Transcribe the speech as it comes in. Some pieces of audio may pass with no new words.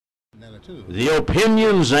The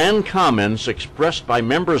opinions and comments expressed by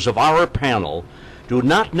members of our panel do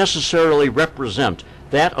not necessarily represent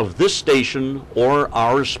that of this station or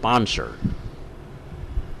our sponsor.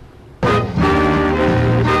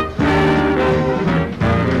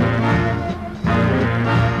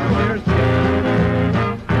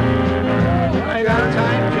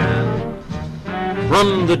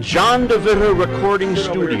 From the John DeVita Recording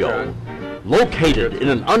Studio, located in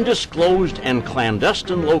an undisclosed and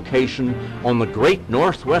clandestine location on the great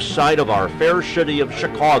northwest side of our fair city of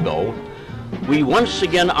Chicago, we once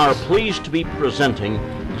again are pleased to be presenting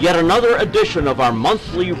yet another edition of our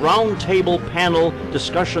monthly roundtable panel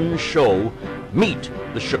discussion show, Meet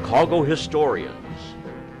the Chicago Historians.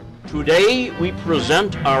 Today we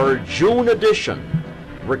present our June edition,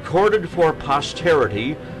 recorded for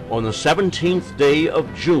posterity on the 17th day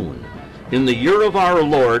of June, in the year of our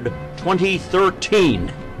Lord,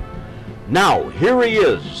 2013. Now, here he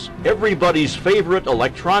is, everybody's favorite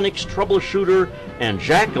electronics troubleshooter and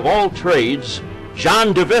jack of all trades,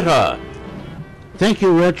 John DeVita. Thank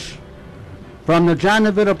you, Rich. From the John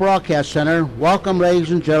DeVita Broadcast Center, welcome, ladies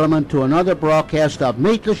and gentlemen, to another broadcast of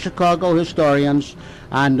Meet the Chicago Historians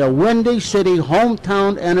on the Windy City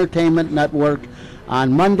Hometown Entertainment Network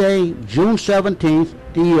on Monday, June 17th,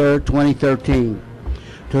 the year 2013.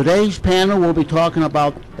 Today's panel will be talking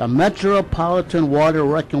about the Metropolitan Water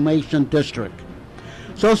Reclamation District.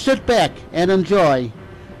 So sit back and enjoy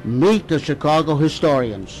Meet the Chicago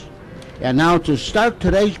Historians. And now to start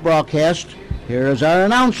today's broadcast, here is our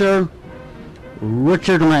announcer,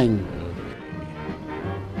 Richard Lang.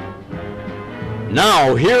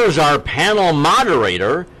 Now here's our panel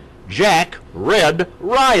moderator, Jack Red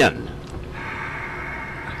Ryan.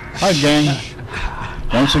 Hi, gang.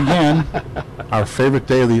 Once again, our favorite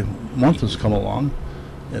day of the month has come along.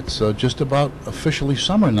 It's just about officially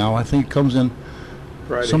summer now. I think it comes in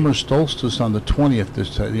Friday. Summer solstice on the 20th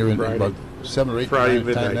this time. You're in about 7 or 8, Friday,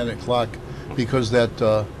 9 o'clock, because that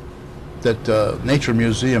Nature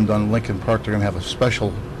Museum down in Lincoln Park, they're going to have a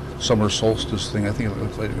special summer solstice thing. I think it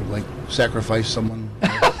looks like sacrifice someone.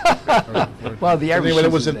 Well, the Irish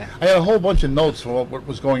anyway, I had a whole bunch of notes for what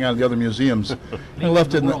was going on in the other museums. I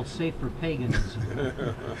left it. World safe for pagans.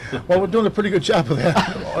 Well, we're doing a pretty good job of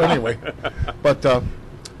that anyway. But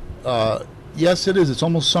yes, it is. It's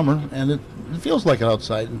almost summer, and it feels like it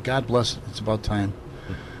outside. And God bless it. It's about time.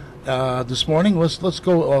 This morning, let's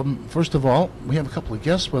go. First of all, we have a couple of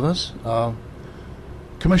guests with us.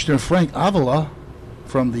 Commissioner Frank Avila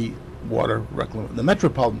from the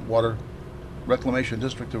Metropolitan Water Reclamation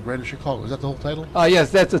District of Greater Chicago. Is that the whole title?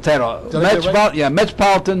 Yes, that's the title.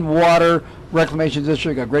 Metropolitan Water Reclamation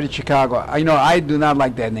District of Greater Chicago. I do not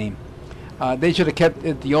like that name. They should have kept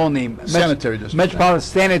it the old name. Sanitary District. Metropolitan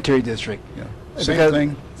Sanitary District. Yeah. Same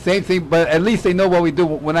thing. Same thing, but at least they know what we do.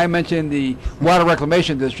 When I mention the Water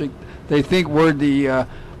Reclamation District, they think we're the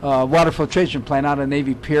water filtration plant out of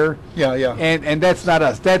Navy Pier. Yeah. And that's not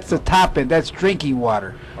us. That's the top end. That's drinking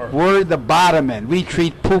water. Right. We're the bottom end. We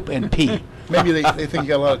treat poop and pee. Maybe they think you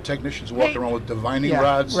got a lot of technicians walking around with divining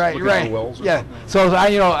rods, looking at the wells. Yeah. So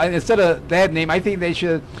instead of that name, I think they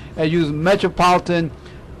should use Metropolitan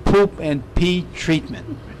Poop and Pee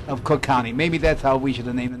Treatment of Cook County. Maybe that's how we should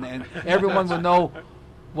have named it, and everyone would know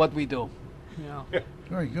what we do. Yeah.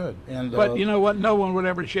 Very good. And but you know what? No one would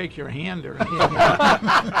ever shake your hand or anything.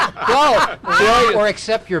 or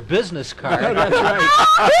accept your business card. That's right.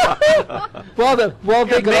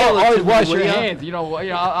 They could always wash your hands.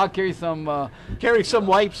 I'll carry some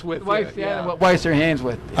wipes with wipes. Wipes their hands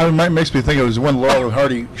with. It makes me think it was one Laurel and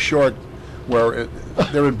Hardy short where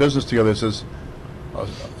they're in business together. It says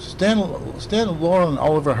Stan Laurel and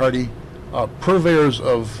Oliver Hardy, purveyors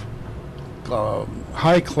of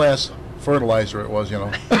high class fertilizer, it was,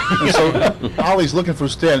 And so Ollie's looking for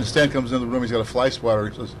Stan, and Stan comes in the room. He's got a fly swatter.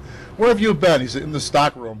 He says, "Where have you been?" He said, "In the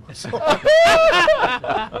stock room." So it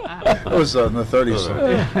was in the 30s. So.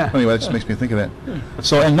 Anyway, that just makes me think of that.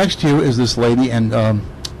 So, and next to you is this lady, and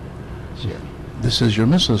this is your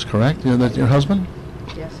missus, correct? That's your husband?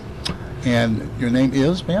 Yes. And your name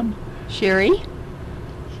is, ma'am? Sherry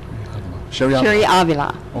Avila. Sherry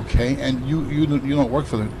Avila. Okay, and you don't work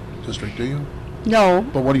for the district, do you? No.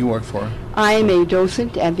 But what do you work for? I am a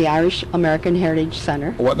docent at the Irish American Heritage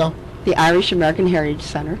Center. What now? The Irish American Heritage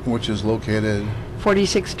Center. Which is located?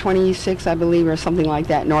 4626, I believe, or something like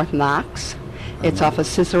that, North Knox. It's off of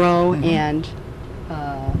Cicero and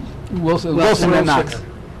Wilson and Knox.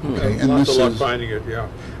 Okay, and this is finding it, yeah.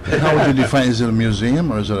 How would you define? Is it a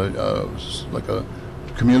museum, or is it like a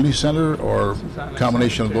community center, or a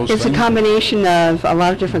combination of those things? It's a combination of a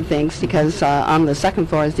lot of different things, because on the second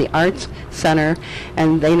floor is the Arts Center,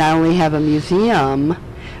 and they not only have a museum,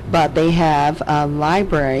 but they have a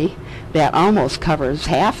library that almost covers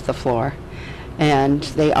half the floor. And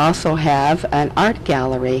they also have an art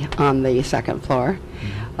gallery on the second floor.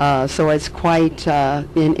 So it's quite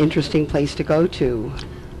an interesting place to go to.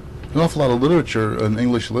 An awful lot of literature,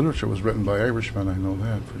 English literature, was written by Irishmen. I know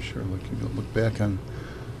that for sure. Like, you look back on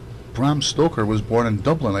Bram Stoker was born in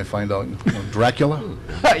Dublin. I find out, Dracula.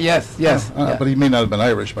 Yes, yes. Yeah. But he may not have been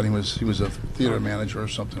Irish, but he was a theater manager or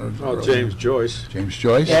something. Or James Joyce. James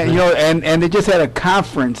Joyce. Yeah, and they just had a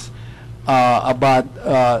conference about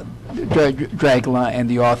Dracula and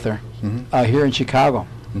the author here in Chicago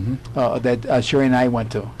that Sherry and I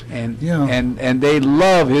went to, and they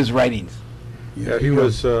love his writings. Yeah, he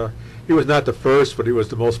was not the first, but he was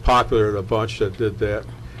the most popular of the bunch that did that.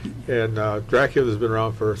 And Dracula's been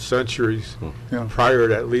around for centuries, prior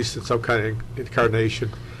to at least in some kind of incarnation,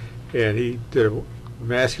 and he did a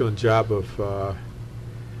masculine job of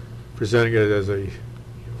presenting it as a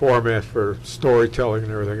format for storytelling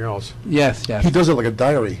and everything else. Yes, yes. He does it like a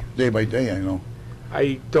diary, day by day, I know.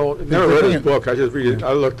 I never read his book. I just read it.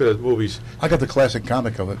 I looked at his movies. I got the classic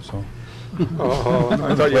comic of it, so.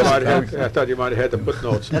 I thought you might have had the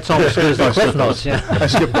footnotes. That's almost as the cliff notes, yeah. I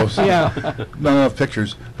skipped those. Yeah. Not enough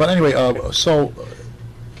pictures. But anyway, so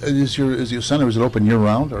is your center, is it open year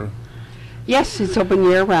round, or Yes, it's open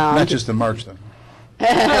year round. not just in March then?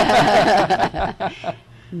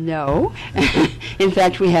 No. In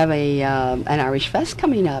fact, we have an Irish Fest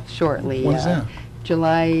coming up shortly. What is that?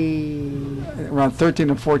 July. Around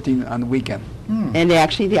 13 and 14 on the weekend. And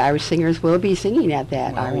actually, the Irish singers will be singing at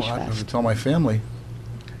that Irish I have to Fest. tell my family.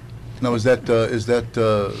 Now, is that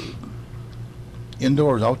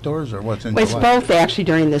indoors, outdoors, or what's in Well, it's July? both actually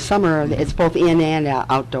during the summer. It's both in and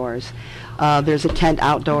outdoors. There's a tent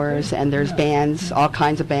outdoors, and there's bands, all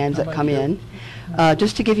kinds of bands that come in.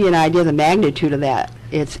 Just to give you an idea of the magnitude of that,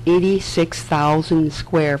 it's 86,000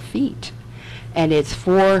 square feet, and it's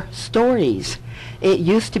 4 stories. It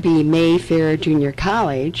used to be Mayfair Junior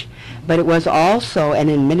College, but it was also an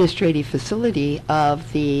administrative facility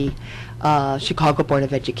of the Chicago Board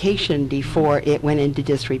of Education before it went into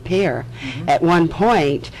disrepair. At one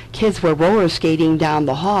point, kids were roller skating down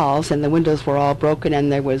the halls, and the windows were all broken,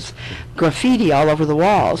 and there was graffiti all over the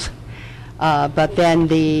walls. But then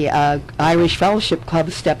the Irish Fellowship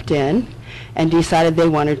Club stepped in and decided they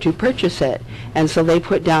wanted to purchase it. And so they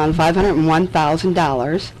put down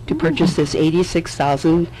 $501,000 to purchase this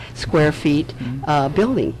 86,000 square feet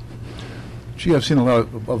building. Gee, I've seen a lot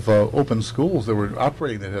of open schools that were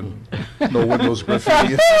operating that had no windows,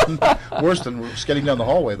 graffiti. Worse than skating down the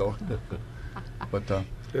hallway, though. But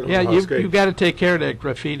Yeah, you've got to take care of that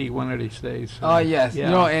graffiti one of these days. Oh, yes. Yeah.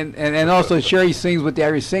 You know, and also Sherry sings with the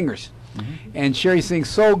Irish Singers. And Sherry sings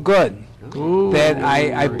so good that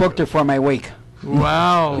I booked her for my wake.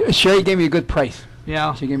 Wow. Sherry gave me a good price.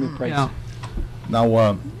 Yeah. She gave me a price. Yeah.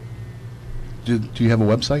 now, do you have a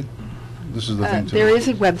website? This is the thing, too. There is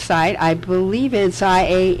a website. I believe it's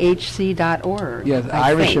iahc.org. Yes,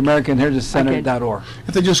 I think. IrishAmericanHeritageCenter.org.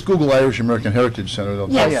 If they just Google Irish American Heritage Center, they'll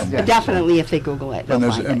Yes, yes, yes. definitely if they Google it, they'll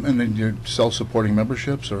And, find it. and then you're self-supporting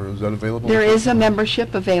memberships, or is that available? There is a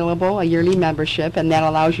membership available, a yearly membership, and that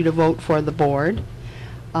allows you to vote for the board.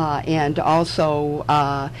 And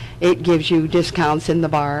also, it gives you discounts in the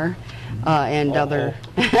bar and other.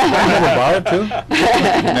 I have a bar, too?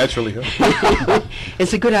 Naturally. Huh?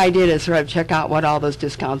 It's a good idea to sort of check out what all those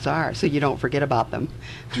discounts are, so you don't forget about them.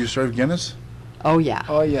 Do you serve Guinness? Oh, yeah.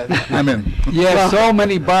 Oh, yeah. I'm in. Yeah, so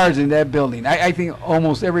many bars in that building. I think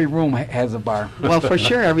almost every room has a bar. Well, for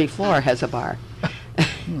sure, every floor has a bar.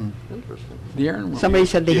 The Aaron room. Somebody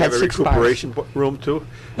said they Do you had have a 6 bars. recuperation room too?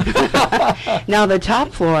 Now, the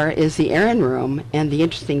top floor is the Aaron room, and the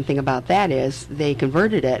interesting thing about that is they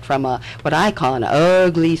converted it from what I call an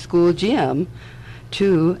ugly school gym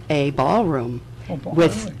to a ballroom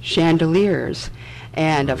with really? chandeliers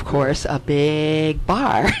and, of course, a big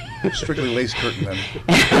bar. Strictly lace curtain, then.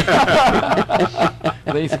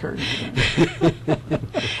 Lace curtain.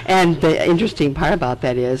 And the interesting part about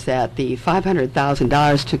that is that the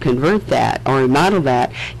 $500,000 to convert that or remodel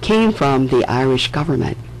that came from the Irish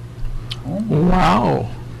government. Wow.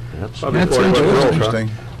 That's That's That's interesting.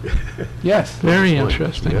 interesting. Yes. Very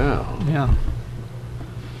interesting. Yeah. Yeah.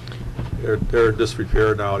 They're in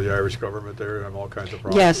disrepair now, the Irish government. They're in all kinds of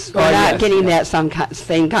problems. Yes, Oh, we're not yes, getting yes. that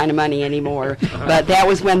same kind of money anymore, but that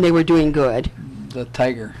was when they were doing good. The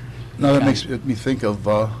tiger. Now, that makes me think of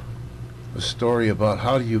a story about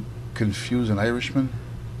how do you confuse an Irishman?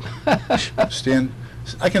 Stan,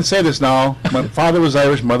 I can say this now. My father was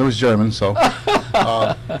Irish, mother was German, so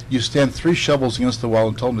you stand 3 shovels against the wall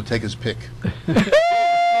and told him to take his pick.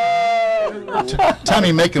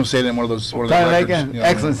 Tommy Macon stayed in one of those. One of the Tommy records, Macon, you know,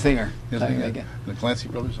 excellent singer. Yes, Tommy the- Macon. The Clancy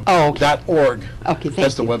Brothers. Oh, okay. .org. Okay, thank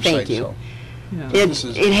That's the you. website. Thank you. So.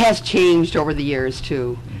 It, it has changed over the years,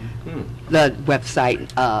 too, the website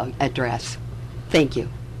address. Thank you.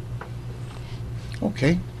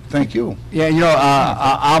 Okay, thank you. Yeah, you know,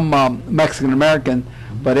 I'm Mexican-American,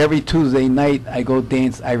 but every Tuesday night I go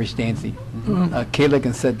dance Irish dancing, Gaelic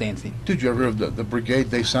and set dancing. Did you ever have the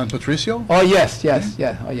Brigade de San Patricio? Oh, yes, yes,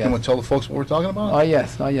 yeah, oh, You want yes. to tell the folks what we're talking about? Oh,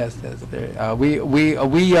 yes, oh, yes.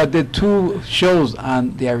 We did 2 shows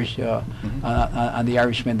on the Irish, on the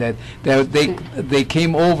Irishmen that they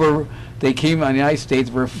came over, they came on the United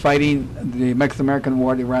States, were fighting the Mexican-American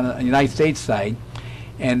War, they were on the United States side,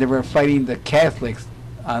 and they were fighting the Catholics.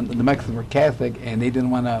 The Mexicans were Catholic, and they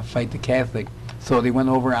didn't want to fight the Catholic, so they went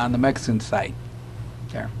over on the Mexican side.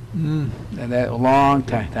 There, and that a long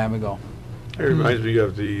time ago. It reminds me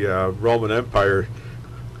of the Roman Empire.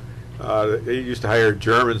 They used to hire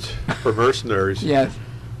Germans for mercenaries, Yes.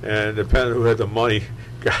 and depending on who had the money,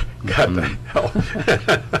 got the help.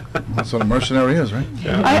 That's what a mercenary is, right?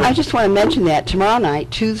 I just want to mention that tomorrow night,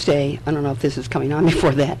 Tuesday, I don't know if this is coming on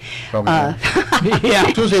before that. Probably not. Yeah.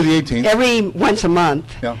 Tuesday the 18th. Every once a month,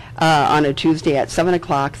 Yeah. on a Tuesday at 7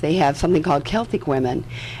 o'clock, they have something called Celtic Women,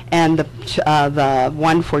 and the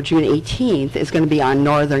one for June 18th is going to be on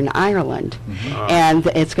Northern Ireland, and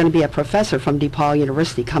it's going to be a professor from DePaul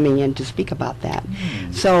University coming in to speak about that.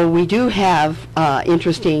 So we do have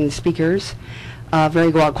interesting speakers, very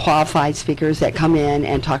well qualified speakers that come in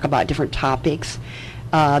and talk about different topics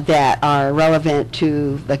that are relevant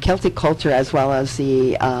to the Celtic culture as well as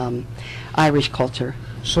the Irish culture.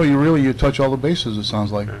 So you touch all the bases, it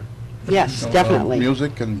sounds like. Yes, You know, definitely.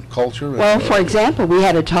 music and culture. Well, and, for example, we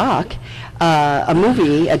had a talk, a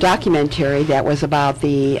movie, a documentary that was about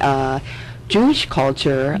the Jewish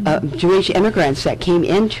culture, Jewish immigrants that came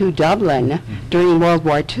into Dublin during World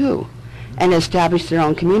War II and established their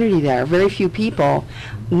own community there. Very few people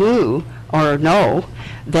knew or know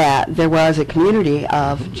that there was a community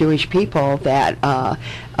of Jewish people that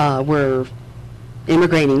were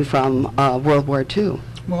immigrating from World War II.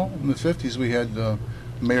 Well, in the 50s we had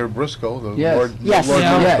Mayor Briscoe, the Yes. Lord, Yes. Lord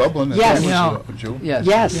Yeah. Mayor Yes. of Dublin, and Yes. he was Yeah. a Jew. Yes.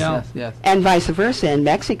 Yes. Yes. Yes. And vice versa in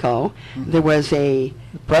Mexico, there was a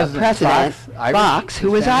president, Fox,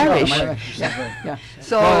 who was Irish. Yeah. Yeah.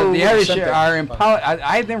 So Well, the Irish Center. are in politics.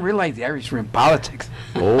 I didn't realize the Irish were in politics.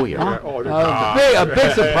 Oh, yeah. Oh, A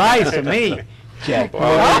big surprise to me, Jack.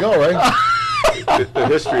 Well, there you go, right?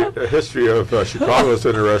 the history of Chicago is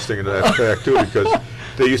interesting in that fact too, because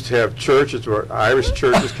they used to have churches, where Irish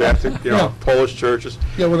churches, Catholic, Polish churches,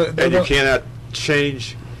 Yeah, well, and you cannot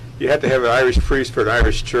change. You had to have an Irish priest for an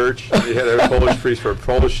Irish church. And you had to have a Polish priest for a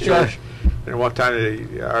Polish church. And one time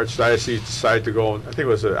the archdiocese decided to go, and I think it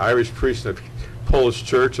was an Irish priest in a Polish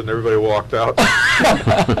church, and everybody walked out.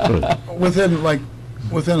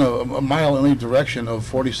 within a mile in any direction of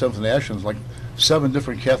 47th and Ashlands, like 7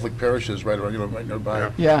 different Catholic parishes right around, right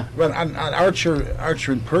nearby. Yeah. Right on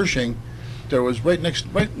Archer and Pershing, there was right next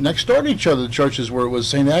door to each other, the churches where it was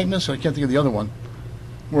St. Agnes. I can't think of the other one.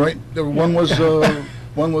 Right, one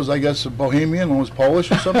was I guess Bohemian, one was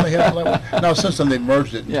Polish or something. They had that one. Now since then they've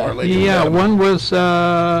merged it. Yeah. Yeah, one was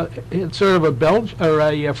it's sort of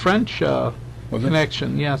a a French Was it?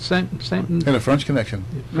 connection. Yeah, same And a French connection.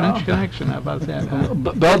 French connection. How about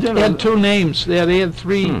that? Belgium They had 2 names. They had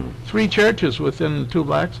three churches within 2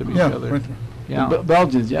 blocks of each Yeah, other. right. Yeah.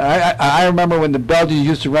 Belgians. Yeah, I remember when the Belgians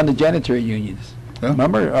used to run the janitary unions. Yeah.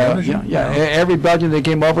 Remember? Yeah. Every Belgian that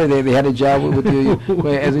came over, they had a job with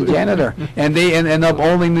as a janitor, and they ended up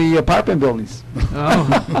owning the apartment buildings. Oh,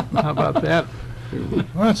 how about that?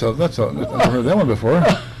 Well, that's I've never heard that one before.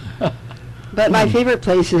 But my favorite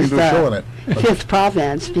place We is can do a show on the it. 5th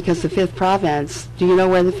Province, because the 5th Province, do you know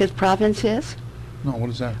where the 5th Province is? No, what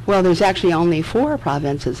is that? Well, there's actually only 4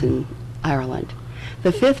 provinces in Ireland.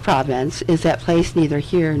 The 5th Province is that place neither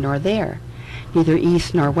here nor there, neither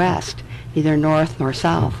east nor west, neither north nor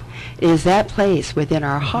south. It is that place within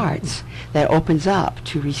our hearts that opens up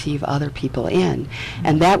to receive other people in.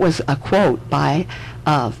 And that was a quote by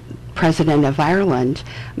President of Ireland,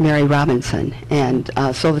 Mary Robinson. And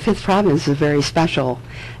so the 5th Province is very special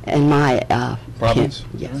in my... Province?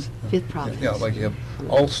 Yes, 5th Province. Yeah, like you have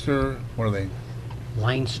Ulster. What are they?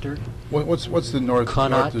 Leinster, What's the north?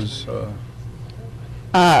 Connaught. North is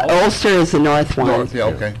Ulster is the north one. north. Yeah,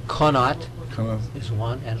 okay. Connaught Kind of. is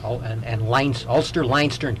one, and Ulster,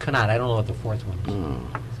 Leinster, and Connaught. I don't know what the 4th one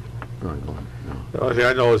is. Very good. The only thing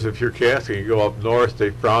I know is if you're Catholic and you go up north, they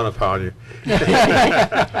frown upon you.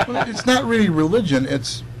 Well, it's not really religion.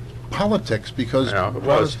 It's politics because Yeah, it was.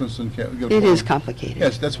 Protestants and It is complicated.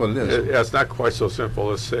 Yes, that's what it is. It's not quite so simple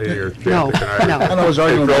as say you're No, Catholic and no. And I was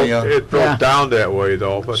arguing with the, It broke Yeah. down that way,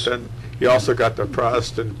 though, but then you also got the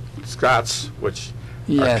Protestant Scots, which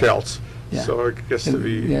are Yeah. Celts. Yeah. So it gets to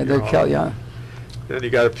be, Yeah, you they're know, Kel, yeah. Then you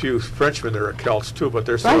got a few Frenchmen that are Celts, too, but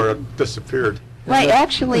they're sort of disappeared. Right,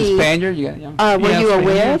 actually, Spaniard, you got, yeah. were Yeah, you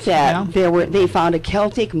aware Spaniards, that yeah. they found a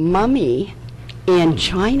Celtic mummy in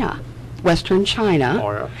China, Western China,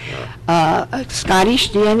 Oh, yeah.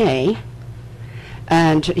 Scottish DNA,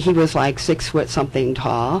 and he was like 6 foot something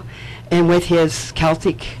tall, and with his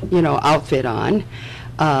Celtic, outfit on.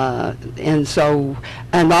 And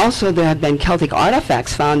also there have been Celtic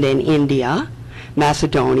artifacts found in India,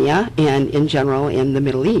 Macedonia, and in general in the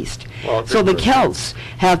Middle East. Well, So the Celts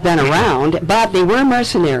have been around, but they were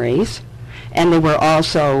mercenaries, and they were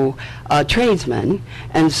also tradesmen,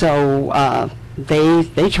 and so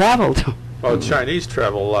they traveled. Well, Chinese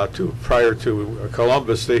travel a lot, too. Prior to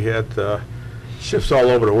Columbus, they had ships all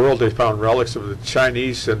over the world. They found relics of the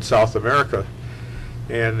Chinese in South America.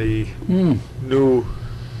 And the new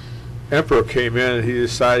emperor came in, and he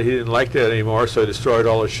decided he didn't like that anymore, so he destroyed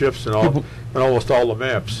all the ships and almost all the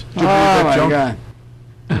maps. Oh, my junk? God.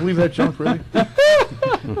 Can you believe that junk, really?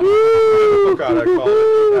 Oh, God, I call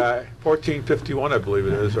it 1451, I believe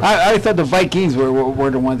it is. I thought the Vikings were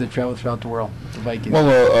the ones that traveled throughout the world. The Vikings.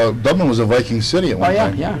 Well, Dublin was a Viking city at one yeah,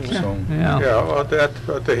 time. yeah, So, Yeah. Yeah, well,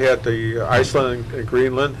 they had the Iceland and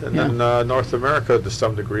Greenland, and then North America to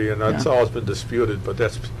some degree, and that's always been disputed. But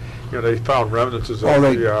that's, they found remnants of they the.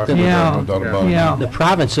 were Yeah. no doubt about it. Yeah. The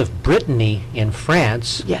province of Brittany in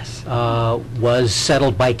France Yes. was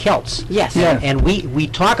settled by Celts. Yes. Yeah. And we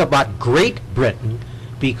talk about Great Britain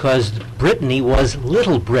because Brittany was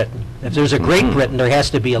Little Britain. If there's a Great Britain, there has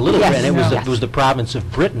to be a Little Yes. Britain. Yeah. It was the province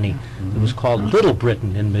of Brittany. It was called Little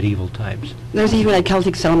Britain in medieval times. There's even a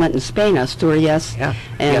Celtic settlement in Spain, Asturias, Yeah,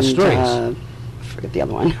 and Asturias. forget the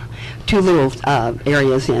other one. 2 little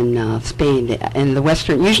areas in Spain, and the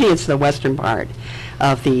western. Usually, it's the western part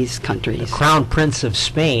of these The countries. Crown Prince of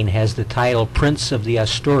Spain has the title Prince of the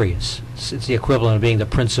Asturias. It's the equivalent of being the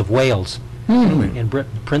Prince of Wales in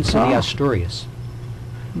Britain. Prince of the Asturias.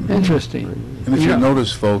 Interesting. And if you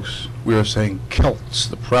notice, folks, we are saying Celts,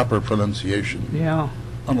 the proper pronunciation, Yeah.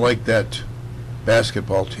 unlike that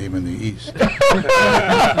basketball team in the East.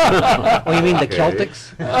 Oh, you mean the Okay.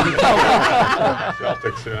 Celtics?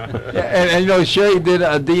 Celtics, yeah. And Sherry did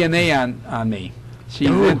a DNA on me. She's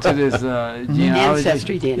into this genealogy.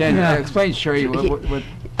 Ancestry DNA. Yeah, explain, Sherry. What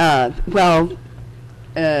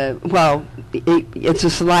It's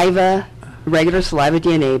a regular saliva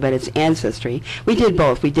DNA, but it's ancestry. We did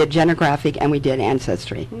both. We did genographic and we did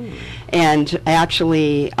ancestry. And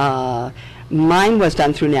actually, mine was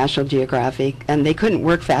done through National Geographic, and they couldn't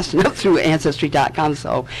work fast enough through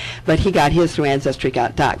Ancestry.com, but he got his through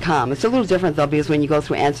Ancestry.com. It's a little different, though, because when you go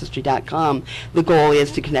through Ancestry.com, the goal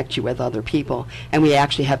is to connect you with other people, and we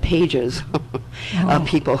actually have pages of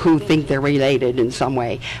people who think they're related in some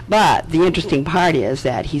way. But the interesting part is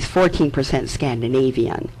that he's 14%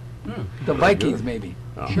 Scandinavian. the Vikings, maybe.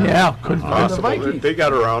 Yeah. Could Possible. They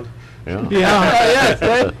got around. Yeah.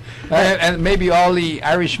 Yes, and maybe all the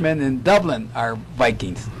Irishmen in Dublin are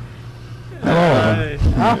Vikings. I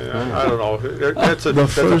don't know. That's a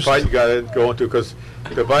first- fight you got to go into because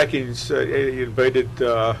the Vikings invaded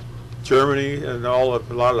Germany and a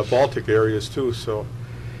lot of the Baltic areas too. So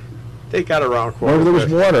they got around quite Wherever a there was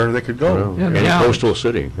bit. water, they could go. Yeah. Any coastal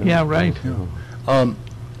city. Yeah, right.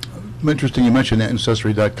 Interesting you mentioned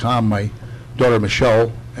Ancestry.com. My daughter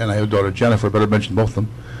Michelle and I have a daughter Jennifer, better mention both of them.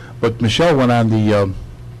 But Michelle went on the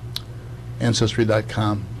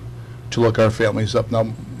Ancestry.com to look our families up.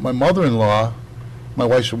 Now, my mother-in-law, my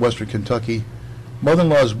wife's from Western Kentucky,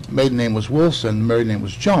 mother-in-law's maiden name was Wilson, married name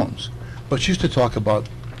was Jones. But she used to talk about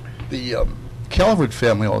the Calvert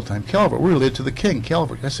family all the time. Calvert, we're related to the king,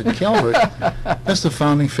 Calvert. I said, Calvert? That's the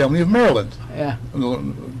founding family of Maryland. Yeah.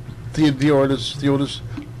 Theodus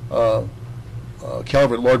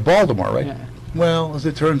Calvert, Lord Baltimore, right? Yeah. Well, as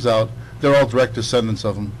it turns out, they're all direct descendants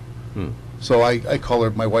of him. So I call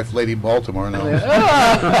her, my wife, Lady Baltimore now.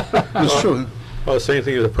 It's true. Well, the same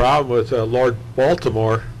thing is a problem with Lord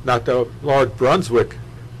Baltimore, not the Lord Brunswick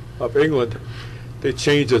of England. They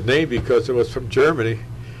changed his name because it was from Germany,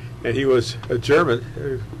 and he was a German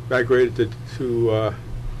who migrated to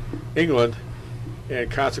England, and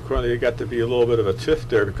consequently it got to be a little bit of a tiff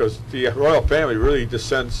there because the royal family really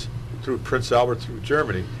descends through Prince Albert through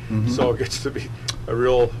Germany. So it gets to be a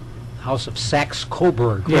real House of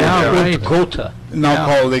Saxe-Coburg. Yeah, right. Gotha.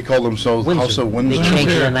 Now they call themselves House of Windsor. They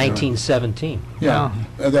changed it in Yeah. 1917 Yeah,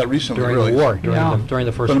 that recently, during really. the war, Yeah. during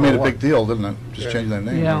the First But it World made a War. big deal, didn't it? Just Yeah. changing that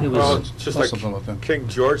name. Yeah. It was- Well, it's just like something like that. King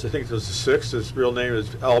George, I think it was the sixth. His real name is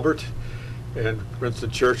Albert, and Winston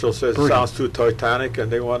Churchill says it Bertie. sounds too Titanic,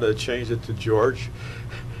 and they wanted to change it to George.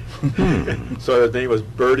 So his name was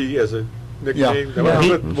Bertie as a nickname. Yeah. There was Yeah.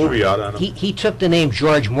 a good movie out on him. He took the name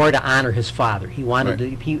George more to honor his father. He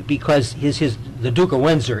wanted because the Duke of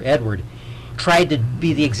Windsor, Edward, tried to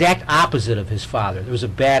be the exact opposite of his father. There was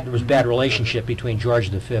bad relationship between George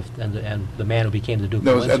V and the man who became the Duke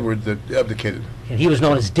That of was Windsor. Edward that abdicated. And he was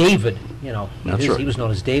known as David. That's right. He was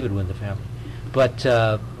known as David in the family. But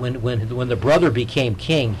when the brother became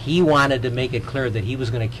king, he wanted to make it clear that he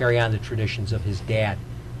was going to carry on the traditions of his dad,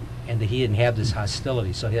 and that he didn't have this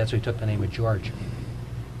hostility. So that's why he took the name of George.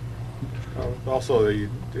 Also,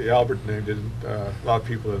 the Albert name didn't a lot of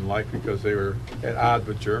people didn't like because they were at odds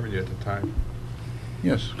with Germany at the time.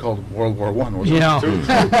 Yes, called World War I, wasn't Yeah.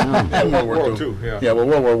 it? World War World II. II, yeah. Yeah, well,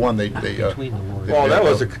 World War I, they Between the wars. Well, that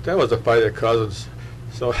was a fight of cousins.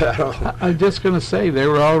 So I don't know. I'm just going to say, they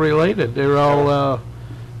were all related. They were all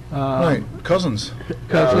right, cousins.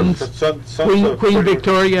 cousins. Sons Queen of Queen pretty-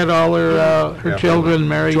 Victoria had all her Yeah. children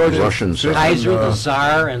married. George to- Russians. Kaiser, the uh,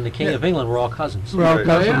 Tsar, and the King of England were all cousins. were all Right.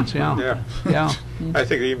 cousins, yeah. Yeah, Yeah. I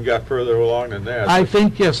think they even got further along than that. I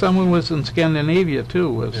think, someone was in Scandinavia,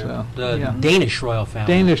 too, was, Yeah. The yeah. Danish royal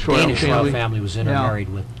family. Danish royal family. family was intermarried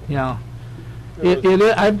with. Yeah.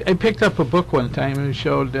 I picked up a book one time and it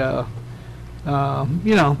showed,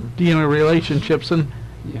 relationships,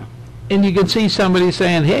 and you can see somebody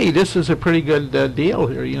saying, hey, this is a pretty good deal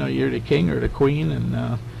here, you're the king or the queen,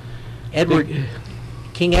 and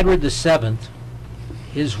King Edward VII,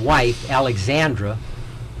 his wife, Alexandra,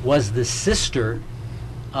 was the sister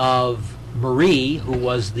of Marie, who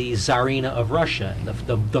was the Tsarina of Russia,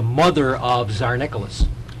 the mother of Tsar Nicholas.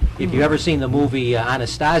 If you've ever seen the movie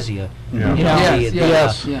Anastasia, Yeah.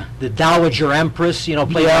 Yes. the Dowager Empress, played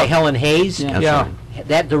by Yeah. Helen Hayes, That's Yeah. right.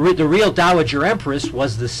 that the real Dowager Empress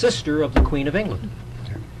was the sister of the Queen of England.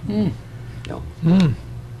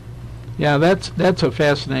 Yeah, that's a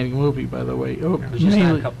fascinating movie, by the way. Oh, It was just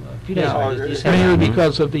not a few days yeah. ago. Just mainly had-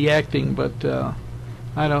 because of the acting, but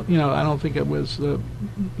I don't think it was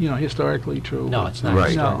historically true. No, it's not.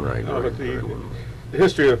 Right, No. right, No, right. but the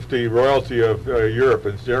history of the royalty of Europe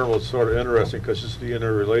in general is sort of interesting because it's the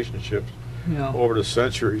interrelationship Yeah. over the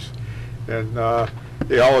centuries. And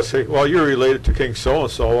they always say, well, you're related to King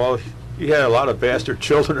so-and-so. Well, he had a lot of bastard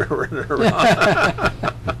children running around.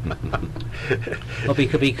 Well,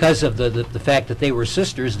 because of the fact that they were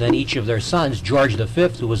sisters, then each of their sons, George V,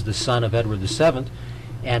 who was the son of Edward VII,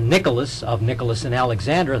 and Nicholas, of Nicholas and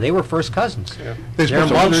Alexandra, they were first cousins. Yeah. They Their supposed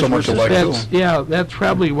to look mothers so were much alike, too. That's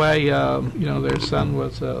probably why their son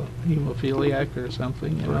was a hemophiliac or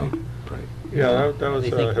something. Yeah, that was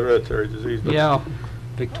They a think- hereditary disease. But Yeah.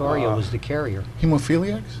 Victoria was the carrier.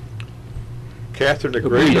 Hemophiliacs? Catherine the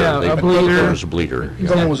Great. Yeah, They- a bleeder. There was a bleeder.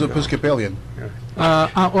 His other one was Episcopalian.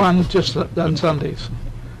 On Sundays.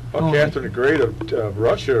 Well, Catherine the Great of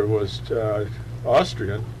Russia was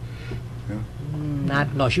Austrian.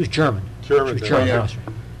 No, she was German. German. She was German. yeah.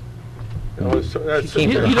 Austrian. You know, so that's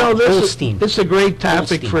came You from know, this Holstein. is a great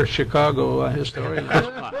topic Holstein. for Chicago historians.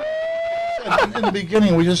 In the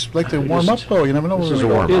beginning, we just like to warm up, though. You never know. This where is a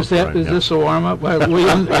we're warm-up. going. Is Right, this a warm-up? I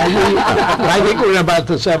think we're in about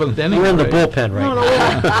the seventh inning. We're in the right? bullpen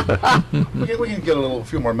right now. We can get a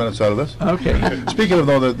few more minutes out of this. Okay. Speaking of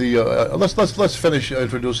though, let's finish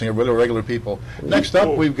introducing our regular people. Next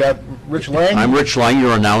up, we've got Rich Lang. I'm Rich Lang,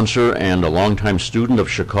 your announcer and a longtime student of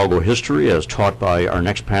Chicago history, as taught by our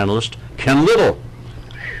next panelist, Ken Little.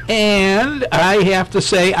 And I have to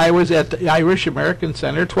say, I was at the Irish American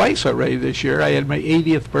Center twice already this year. I had my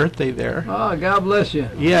 80th birthday there. Oh, God bless you.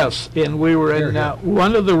 Yes, and we were in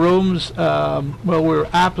one of the rooms, we were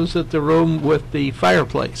opposite the room with the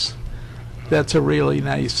fireplace. That's a really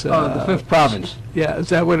nice... The Fifth Province. Yeah, is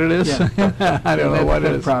that what it is? Yeah. I don't know what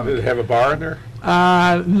it is. Did it have a bar in there?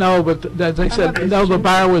 No, but as I said, no, the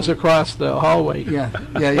bar was across the hallway. Yeah,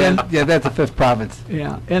 that's the Fifth Province.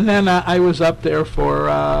 Yeah, and then I was up there for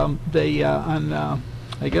I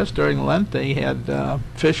guess during Lent they had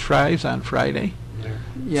fish fries on Friday.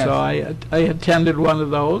 Yes. So I attended one of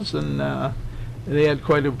those, and they had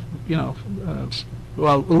quite a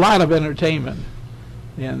a lot of entertainment,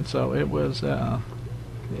 and so it was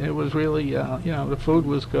really the food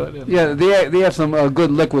was good. And Yeah, they have some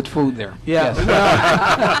good liquid food there. yeah.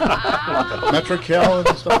 Metrical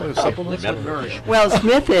and stuff, supplements. Nourish. Well,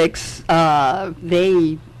 Smithwick's,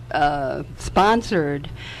 they sponsored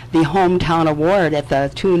the Hometown Award at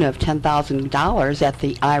the tune of $10,000 at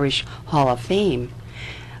the Irish Hall of Fame.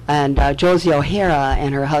 And Josie O'Hara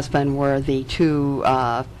and her husband were the two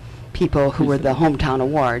people who were the Hometown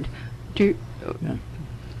Award. So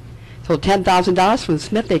 $10,000 from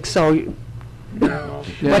Smithick, so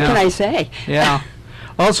what can I say? Yeah.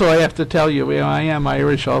 Also, I have to tell you, I am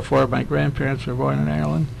Irish. All four of my grandparents were born in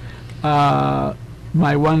Ireland.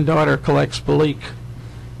 My one daughter collects Balik.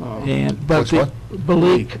 What's what?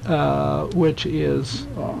 Balik, which is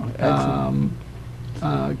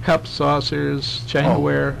cups, saucers,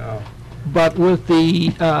 chinaware, but with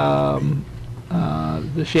the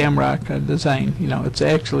shamrock design. It's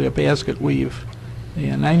actually a basket weave,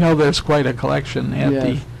 and I know there's quite a collection at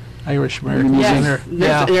the Irish American Center.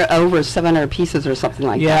 Yes, there are over 700 pieces or something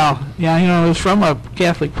like that. Yeah, it was from a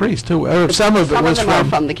Catholic priest too. Some of it was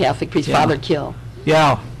from the Catholic priest, Father Kill.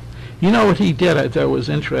 Yeah. You know what he did, I thought was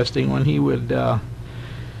interesting, when he would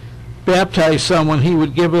baptize someone, he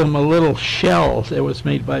would give them a little shell that was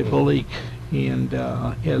made by Balik, and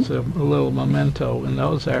as a little memento, and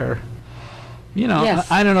those are, Yes.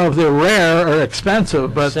 I don't know if they're rare or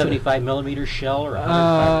expensive, but 75 millimeter shell or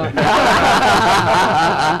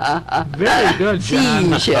 105. very good,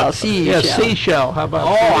 John. Seashell. Seashell. How about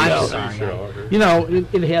I'm seashell? sorry.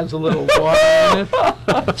 It has a little water in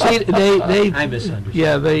it. See, they I misunderstood.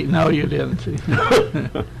 Yeah, no, you didn't.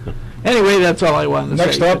 Anyway, that's all I wanted to say.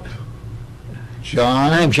 Next up,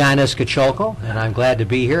 John. I'm John Escacholco, and I'm glad to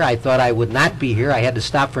be here. I thought I would not be here. I had to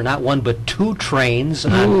stop for not one but two trains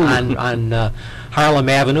on Harlem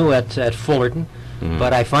Avenue at Fullerton.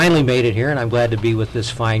 But I finally made it here, and I'm glad to be with this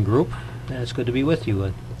fine group. And it's good to be with you.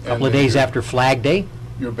 A couple of days after Flag Day.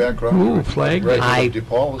 Your background? Ooh, Flag Day. I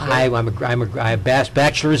have a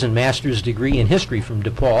bachelor's and master's degree in history from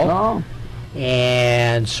DePaul. Oh.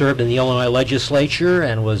 And served in the Illinois legislature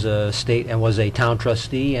and was a town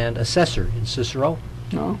trustee and assessor in Cicero.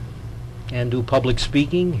 Oh. And do public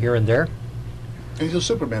speaking here and there. And he's a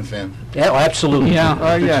Superman fan. Yeah, absolutely.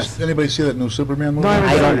 Yeah. Yes. Anybody see that new Superman movie?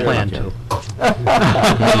 I don't plan to.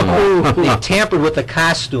 They tampered with the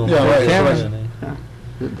costume. Yeah, right.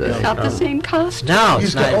 It's not the same costume. No, He's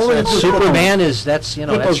it's not. got- It's it's Superman is that's Put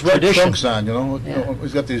that's those red tradition. trunks on,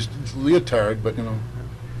 He's got these leotard, but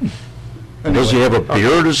Does he have a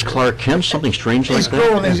beard as Clark Kent? Something strange like He's that?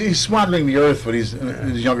 growing. He's swaddling the earth, but he's in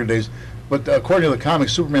his younger days. But according to the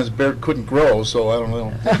comics, Superman's beard couldn't grow, so I don't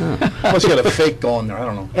know. Plus, he got a fake going there. I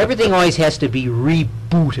don't know. Everything always has to be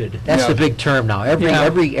rebooted. That's Yeah. the big term now.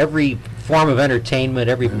 Every form of entertainment,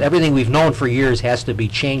 everything we've known for years has to be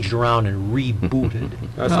changed around and rebooted.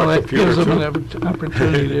 That's No, our that computer, gives them too. an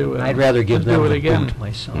opportunity to. I'd rather give them do it a again. boot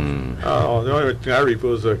myself. Oh, the only thing I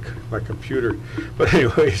reboot is my computer. But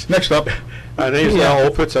anyways, Next up, my name's Al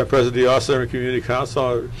Opitz. I'm president of the Alzheimer Community Council.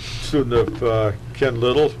 I'm a student of Ken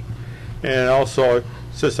Little. And also,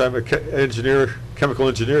 since I'm a chemical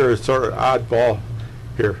engineer, it's sort of oddball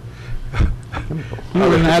here. You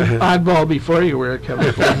were an oddball before you were a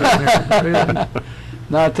chemical engineer.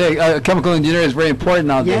 No, I tell you, chemical engineer is very important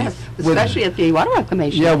nowadays. Yes, especially at the water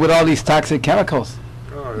reclamation. Yeah, with all these toxic chemicals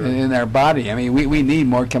Oh, yeah. in our body. I mean, we need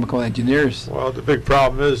more chemical engineers. Well, the big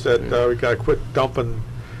problem is that we got to quit dumping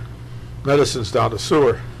medicines down the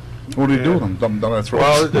sewer. what do you do with them? Dump them down our throats?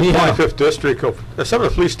 Well, the Yeah. 25th district, some of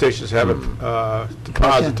the police stations have a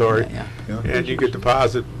depository, Yeah. Yeah. and you could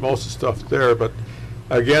deposit most of the stuff there. But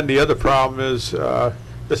again, the other problem is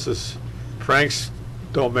this is Frank's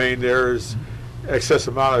domain. There is excess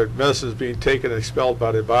amount of medicines being taken and expelled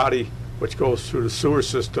by the body, which goes through the sewer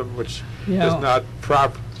system, which Yeah. is not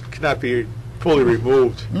cannot be fully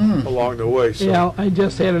removed along the way. So. Yeah, I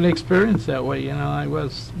just had an experience that way. I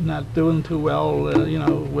was not doing too well,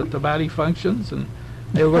 with the body functions, and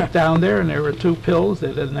I looked down there, and there were 2 pills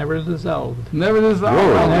that had never dissolved. Never dissolved.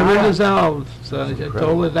 Whoa. Never dissolved. So I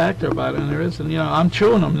told the doctor about it, and there isn't. I'm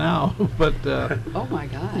chewing them now, but Oh my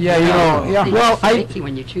God. Yeah, yeah. They Well, get sticky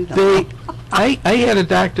when you chew them. I had a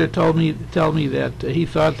doctor tell me that he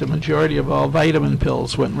thought the majority of all vitamin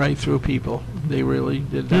pills went right through people. They really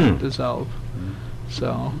did not dissolve.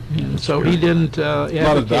 So he didn't a lot of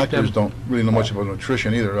advocate doctors them. don't really know much about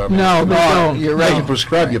nutrition either. I mean, No, they don't. You're right. They can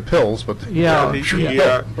prescribe you pills, but Yeah, Yeah.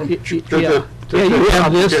 yeah. You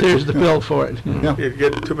have this. Here's the pill for it. Yeah. You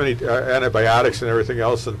get too many antibiotics and everything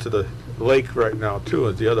else into the lake right now, too,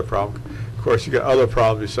 is the other problem. Of course, you got other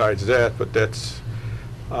problems besides that, but that's,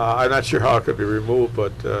 I'm not sure how it could be removed,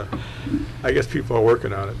 but I guess people are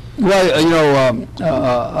working on it. Well,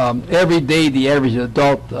 every day the average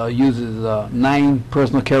adult uses 9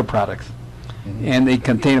 personal care products, and they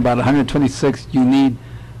contain about 126 unique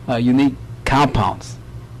compounds.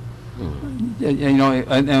 You know,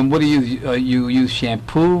 and what do you use? You use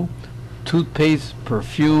shampoo, toothpaste,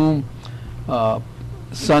 perfume,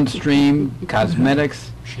 Sunstream,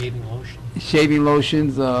 cosmetics, shaving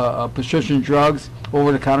lotions, prescription drugs,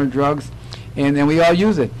 over-the-counter drugs, and we all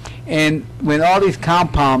use it. And when all these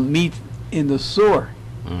compounds meet in the sewer,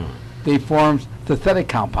 they form synthetic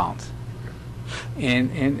compounds. And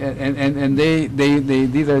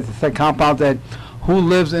these are the compounds that who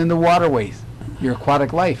lives in the waterways? Your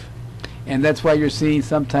aquatic life. And that's why you're seeing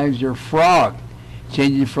sometimes your frog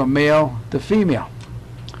changing from male to female,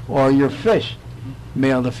 or your fish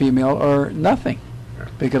male to female, or nothing,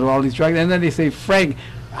 because of all these drugs. And then they say, Frank,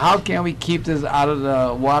 how can we keep this out of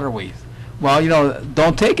the waterways? Well, you know,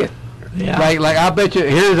 don't take it. Yeah. Like I bet you,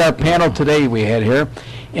 here's our panel today we had here,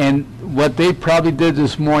 and what they probably did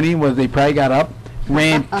this morning was they probably got up,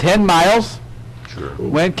 ran 10 miles,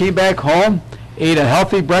 came back home, ate a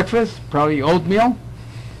healthy breakfast, probably oatmeal.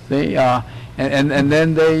 They and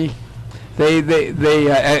then they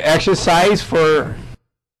exercise for.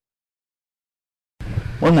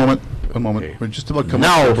 One moment. Okay. We're just about coming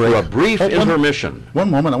now to a break. For a brief intermission.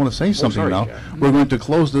 One moment. I want to say something now. Yeah. We're going to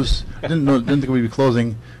close this. I didn't think we'd be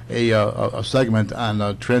closing a segment on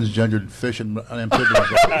transgendered fish and amphibians.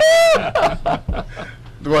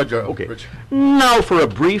 Go ahead, Joe. Okay. Rich. Now for a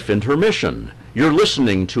brief intermission. You're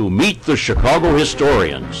listening to Meet the Chicago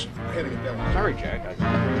Historians. Sorry, Jack.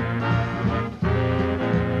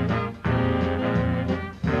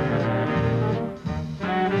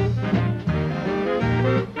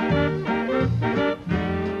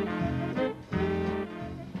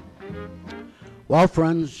 Well,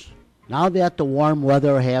 friends, now that the warm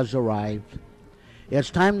weather has arrived, it's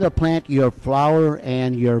time to plant your flower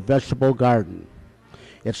and your vegetable garden.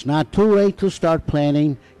 It's not too late to start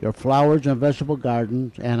planting your flowers and vegetable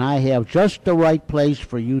gardens, and I have just the right place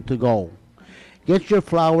for you to go. Get your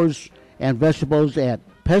flowers and vegetables at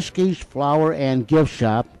Pesky's Flower and Gift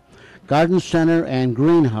Shop, Garden Center and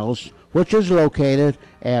Greenhouse, which is located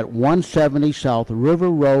at 170 South River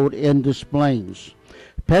Road in Des Plaines.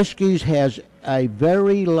 Pesky's has a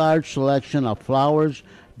very large selection of flowers,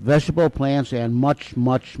 vegetable plants, and much,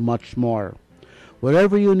 much, much more.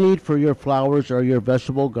 Whatever you need for your flowers or your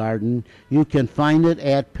vegetable garden, you can find it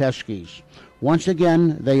at Pesky's. Once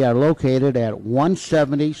again, they are located at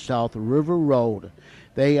 170 South River Road.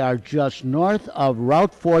 They are just north of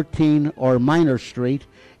Route 14 or Minor Street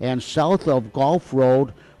and south of Gulf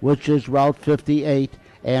Road, which is Route 58,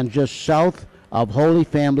 and just south of Holy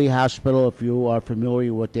Family Hospital, if you are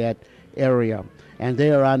familiar with that area. And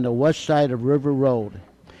they are on the west side of River Road.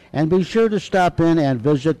 And be sure to stop in and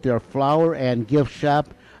visit their flower and gift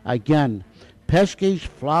shop. Again, Pesky's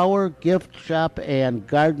Flower, Gift Shop, and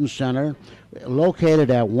Garden Center,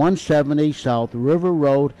 located at 170 South River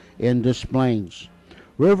Road in Des Plaines.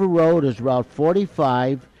 River Road is Route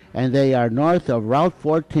 45, and they are north of Route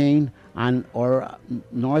 14 or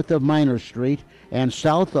north of Minor Street, and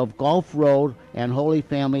south of Gulf Road and Holy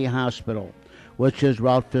Family Hospital, which is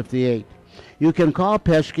Route 58. You can call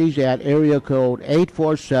Pesky's at area code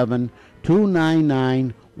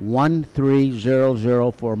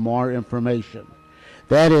 847-299-1300 for more information.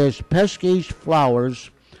 That is Pesky's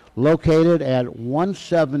Flowers, located at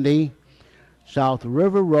 170 South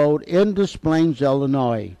River Road in Des Plaines,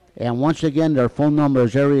 Illinois. And once again, their phone number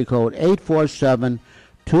is area code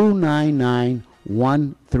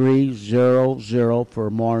 847-299-1300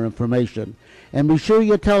 for more information. And be sure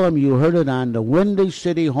you tell them you heard it on the Windy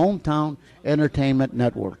City Hometown Entertainment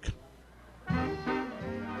Network. How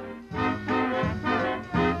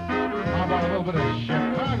about a little bit of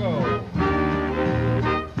Chicago?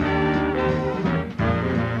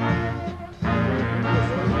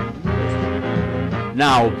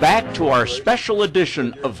 Now back to our special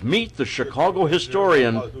edition of Meet the Chicago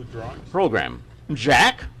Historian program.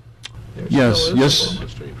 Jack? Yes, Rich?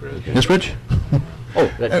 Oh,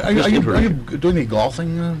 are you doing any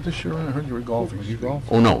golfing this year? I heard you were golfing. Did you golf?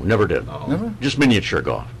 Oh, no, never did. Never? Just miniature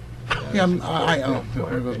golf. Yeah,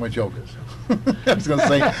 that was my joke. I was going to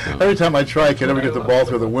say, every time I try, I can never get the ball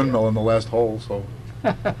through the windmill in the last hole, so.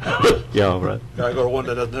 Yeah, right. I go to one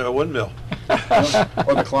that doesn't have a windmill.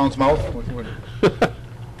 Or the clown's mouth.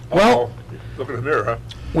 Well, look in the mirror, huh?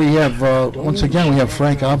 We have, once again, we have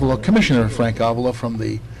Frank Avila, Commissioner Frank Avila from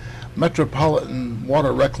the Metropolitan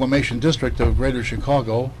Water Reclamation District of Greater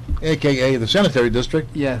Chicago, a.k.a. the Sanitary District.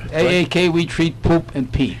 Yeah, AAK, we treat poop and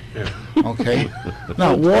pee. Yeah. Okay.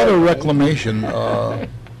 Now, water reclamation, now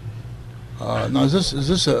is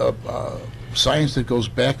this a science that goes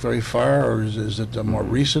back very far, or is it a more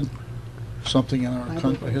recent something in our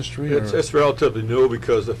country history? It's relatively new,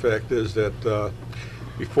 because the fact is that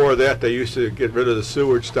before that, they used to get rid of the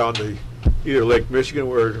sewage down to either Lake Michigan,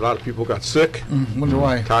 where a lot of people got sick, Wonder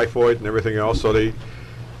why. typhoid and everything else, so they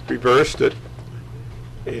reversed it,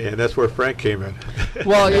 and that's where Frank came in.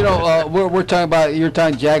 Well, you know, we're talking about, you're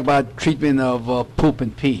talking, Jack, about treatment of poop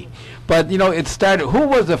and pee. But, you know, it started, who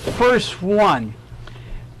was the first one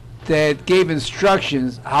that gave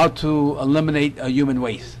instructions how to eliminate human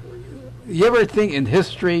waste? You ever think in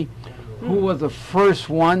history who was the first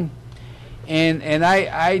one? And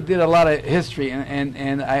I did a lot of history,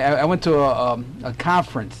 and I went to a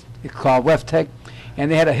conference called WEFTEC,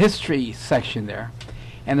 and they had a history section there.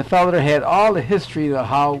 And the fellow there had all the history of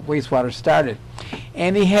how wastewater started.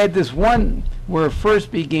 And he had this one where it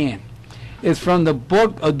first began. It's from the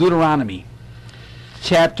book of Deuteronomy,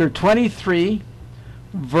 chapter 23,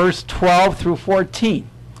 verse 12 through 14.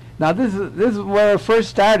 Now this is where it first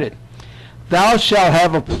started. Thou shalt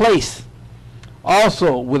have a place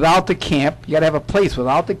also without the camp. You got to have a place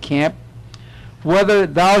without the camp, whether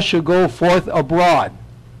thou should go forth abroad.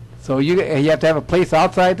 So you have to have a place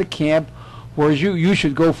outside the camp where you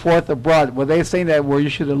should go forth abroad. Well, they're saying that where you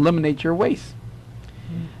should eliminate your waste.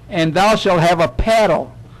 And thou shalt have a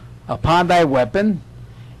paddle upon thy weapon,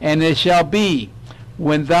 and it shall be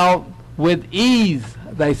when thou with ease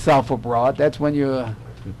thyself abroad. That's when you're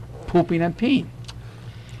pooping and peeing.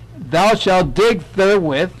 Thou shalt dig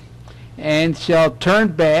therewith, and shall turn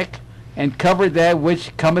back and cover that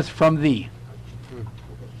which cometh from thee.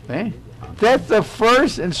 Okay? That's the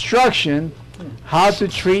first instruction how to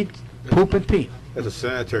treat poop and pee. As a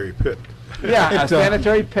sanitary pit. Yeah, a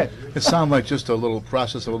sanitary pit. It sounds like just a little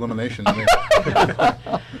process of elimination to me.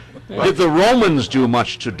 Did the Romans do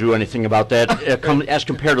much to do anything about that, as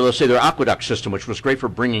compared to, let's say, their aqueduct system, which was great for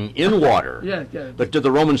bringing in water? Yeah, yeah. But did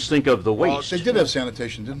the Romans think of the Well, waste? they did have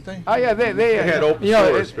sanitation, didn't they? Oh yeah, they had open you know,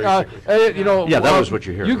 sewers, basically. you know, Yeah, that was what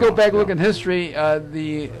you hear. You go back, look Yeah. in history.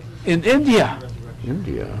 In India,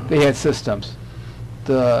 India. they had systems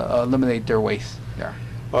to eliminate their waste there.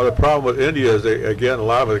 Well, the problem with India is, a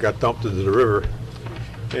lot of it got dumped into the river,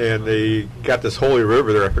 and they got this holy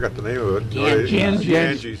river there. I forgot the name of it.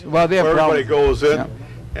 Ganges. Well, they have where everybody problems. goes in, Yeah.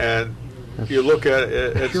 and you look at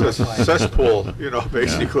it, it's a cesspool, you know,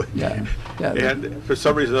 basically. Yeah. Yeah. And for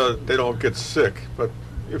some reason, they don't get sick. But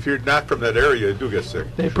if you're not from that area, you do get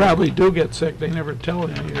sick. They probably do get sick. They never tell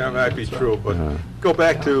you. Yeah, that might be true. But go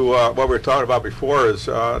back to what we were talking about before, is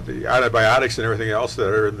the antibiotics and everything else that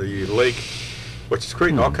are in the lake, which is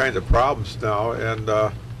creating all kinds of problems now. And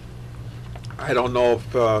I don't know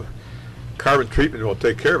if carbon treatment will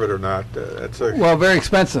take care of it or not. Well, very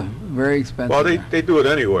expensive. Very expensive. Well, they do it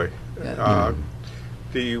anyway. Yeah.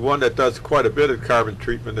 The one that does quite a bit of carbon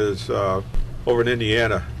treatment is over in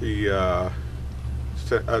Indiana.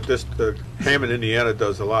 Hammond, Indiana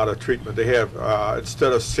does a lot of treatment. They have,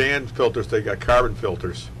 instead of sand filters, they got carbon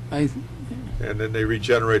filters. And then they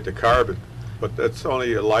regenerate the carbon. But that's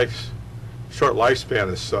only a short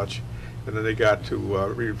lifespan as such. And then they got to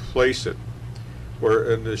replace it.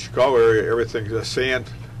 Where in the Chicago area, everything's a sand,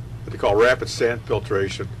 what they call rapid sand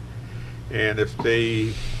filtration. And if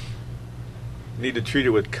they need to treat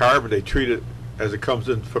it with carbon, they treat it as it comes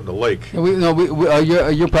in from the lake. You're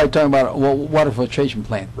probably talking about a water filtration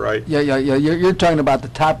plant. Right. Yeah. You're talking about the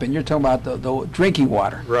top end. You're talking about the drinking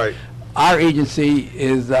water. Right. Our agency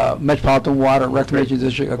is Metropolitan Water Reclamation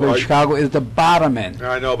District of Chicago is the bottom end.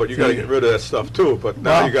 I know, but you got to get rid of that stuff too. But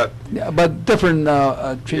now you got but different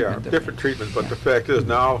treatment. Yeah, different treatment. But the fact is,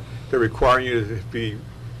 now they're requiring you to be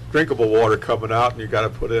drinkable water coming out, and you got to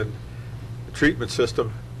put in a treatment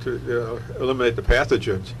system to eliminate the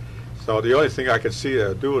pathogens. So the only thing I can see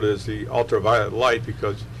to do it is the ultraviolet light,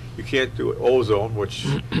 because you can't do ozone, which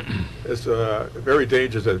is very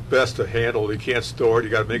dangerous at best to handle. You can't store it. You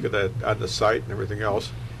got to make it on the site and everything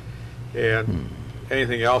else. And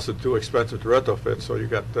anything else is too expensive to retrofit, so you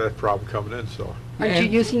got that problem coming in. So Aren't you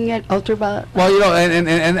using it ultraviolet? Well, you know,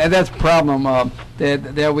 and that's a problem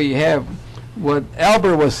that we have. What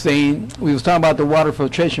Albert was saying, we was talking about the water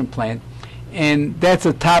filtration plant, and that's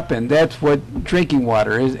a top end. That's what drinking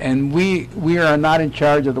water is, and we are not in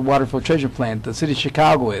charge of the water filtration plant. The city of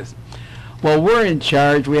Chicago is. Well, we're in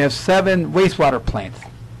charge. We have 7 wastewater plants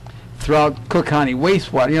throughout Cook County.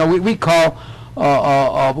 Wastewater. You know, we call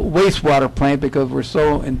a wastewater plant because we're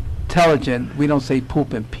so intelligent. We don't say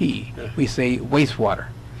poop and pee. We say wastewater,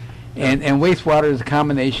 and wastewater is a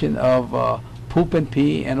combination of poop and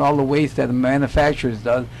pee and all the waste that the manufacturers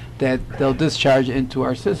does that they'll discharge into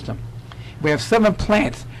our system. We have 7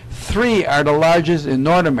 plants. 3 are the largest in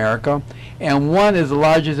North America, and 1 is the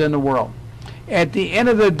largest in the world. At the end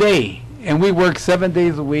of the day, and we work 7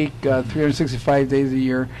 days a week, 365 days a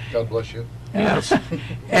year. God bless you. Yes.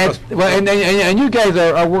 And you guys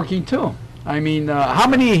are working too. I mean, how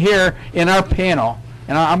many here in our panel?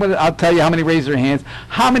 And I'll tell you how many raise their hands.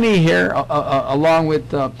 How many here, along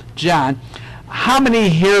with John? How many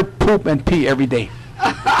here poop and pee every day?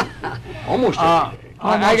 Almost every day.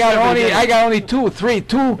 I got only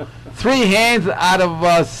three hands out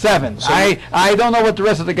of 7. So I don't know what the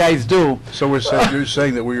rest of the guys do. So you're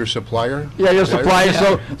saying that we're your supplier? Yeah, your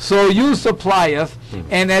supplier. So you supply us,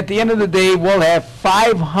 and at the end of the day, we'll have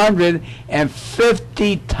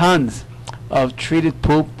 550 tons of treated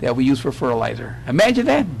poop that we use for fertilizer. Imagine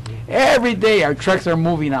that. Every day our trucks are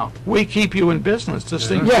moving out. We keep you in business. This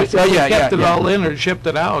thing, Yes, if you yeah, kept it yeah. all in or shipped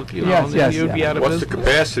it out, you know, Yes, then yes, you'd be yeah. out of What's the business.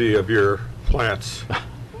 capacity of your plants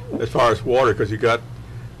as far as water? Because you got,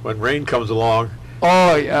 when rain comes along,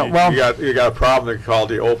 Oh, yeah, well, you got a problem that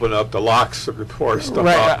called you open up the locks before stuff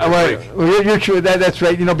right, out. right. Well, you're true. That's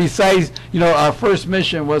right. You know, besides, you know, our first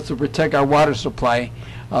mission was to protect our water supply,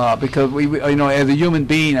 because we, you know, as a human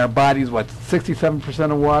being, our body's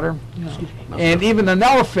 67% of water, and even an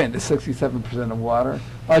elephant is 67% of water.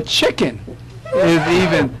 A chicken is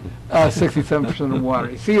even 67% of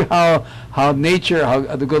water. You see how nature, how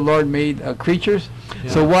the good Lord made creatures.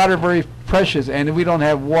 So water very precious, and if we don't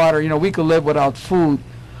have water, you know, we could live without food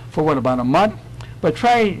for about a month, but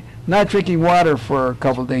try not drinking water for a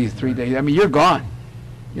couple of days, 3 days. I mean, you're gone.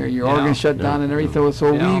 Your organs shut down and everything.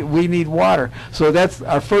 So we need water. So that's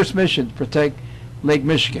our first mission: protect Lake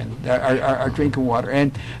Michigan, our drinking water.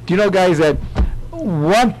 And do you know, guys, that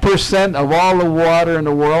 1% of all the water in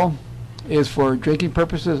the world is for drinking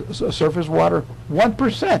purposes, surface water?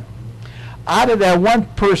 1%. Out of that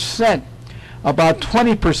 1%, about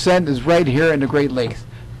 20% is right here in the Great Lakes.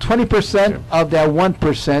 20% of that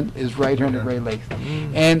 1% is right here in the Great Lakes.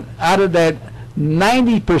 And out of that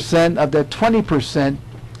 90% of that 20%,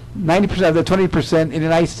 90% of the 20% in the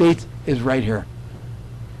United States is right here.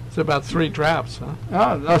 It's about 3 drops,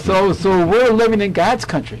 huh? So we're living in God's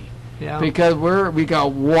country. Yeah. Because we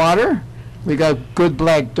got water, we got good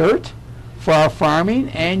black dirt for our farming,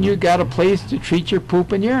 and you got a place to treat your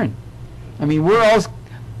poop and urine. I mean, where else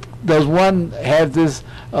does one have this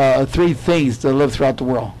 3 things to live throughout the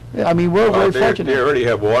world? I mean, we're very fortunate. They already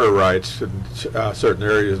have water rights in certain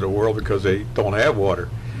areas of the world because they don't have water,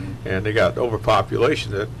 and they got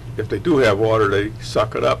overpopulation. That if they do have water, they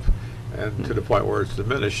suck it up, and to the point where it's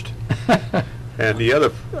diminished. And the other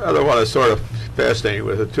one that's sort of fascinating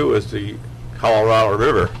with it too is the Colorado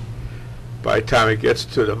River. By the time it gets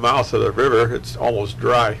to the mouth of the river, it's almost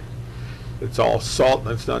dry. It's all salt,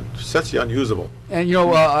 and it's essentially unusable. And you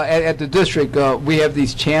know, at the district, we have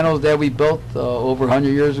these channels that we built over 100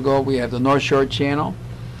 years ago. We have the North Shore Channel.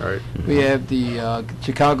 Right. We have the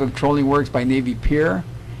Chicago Trolling Works by Navy Pier,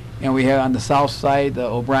 and we have on the south side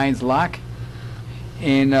O'Brien's Lock.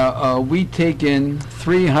 And we take in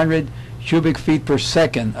 300 cubic feet per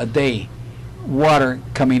second a day, water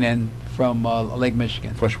coming in from Lake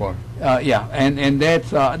Michigan. Fresh water. Yeah, and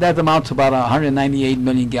that amounts to about 198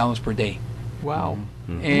 million gallons per day. Wow.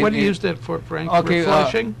 And, What do you use that for, Frank? Okay, For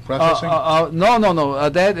flushing? Processing? No.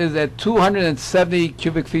 That is at 270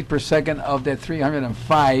 cubic feet per second of that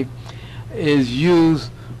 305 is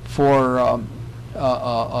used for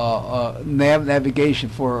navigation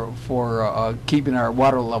for keeping our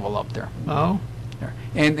water level up there. Oh.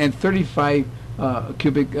 And 35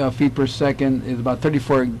 cubic feet per second is about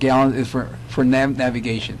 34 gallons is for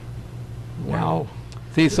navigation. Wow.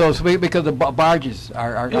 See, so because the barges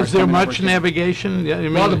are Is there coming much over. navigation? Yeah,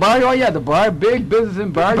 you Well, mean the barge, big business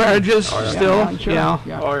in barges. barges still? Sure, Yeah.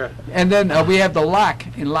 Oh yeah. And then we have the lock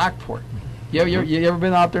in Lockport. You ever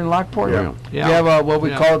been out there in Lockport? Yeah. Yeah. We have what we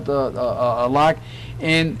Yeah. call a lock.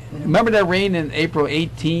 And remember that rain in April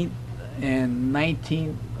 18th and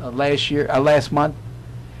 19th last month?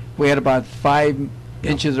 We had about 5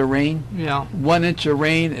 inches of rain. Yeah. 1 inch of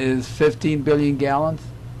rain is 15 billion gallons.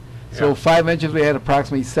 So Yeah. 5 inches, we had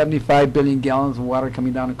approximately 75 billion gallons of water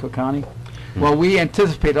coming down in Cook County. Well, we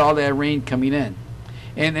anticipated all that rain coming in.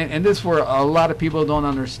 And this is where a lot of people don't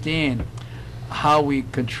understand how we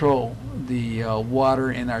control the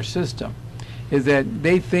water in our system, is that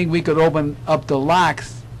they think we could open up the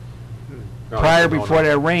locks before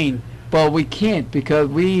that rain, but we can't, because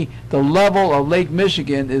the level of Lake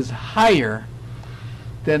Michigan is higher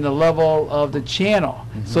than the level of the channel.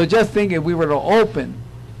 So just think, if we were to open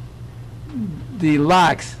the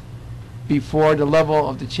locks before the level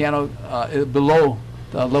of the channel below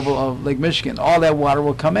the level of Lake Michigan, all that water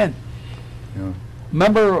will come in. Yeah.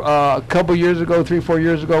 Remember a couple years ago, 3-4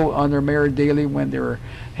 years ago, under Mayor Daley, when they were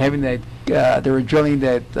having that, they were drilling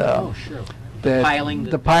that. Sure. That Piling.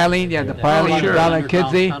 the piling, yeah, the Yeah. piling Oh, sure. down in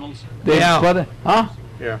Underground Kinsey. tunnels. They Yeah. flooded, huh?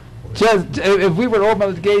 Yeah. just if we were to open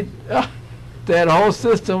up the gate, that whole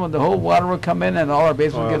system and the whole water would come in and all our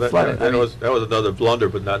basements would get flooded. That was another blunder,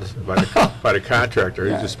 but not by the contractor.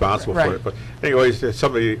 He's responsible for it. But anyways,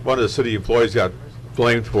 one of the city employees got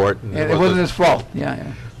blamed for it. And it wasn't his fault.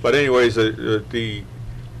 Yeah. But anyways, the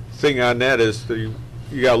thing on that is you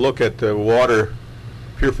got to look at the water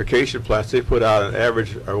purification plants. They put out an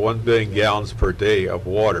average of 1 billion gallons per day of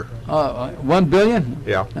water. 1 billion?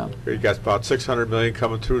 Yeah. No. You got about 600 million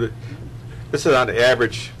coming through. This is on the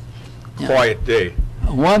average quiet day.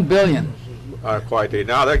 1 billion. On a quiet day.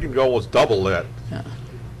 Now that can go almost double that. Yeah.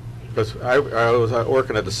 Because I was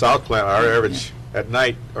working at the South plant. Our average at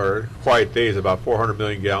night or quiet day is about 400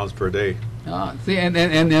 million gallons per day. See,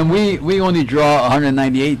 and we only draw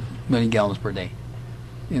 198 million gallons per day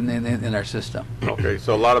in our system. Okay,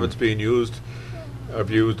 so a lot of it's being used,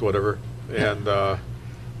 abused, whatever, and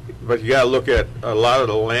but you got to look at a lot of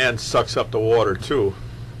the land sucks up the water too,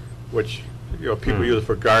 which people use it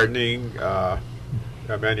for gardening,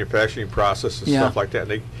 manufacturing process and stuff like that.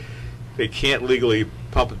 And they can't legally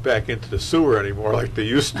pump it back into the sewer anymore like they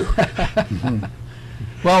used to.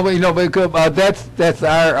 Well, that's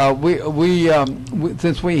our we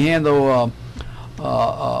since we handle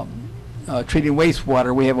treating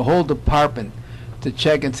wastewater, we have a whole department to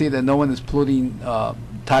check and see that no one is polluting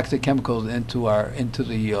toxic chemicals into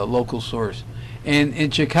the local source. And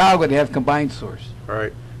in Chicago, they have combined source.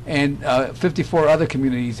 Right. And 54 other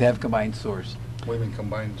communities have combined source. What do you mean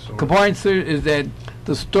combined source? Combined source is that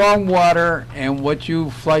the storm water and what you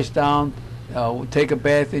flush down, take a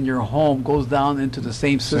bath in your home, goes down into the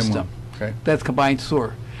same system. Okay. That's combined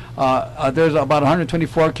sewer. There's about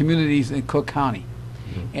 124 communities in Cook County.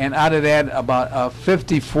 And out of that, about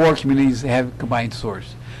 54 communities have combined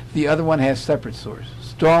source. The other one has separate source.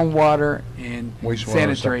 Stormwater and Wastewater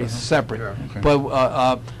sanitary is separate. Yeah. Okay.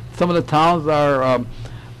 But some of the towns are,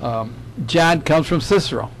 John comes from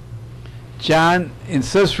Cicero. John in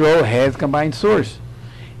Cicero has combined source.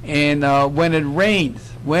 And when it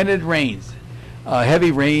rains,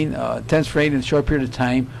 heavy rain, intense rain in a short period of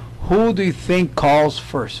time, who do you think calls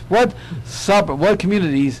first? What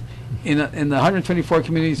communities in the 124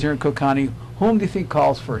 communities here in Cook County, whom do you think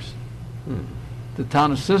calls first? The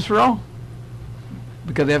town of Cicero,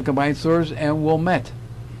 because they have combined sewers, and Wilmette.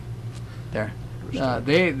 They're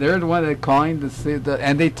the one that calling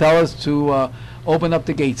and they tell us to open up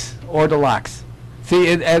the gates or the locks. See,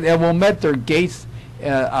 at Wilmette, their gates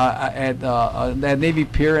at Navy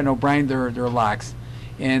Pier and O'Brien, their locks,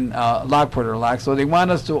 and Lockport are locks. So they want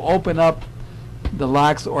us to open up the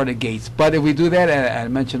locks or the gates. But if we do that, I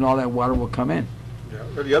mentioned all that water will come in. Yeah.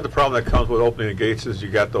 The other problem that comes with opening the gates is you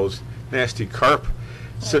got those nasty carp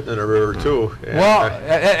sitting in the river too.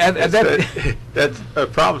 And that's a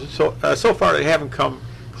problem. So far they haven't come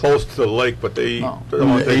close to the lake, but they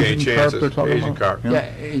don't take any chances. Asian carp. Yeah,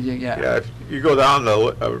 if you go down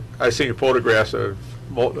I've seen photographs of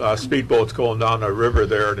speedboats going down the river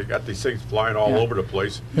there, and they got these things flying all over the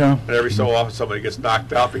place. Yeah. And every so often somebody gets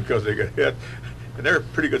knocked out because they get hit. And they're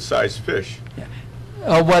pretty good sized fish.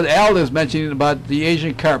 Yeah. What Al is mentioning about the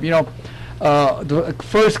Asian carp, the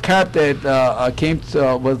first carp that came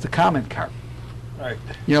was the common carp. Right.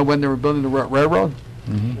 When they were building the railroad.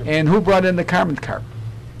 Mm-hmm. And who brought in the common carp?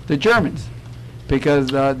 The Germans, because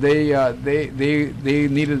they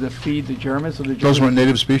needed to feed the Germans. So those weren't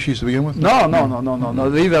native species to begin with? No.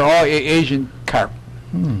 These are all Asian carp.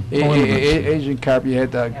 Asian carp. You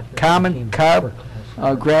had the common carp,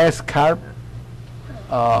 grass carp.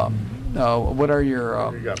 What are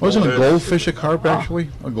your? Wasn't a goldfish a carp actually?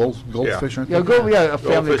 A goldfish? Yeah, a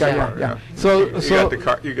family carp. Yeah. So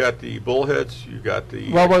you got the bullheads, you got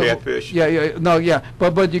the catfish.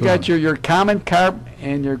 But you got your common carp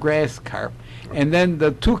and your grass carp, and then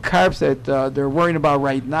the two carps that they're worrying about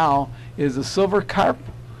right now is the silver carp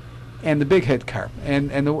and the bighead carp, and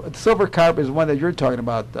the silver carp is one that you're talking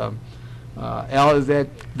about. Al, is that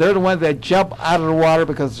they're the ones that jump out of the water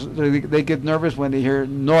because they get nervous when they hear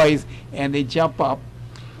noise, and they jump up,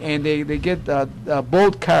 and they get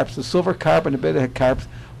both carps, the silver carp and the bighead carps,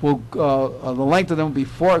 will the length of them will be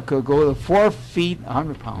could go to 4 feet,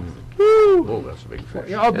 100 pounds. Oh, that's a big fish.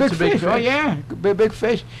 Big fish. Oh, yeah, big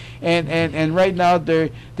fish. And right now they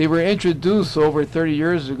were introduced over 30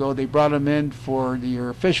 years ago. They brought them in for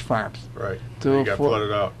your fish farms. Right. They got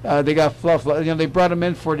flooded out. They got flooded. They brought them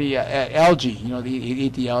in for the algae. They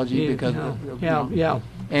eat the algae because.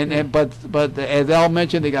 But as Al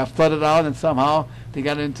mentioned, they got flooded out, and somehow they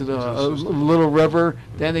got into the little river.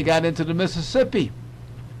 Then they got into the Mississippi,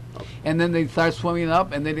 and then they started swimming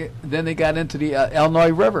up, and then they got into the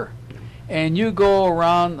Illinois River. And you go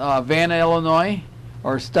around Vanna, Illinois,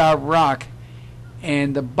 or Starved Rock,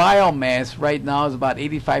 and the biomass right now is about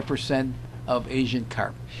 85% of Asian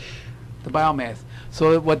carp. The biomass.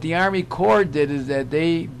 So what the Army Corps did is that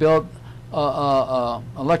they built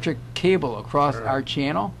electric cable across our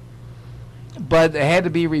channel, but it had to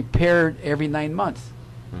be repaired every 9 months.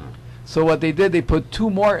 So what they did, they put 2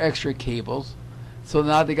 more extra cables. So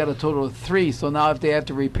now they got a total of 3. So now if they have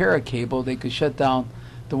to repair a cable, they could shut down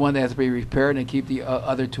the one that has to be repaired and keep the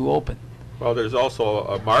other 2 open. Well, there's also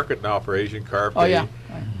a market now for Asian carp. Oh, yeah.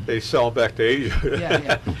 They sell them back to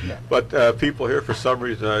Asia. Yeah. But people here, for some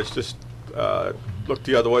reason, it's just look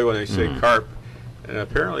the other way when they say carp. And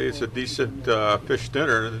apparently it's a decent fish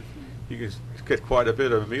dinner, and you can get quite a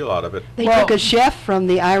bit of a meal out of it. They took a chef from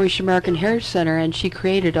the Irish American Heritage Center, and she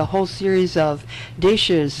created a whole series of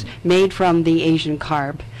dishes made from the Asian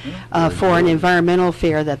carp for an environmental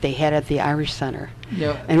fair that they had at the Irish Center.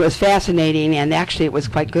 Yeah. And it was fascinating, and actually it was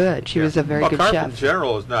quite good. She was a very good carp chef. in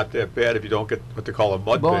general is not that bad if you don't get what they call a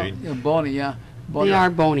mud vein. Bony, yeah. They are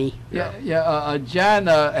bony. Yeah. John,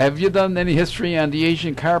 have you done any history on the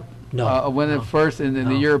Asian carp? No. When it first in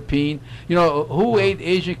the European, who ate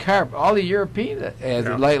Asian carp? All the Europeans,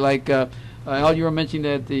 Al, you were mentioning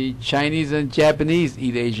that the Chinese and Japanese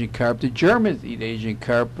eat Asian carp, the Germans eat Asian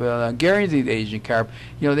carp, Hungarians eat Asian carp.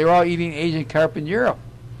 They're all eating Asian carp in Europe.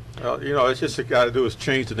 Well, it's just what you got to do is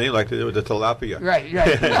change the name like they did with the tilapia. Right.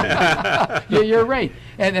 You're right.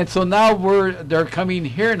 And so now they're coming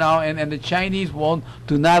here now, and the Chinese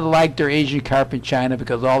do not like their Asian carp in China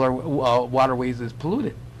because all their waterways is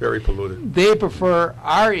polluted. Very polluted. They prefer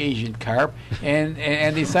our Asian carp, and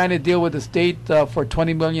they signed a deal with the state for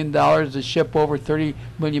 $20 million to ship over 30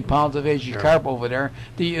 million pounds of Asian carp over there.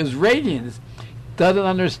 The Israelis doesn't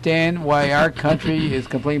understand why our country is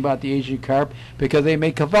complaining about the Asian carp because they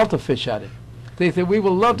make gefilte fish out of it. They said, we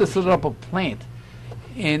would love to set up a plant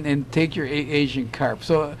and take your Asian carp.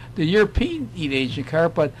 So the Europeans eat Asian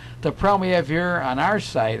carp, but the problem we have here on our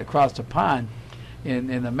side across the pond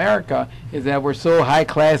in America is that we're so high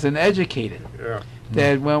class and educated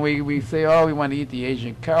that when we say, we want to eat the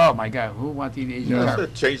Asian carp, oh my God, who wants to eat Asian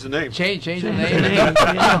carp? Change the name. Change the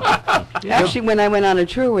name. Actually, when I went on a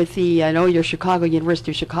tour with the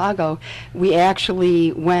University of Chicago, we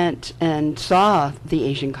actually went and saw the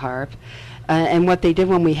Asian carp. And what they did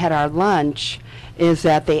when we had our lunch is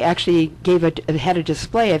that they actually had a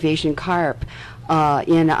display of Asian carp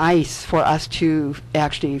in ice for us to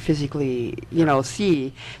actually physically,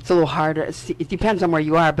 see. It's a little harder. It depends on where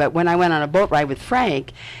you are. But when I went on a boat ride with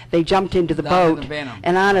Frank, they jumped into the boat.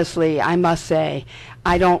 And honestly, I must say,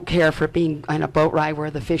 I don't care for being on a boat ride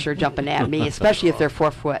where the fish are jumping at me, especially if they're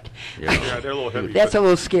 4 foot. Yeah, they're a little heavy. That's a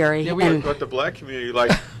little scary. But the black community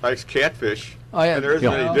likes catfish. Oh, yeah. And there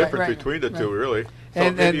isn't any difference between the two, really. So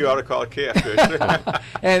maybe you ought to call it catfish.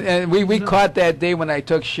 and we caught that day when I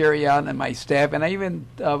took Sherry out and my staff, and I even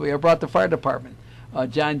we brought the fire department.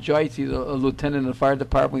 John Joyce, he's a lieutenant in the fire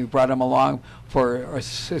department. We brought him along for a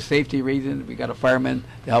safety reason. We got a fireman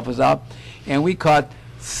to help us out. And we caught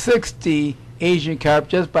 60 Asian carp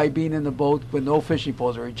just by being in the boat with no fishing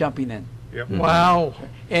poles or jumping in. Yep. Wow.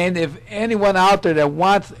 And if anyone out there that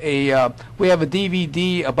wants we have a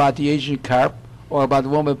DVD about the Asian carp or about the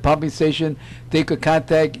Wilmette Pumping Station, they could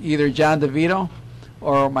contact either John DeVito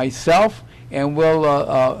or myself, and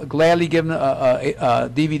we'll gladly give them a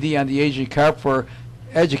DVD on the Asian carp for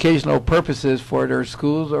educational purposes for their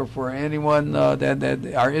schools or for anyone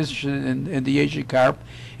that are interested in the Asian carp.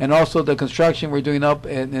 And also the construction we're doing up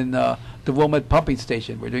in the Wilmette Pumping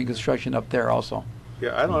Station. We're doing construction up there also.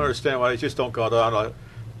 Yeah, I don't understand why they just don't go down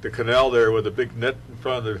the canal there with a big net in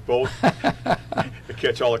front of the boat and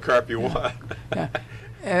catch all the carp you want. Yeah.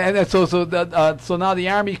 And so now the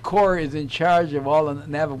Army Corps is in charge of all the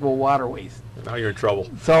navigable waterways. Now you're in trouble.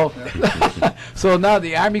 So, so now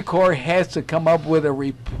the Army Corps has to come up with a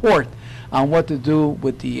report on what to do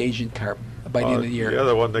with the Asian carp by the end of the year. The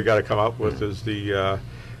other one they got to come up with is the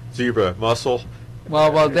zebra mussel.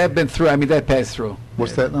 Well, they've been through. I mean, that passed through.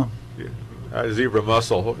 What's that now? Zebra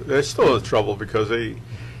mussel. They're still in trouble because they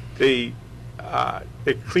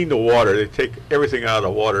clean the water. They take everything out of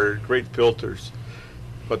the water, great filters.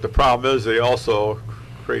 But the problem is they also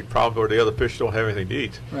create problems where the other fish don't have anything to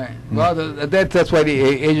eat. Right. Well, that's why the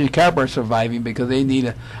Asian carp are surviving, because they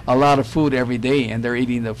need a lot of food every day, and they're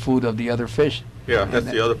eating the food of the other fish. Yeah, that's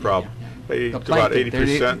the other problem. They eat about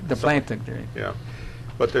 80%. The plankton. Yeah.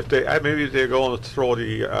 But if maybe they're going to throw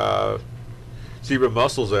the zebra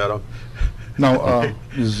mussels at them. Now,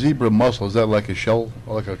 zebra mussel, is that like a shell,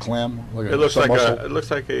 like a clam? It looks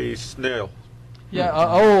like a snail. Yeah,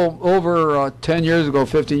 over 10 years ago,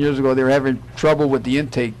 15 years ago, they were having trouble with the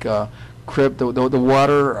intake crypt, the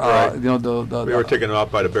water, Right. you know, the We were taking them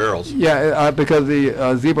out by the barrels. yeah, because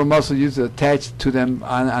the zebra mussels used to attach to them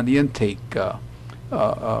on the intake, and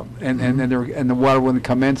the water wouldn't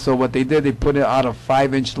come in. So what they did, they put it out a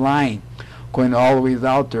 5-inch line, going all the way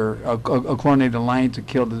out there, a chlorinated line to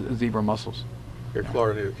kill the zebra mussels. They're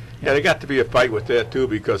chlorinated. Yeah, there got to be a fight with that too,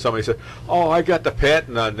 because somebody said, "Oh, I got the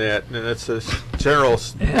patent on that," and it's a general.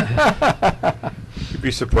 You'd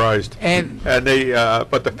be surprised. And they,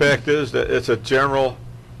 but the fact is that it's a general,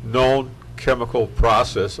 known chemical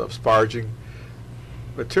process of sparging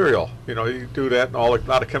material. You know, you do that in a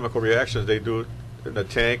lot of chemical reactions. They do it in the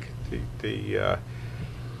tank.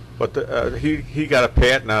 But he got a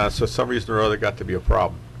patent on it, so some reason or other got to be a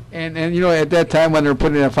problem. And you know, at that time when they were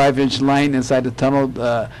putting a 5-inch line inside the tunnel,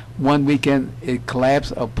 one weekend it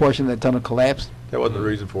collapsed. A portion of the tunnel collapsed. That wasn't the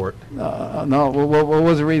reason for it. No, what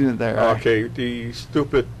was the reason there? Okay, the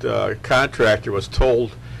stupid contractor was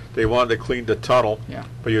told they wanted to clean the tunnel, Yeah.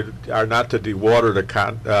 but you are not to dewater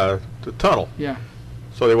the tunnel. Yeah.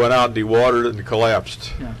 So they went out and dewatered it and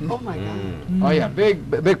collapsed. Yeah. Oh, my God. Oh yeah,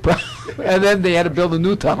 big problem. And then they had to build a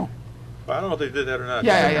new tunnel. I don't know if they did that or not.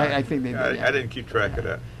 Yeah, I think they did. Yeah. I didn't keep track of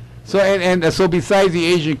that. So so besides the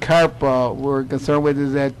Asian carp, we're concerned with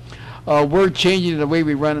is that we're changing the way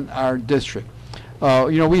we run our district.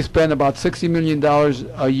 You know, we spend about $60 million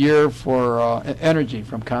a year for energy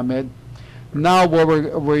from ComEd. Now, what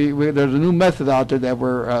there's a new method out there that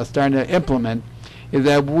we're starting to implement, is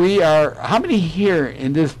that we are. How many here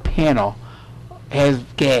in this panel has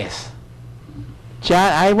gas?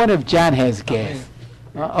 John, I wonder if John has gas.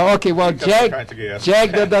 Okay, well, Jag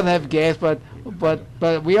doesn't have gas, but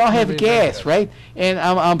we all have gas, right? And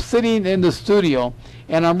I'm sitting in the studio,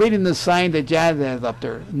 and I'm reading the sign that John has up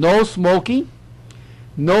there: no smoking,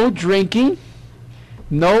 no drinking,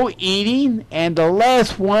 no eating, and the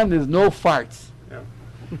last one is no farts. Yeah.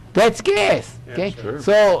 That's gas. Okay.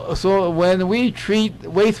 Sure. So when we treat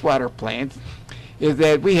wastewater plants, is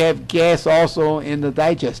that we have gas also in the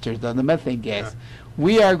digesters, the methane gas. Yeah.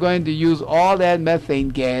 We are going to use all that methane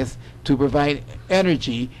gas to provide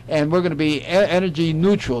energy, and we're going to be energy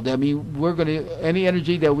neutral. That means we're going to any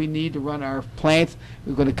energy that we need to run our plants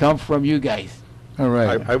is going to come from you guys. All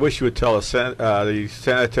right. I wish you would tell the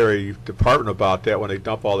sanitary department about that when they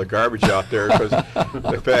dump all the garbage out there, because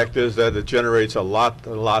the fact is that it generates lots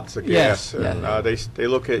of gas. Yes, And they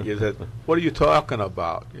look at you and say, "What are you talking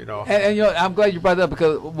about?" You know. And you know, I'm glad you brought that up,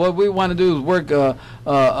 because what we want to do is work a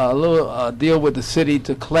little deal with the city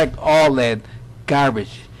to collect all that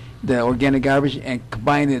garbage, the organic garbage, and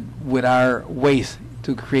combine it with our waste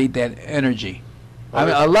to create that energy. I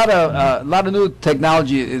mean, a lot of new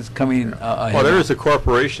technology is coming. Well, there is a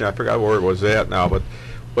corporation. I forgot where it was at now, but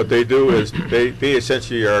what they do is they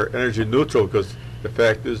essentially are energy neutral, because the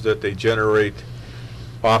fact is that they generate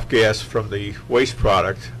off gas from the waste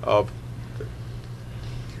product of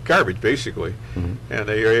garbage, basically, and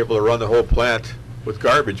they are able to run the whole plant with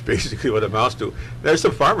garbage, basically, what it amounts to. There's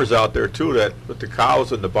some farmers out there too that with the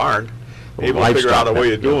cows in the barn, able to figure out a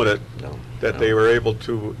way of doing it, that they were able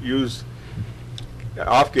to use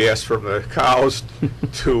off gas from the cows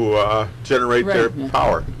to generate their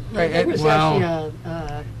power. Right. There was actually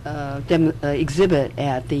a exhibit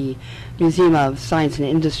at the Museum of Science and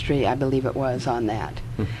Industry, I believe it was, on that.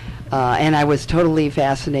 And I was totally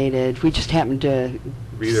fascinated. We just happened to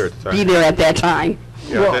Be there at the time. be there at that time.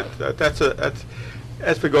 Yeah,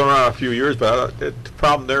 that's been going around a few years, but the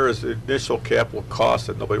problem there is the initial capital cost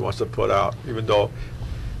that nobody wants to put out, even though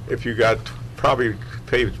if you got probably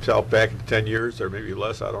pay yourself back in 10 years or maybe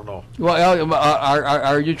less, I don't know. Well,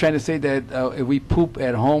 are you trying to say that if we poop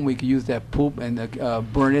at home, we could use that poop and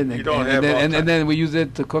burn it, and then we use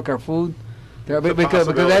it to cook our food? Because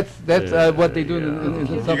that's what they do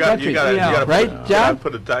in some countries. You gotta right, John? You John? gotta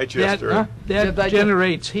put a digester. That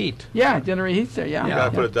generates heat. Yeah, generate heat there. Yeah, You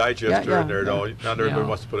gotta put a digester in there, though. Not everybody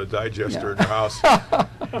wants to put a digester in their house.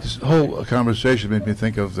 This whole conversation made me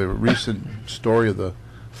think of the recent story of the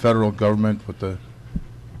federal government with the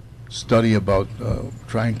study about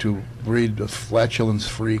trying to breed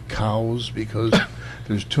flatulence-free cows because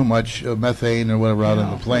there's too much methane or whatever out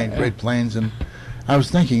on the Great Plains. And I was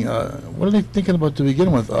thinking, what are they thinking about to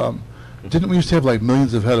begin with? Didn't we used to have like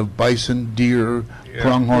millions of head of bison, deer,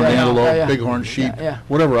 pronghorn antelope, bighorn sheep,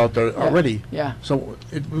 whatever out there already? Yeah. So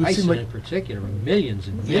it would Bison seem like in particular, millions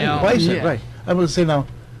and millions. yeah, bison, right? I would say now,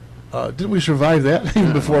 didn't we survive that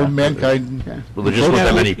even before mankind? Well, there just weren't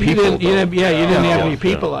that many people. You didn't have any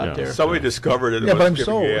people out there. Somebody discovered it. Yeah, but I'm giving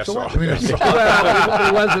so gas what? off. I mean, Well,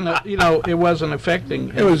 it wasn't, it wasn't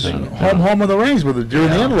affecting. it was anything. home of the range with the deer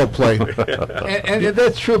and the antelope play. and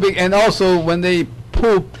that's true. And also, when they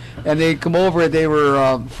poop, and they come over. They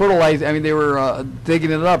were fertilizing. I mean, they were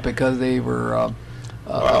digging it up because they were.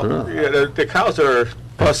 Well, yeah, the cows are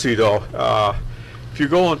fussy though. If you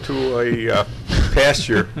go into a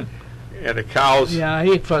pasture and the cows, Yeah, I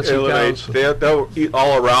hate fussy cows. they'll eat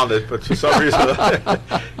all around it, but for some reason,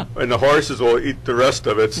 and the horses will eat the rest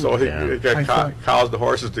of it. So you got cows and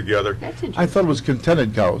horses together. I thought it was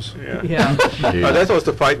contented cows. Yeah. Yeah. That was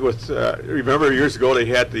the fight with. Remember years ago they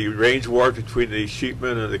had the range war between the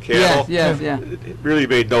sheepmen and the cattle. Yes, yeah. It really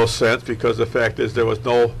made no sense because the fact is there was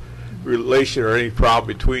no relation or any problem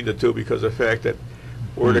between the two because of the fact that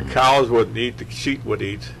where the cows wouldn't eat, the sheep would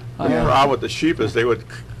eat. The problem with the sheep is they would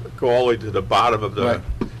go all the way to the bottom of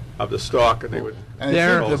the stalk, and they would. And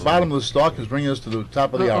the bottom of the stalk is bringing us to the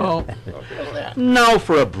top of the hour. Now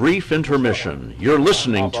for a brief intermission. You're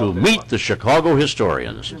listening to Meet the Chicago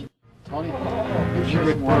Historians.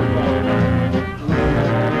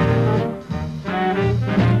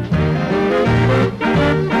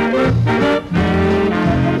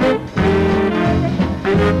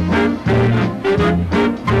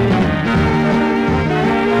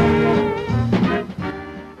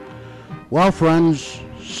 Well, friends,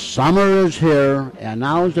 summer is here, and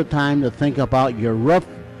now is the time to think about your roof,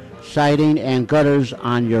 siding, and gutters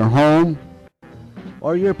on your home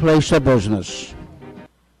or your place of business.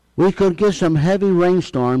 We could get some heavy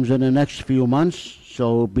rainstorms in the next few months,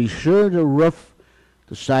 so be sure the roof,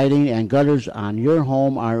 the siding, and gutters on your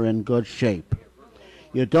home are in good shape.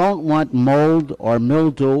 You don't want mold or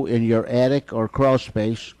mildew in your attic or crawl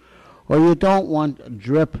space, or you don't want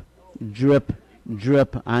drip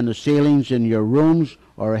on the ceilings in your rooms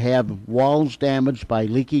or have walls damaged by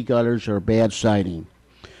leaky gutters or bad siding.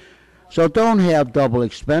 So don't have double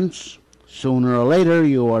expense. Sooner or later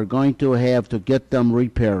you are going to have to get them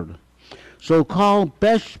repaired. So call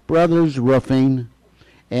Best Brothers Roofing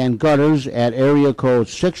and Gutters at area code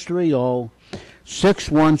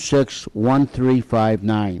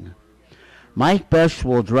 630-616-1359. Mike Best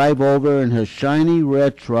will drive over in his shiny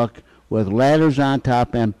red truck with ladders on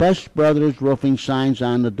top and Best Brothers Roofing signs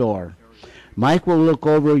on the door. Mike will look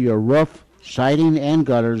over your roof, siding, and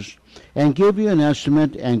gutters and give you an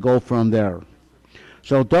estimate and go from there.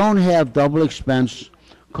 So don't have double expense.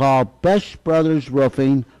 Call Best Brothers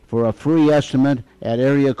Roofing for a free estimate at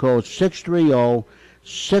area code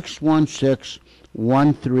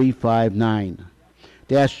 630-616-1359.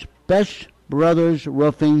 That's Best Brothers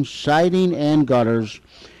Roofing, Siding, and Gutters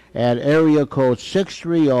at area code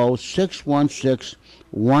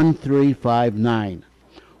 630-616-1359.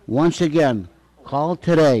 Once again, call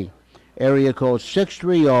today, area code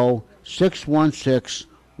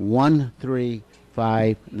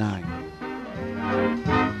 630-616-1359.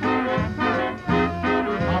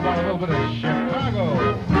 How about a little bit of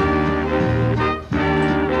Chicago?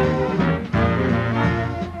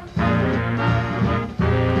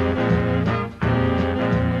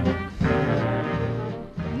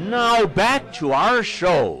 Now back to our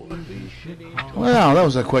show. Well, that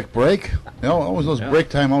was a quick break. You know, always those break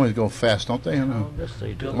time always go fast, don't they? You know, Yes,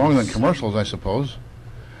 they do. longer than commercials, I suppose.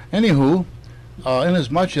 Anywho,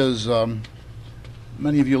 inasmuch as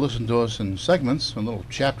many of you listen to us in segments and little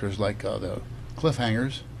chapters like the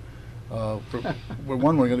cliffhangers,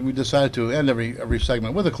 we decided to end every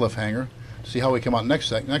segment with a cliffhanger to see how we come out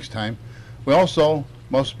next time. We also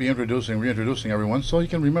must be reintroducing everyone so you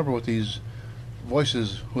can remember what these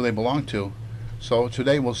voices, who they belong to. So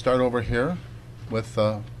today we'll start over here with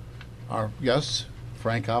our guests,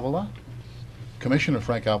 Frank Avila, Commissioner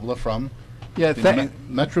Frank Avila from the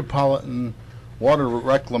Metropolitan Water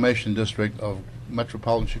Reclamation District of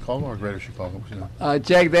Metropolitan Chicago or Greater Chicago?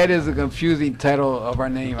 Jack, that is a confusing title of our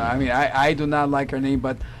name. I mean, I do not like our name,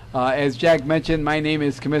 but as Jack mentioned, my name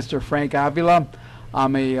is Commissioner Frank Avila.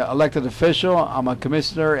 I'm a elected official. I'm a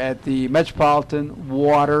commissioner at the Metropolitan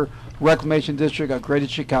Water Reclamation District of Greater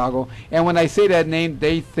Chicago. And when I say that name,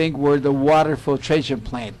 they think we're the water filtration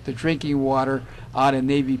plant, the drinking water out of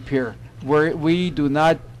Navy Pier. We do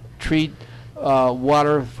not treat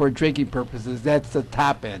water for drinking purposes. That's the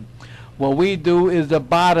top end. What we do is the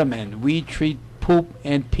bottom end. We treat poop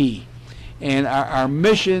and pee. And our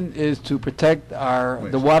mission is to protect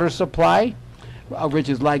the water supply, which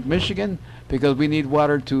is like Michigan, because we need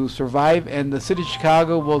water to survive. And the city of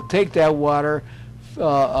Chicago will take that water,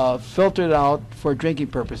 filter it out for drinking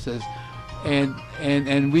purposes. And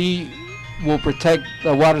we will protect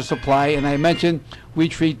the water supply. And I mentioned we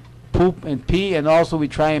treat poop and pee, and also we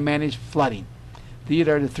try and manage flooding. These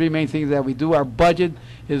are the three main things that we do. Our budget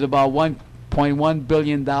is about $1.1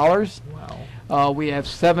 billion. Wow. We have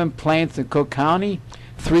 7 plants in Cook County.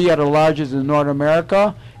 3 are the largest in North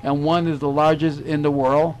America, and one is the largest in the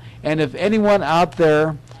world. And if anyone out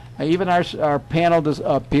there, even our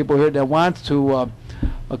panel people here that wants to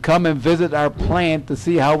come and visit our plant to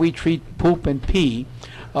see how we treat poop and pee,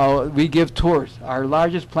 we give tours. Our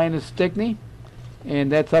largest plant is Stickney,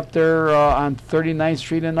 and that's up there on 39th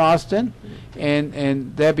Street in Austin,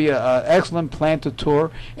 and that'd be an excellent plant to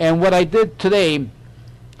tour. And what I did today,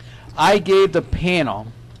 I gave the panel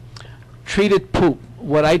treated poop.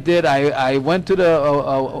 What I did, I went to the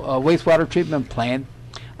wastewater treatment plant,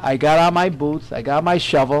 I got on my boots, I got my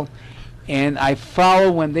shovel, and I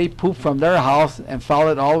followed when they poop from their house and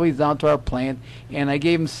followed it all the way down to our plant, and I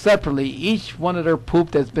gave them separately each one of their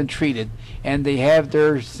poop that's been treated, and they have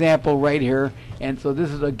their sample right here, and so this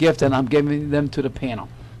is a gift that I'm giving them to the panel.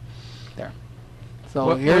 There.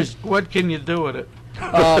 So here's what can you do with it?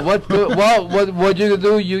 What you could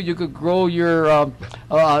do, you could grow your,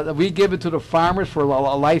 we give it to the farmers for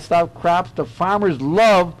livestock crops. The farmers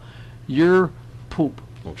love your poop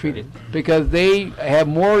treated because they have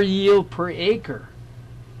more yield per acre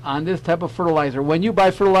on this type of fertilizer. When you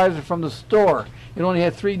buy fertilizer from the store, it only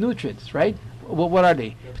has 3 nutrients, right? What are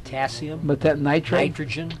they? Potassium, nitrate,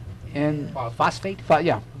 nitrogen, and phosphate.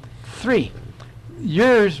 Yeah, 3.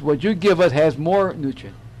 Yours, what you give us, has more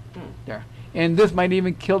nutrient. There. And this might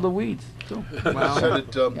even kill the weeds, too. Well, said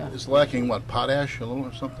it is lacking, what, potash a little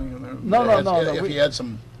or something in there? No. If you add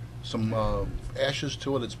some ashes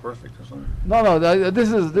to it, it's perfect or something? No,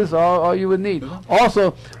 this is all you would need.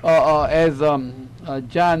 Also, as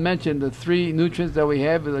John mentioned, the 3 nutrients that we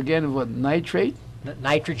have is, again, what, nitrate?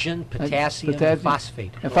 Nitrogen, potassium, and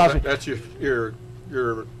phosphate. And phosphate. That's your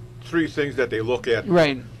 3 things that they look at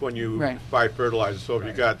when you buy fertilizer. So if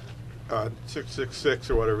you got 666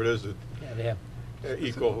 or whatever it is, they have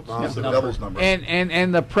equal amounts of devil's number.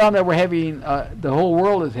 And the problem that we're having, the whole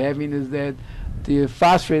world is having, is that the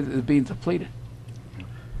phosphate is being depleted.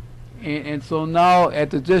 And so now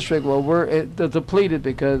at the district, we're depleted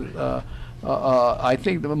because I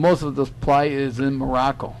think that most of the supply is in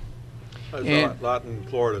Morocco. There's a lot in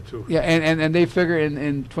Florida too. Yeah, and they figure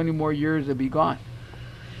in 20 more years it'll be gone.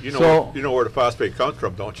 You know where the phosphate comes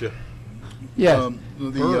from, don't you? Yes.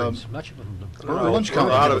 Much of them. A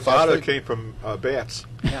lot of it came from bats.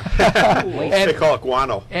 They call it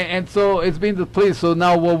guano. And so it's being depleted. So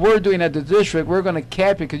now what we're doing at the district, we're going to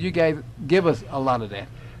cap it because you guys give us a lot of that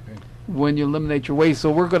when you eliminate your waste.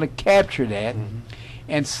 So we're going to capture that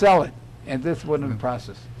and sell it. And this was in the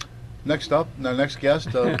process. Next up, our next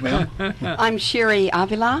guest, ma'am. I'm Sherry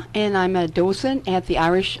Avila, and I'm a docent at the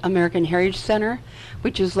Irish American Heritage Center,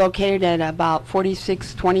 which is located at about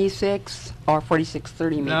 4626 or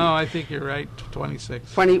 4630 maybe. No, I think you're right,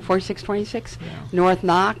 26. 4626? Yeah. North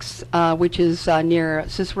Knox, which is near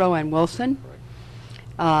Cicero and Wilson,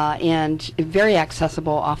 and very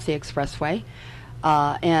accessible off the expressway.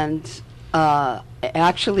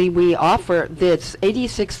 Actually, we offer, it's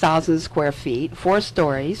 86,000 square feet, 4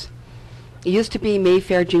 stories. It used to be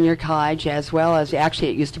Mayfair Junior College, as well as, actually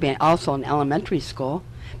it used to be also an elementary school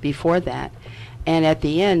before that. And at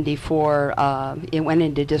the end, before it went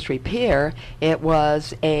into disrepair, it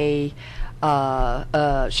was a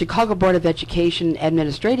Chicago Board of Education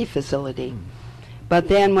administrative facility. But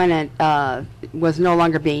then when it was no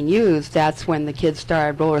longer being used, that's when the kids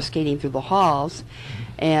started roller skating through the halls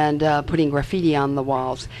and putting graffiti on the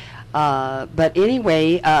walls. But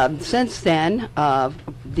anyway, since then,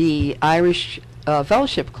 the Irish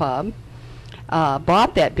Fellowship Club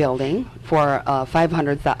bought that building for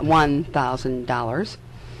 $501,000,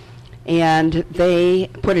 and they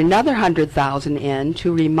put another $100,000 in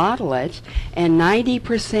to remodel it, and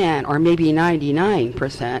 90% or maybe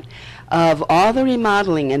 99% of all the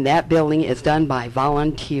remodeling in that building is done by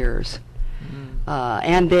volunteers.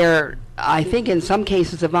 And they're, I think in some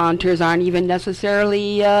cases the volunteers aren't even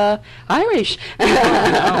necessarily Irish.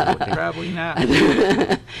 No, probably not.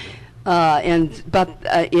 But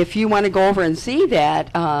if you want to go over and see that,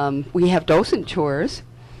 we have docent tours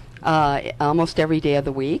almost every day of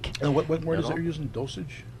the week. And what word is that you're using?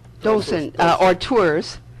 Dosage? Docent or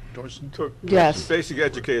tours. Docent? Yes. Basic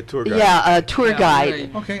educated tour guide. Yeah, a tour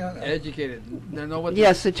guide. Okay. Educated. They know what.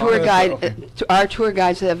 Yes, the tour guide. okay. Our tour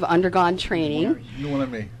guides have undergone training. You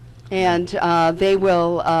wanted me. And they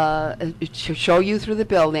will show you through the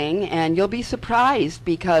building, and you'll be surprised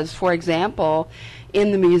because, for example,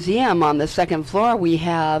 in the museum on the 2nd floor, we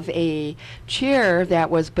have a chair that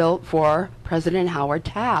was built for President Howard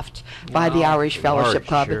Taft by the Irish Fellowship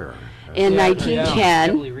Club. Chair. in Yeah, 1910.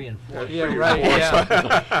 Heavily reinforced. Yeah, right,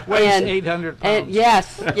 yeah. Weighs And- 800 And pounds.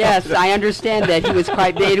 yes, I understand that he was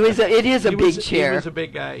quite big. It is a He big was- chair. He was a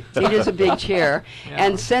big guy. It is a big chair. Yeah.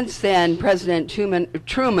 And since then, President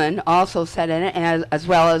Truman also sat in it, as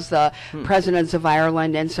well as the presidents of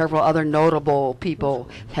Ireland and several other notable people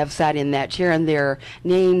have sat in that chair, and their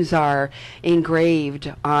names are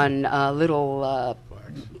engraved on little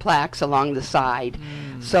plaques along the side.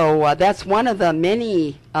 So that's one of the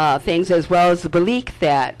many things, as well as the Belique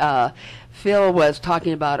that Phil was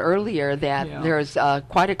talking about earlier, that Yeah. there's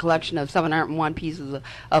quite a collection of 701 pieces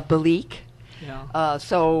of Belique. Yeah.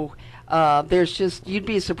 So there's just, you'd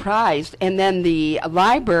be surprised. And then the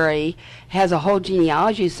library has a whole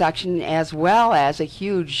genealogy section, as well as a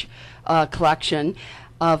huge collection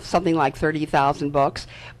of something like 30,000 books.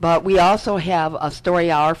 But we also have a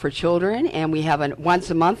story hour for children, and we have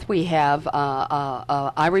once a month we have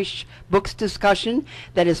Irish books discussion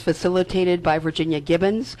that is facilitated by Virginia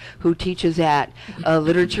Gibbons, who teaches at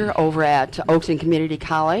literature over at Oakson Community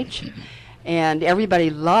College. And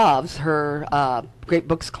everybody loves her Great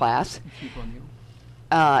Books class. Chief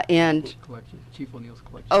O'Neill And collection. Chief O'Neill's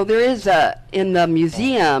collection. oh, there is in the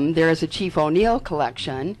museum, there is a Chief O'Neill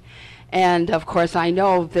collection. And of course, I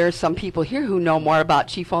know there's some people here who know more about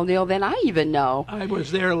Chief O'Neill than I even know. I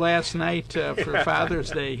was there last night for Father's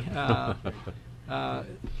Day.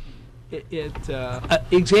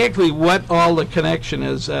 Exactly what all the connection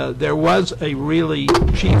is. There was a really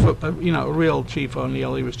real Chief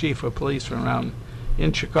O'Neill. He was chief of police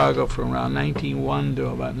in Chicago from around 1901 to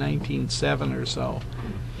about 1907 or so.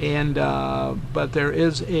 And but there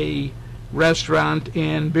is a restaurant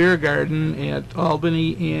and beer garden at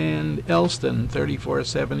Albany and Elston,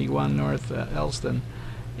 3471 North Elston,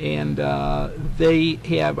 and they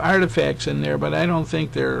have artifacts in there, but I don't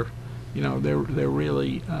think they're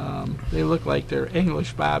really they look like they're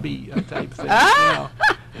English Bobby type things.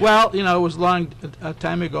 Well, it was a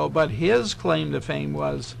time ago, but his claim to fame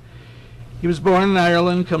was he was born in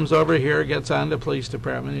Ireland, comes over here, gets on the police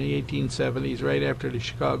department in the 1870s, right after the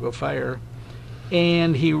Chicago fire.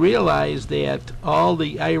 And he realized that all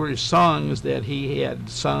the Irish songs that he had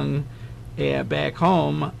sung back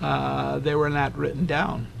home, they were not written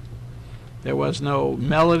down. There was no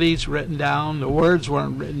melodies written down. The words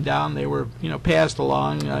weren't written down. They were, passed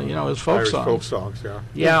along, as folk Irish songs. folk songs, yeah.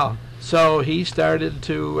 Yeah. So he started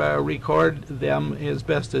to record them as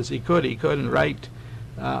best as he could. He couldn't write,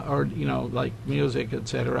 like music,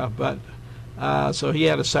 etc. But so he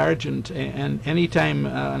had a sergeant, and anytime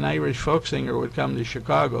an Irish folk singer would come to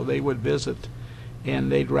Chicago, they would visit,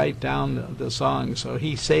 and they'd write down the songs. So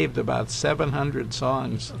he saved about 700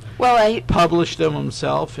 songs, Well, published them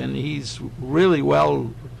himself, and he's really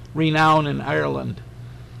well renowned in Ireland.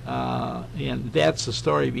 And that's the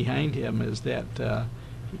story behind him, is that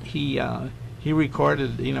he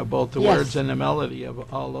recorded, both the Yes. words and the melody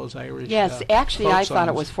of all those Irish. yes, actually, folk I thought it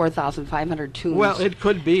songs. was 4,500 tunes. Well, it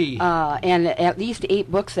could be. And at least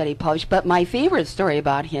 8 books that he published. But my favorite story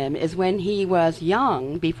about him is when he was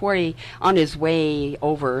young, on his way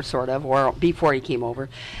over, sort of, or before he came over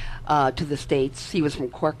to the States. He was from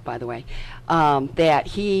Cork, by the way. That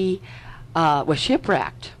he was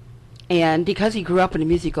shipwrecked. And because he grew up in a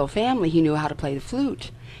musical family, he knew how to play the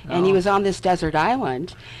flute. And he was on this desert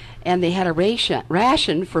island, and they had a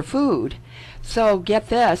ration for food. So get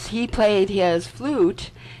this, he played his flute,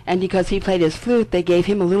 and because he played his flute, they gave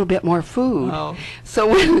him a little bit more food. Oh.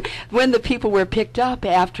 So when the people were picked up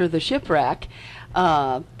after the shipwreck,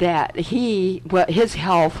 that his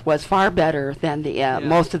health was far better than the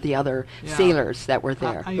most of the other Yeah. sailors that were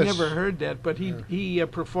there. I never heard that, but he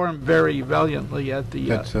performed very valiantly at the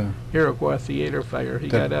That's, Iroquois Theater Fire. He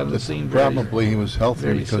got on the scene very. Probably he was healthy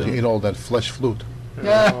very because he soon. ate all that flesh flute.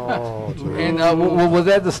 And was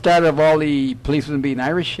that the start of all the policemen being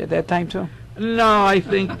Irish at that time too? No, I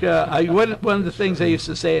think one of the things I used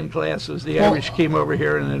to say in class was the Irish came over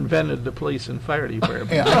here and invented the police and fire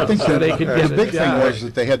department. Yeah, I think so they could the get big a thing job. was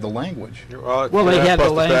that they had the language. Well, they had plus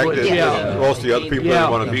the fact language, that yeah. Most of the other people Yeah.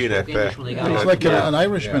 didn't want to be in that English fact. when they got It's out. like Yeah. an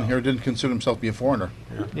Irishman here didn't consider himself to be a foreigner.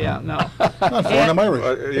 Yeah, no. Not foreign, I'm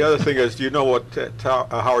Irish. The other thing is, you know what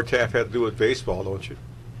Howard Taft had to do with baseball, don't you?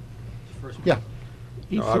 Yeah.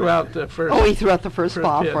 He threw out the first. Oh, he threw out the first First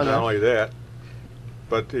ball pitch. for Not them. only that,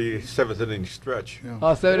 but the 7th inning stretch. Oh,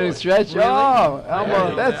 7-inning stretch. Really? Oh, well,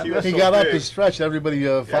 Yeah. that's He was He so got up big. to stretch, everybody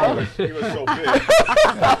followed him. He was so big.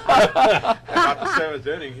 About the 7th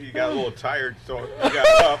inning, he got a little tired, so he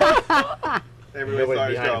got up. They Everybody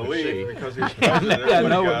thought he was going to leave because he was president. Yeah, Everybody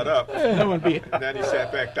no got up. No one be. And then he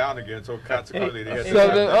sat back down again, so consequently they had to So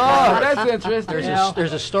sit the, back down. that's interesting.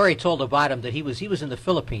 There's a story told about him that he was in the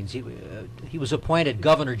Philippines. He was appointed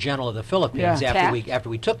Governor General of the Philippines Yeah. after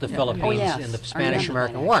we took the Philippines Oh, yes. in the I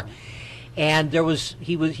Spanish-American remember War, and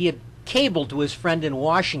he had cabled to his friend in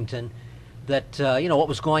Washington that what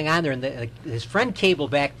was going on there, and his friend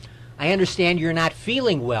cabled back, "I understand you're not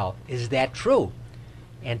feeling well. Is that true?"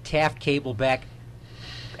 And Taft cabled back,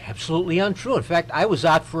 "Absolutely untrue. In fact, I was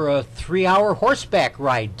out for a 3-hour horseback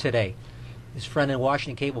ride today." His friend in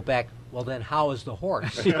Washington cabled back, "Well, then how is the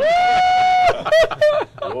horse?"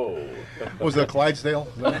 Whoa. Was it Clydesdale?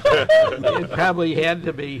 It probably had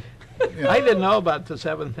to be. I didn't know about the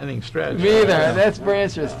seventh inning stretch. Me either. That's very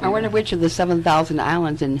interesting. I wonder which of the 7,000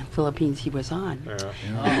 islands in Philippines he was on.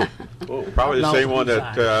 Yeah. Probably the same one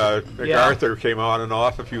that MacArthur came on and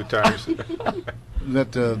off a few times.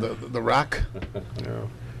 That the Rock?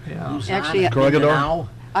 Yeah. Actually, Corregidor?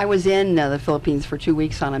 I was in the Philippines for 2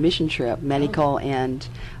 weeks on a mission trip, medical and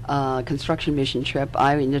construction mission trip.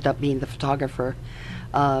 I ended up being the photographer.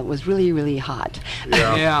 It was really, really hot.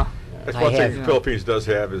 Yeah. That's I one thing have- the Philippines does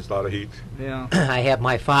have is a lot of heat. Yeah. I have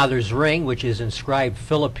my father's ring, which is inscribed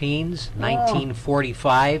Philippines,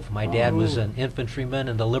 1945. My dad was an infantryman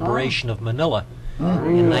in the liberation of Manila in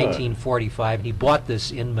 1945. He bought this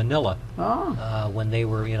in Manila when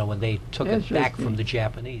they took it back from the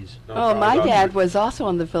Japanese. No Oh, problem my about dad it. was also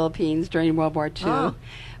in the Philippines during World War II,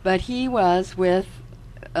 but he was with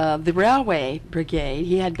the railway brigade.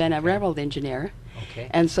 He had been a railroad engineer. Okay.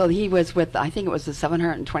 And so he was with, I think it was the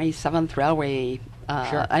 727th Railway.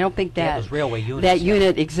 Sure. I don't think Yeah, that those railway units, that yeah.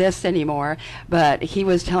 unit exists anymore. But he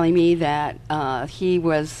was telling me that he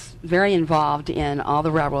was very involved in all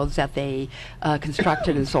the railroads that they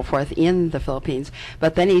constructed and so forth in the Philippines.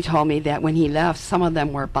 But then he told me that when he left, some of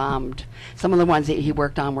them were bombed. Some of the ones that he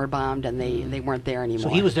worked on were bombed, and they weren't there anymore. So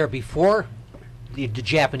he was there before the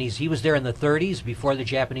Japanese. He was there in the 30s before the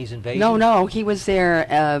Japanese invasion. No, he was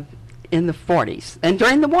there in the 40s and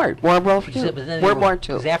during the war, World War He said, but then II. World War II.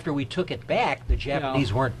 Because after we took it back, the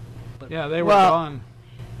Japanese weren't. Yeah, they were Well- gone.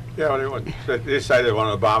 Yeah, they decided they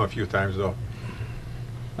wanted to bomb a few times, though.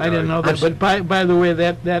 I didn't know that. But by the way,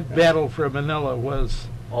 that battle for Manila was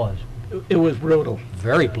Oh, it was brutal.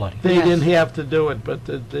 very bloody. They Yes. didn't have to do it, but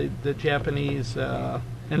the Japanese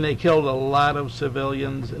and they killed a lot of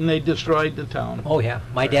civilians and they destroyed the town. Oh yeah,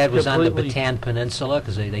 my dad was on the Completely. Bataan Peninsula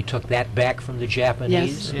because they took that back from the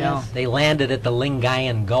Japanese. Yes, Yeah. yes. They landed at the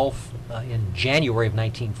Lingayen Gulf in January of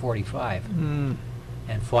 1945 and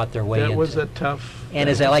fought their way That into. was a tough. And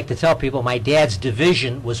as I like to tell people, my dad's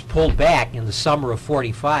division was pulled back in the summer of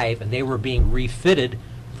 '45, and they were being refitted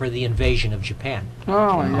for the invasion of Japan.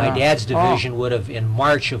 Oh, My yeah. dad's division would have, in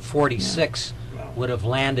March of '46, would have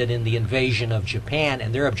landed in the invasion of Japan,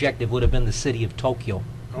 and their objective would have been the city of Tokyo.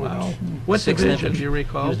 Wow. What Sixth division Infantry. do you It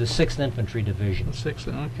recall? was the 6th Infantry Division. The sixth.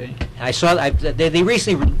 Okay. I saw they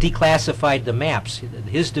recently declassified the maps.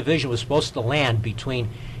 His division was supposed to land between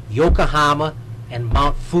Yokohama and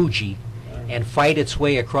Mount Fuji and fight its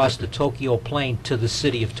way across the Tokyo Plain to the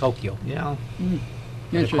city of Tokyo. Yeah. And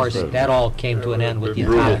of course, Interesting. that all came to an end with the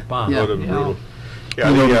Brutal. atomic bomb. Yeah. Would have been brutal. Yeah,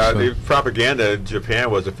 I noticed the that. propaganda in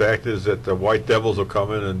Japan was the fact is that the white devils will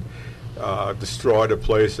come in and destroy the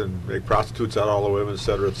place and make prostitutes out of all the women, et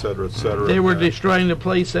cetera, et cetera, et cetera. They were And, destroying the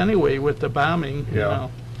place anyway with the bombing. You Yeah.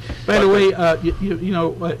 know. By the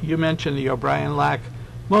way, you mentioned the O'Brien Lock.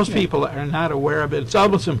 Most people are not aware of it. It's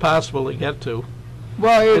almost impossible to get to.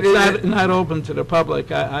 Well, It's not open to the public.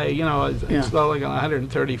 It's Yeah. like on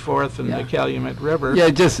 134th and the Calumet River. yeah,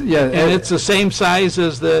 And it's the same size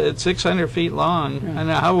as it's 600 feet long. And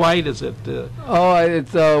how wide is it?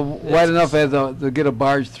 it's wide enough as to get a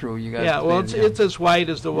barge through. You got. Yeah, well, it's as wide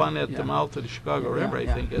as the one at the mouth of the Chicago River, I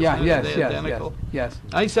think. Yeah, isn't it? yes, They're yes, identical. yes.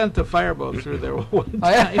 I sent the fireboat through there one Oh,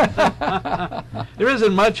 yeah. time. There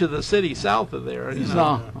isn't much of the city south of there. You know.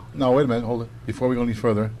 No. No, wait a minute, hold it. Before we go any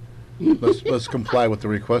further, let's comply with the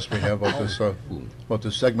request we have about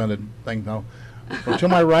this segmented thing now. So to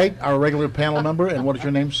my right, our regular panel member, and what is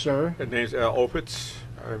your name, sir? My name's Al Opitz.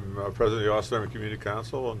 I'm president of the Austin Area Community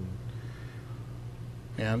Council and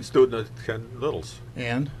And student at Ken Little's.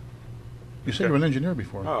 you said you were an engineer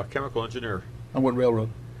before. Oh, chemical engineer. On what railroad?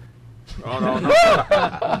 Oh, no.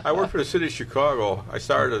 I worked for the city of Chicago. I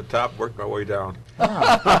started at the top, worked my way down.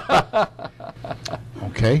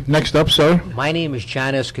 Okay. Okay. Next up, sir. My name is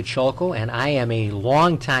John S. Kacholko, and I am a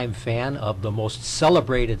longtime fan of the most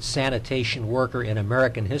celebrated sanitation worker in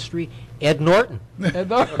American history, Ed Norton.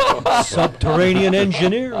 Subterranean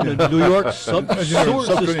engineer in the New York sewer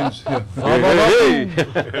system.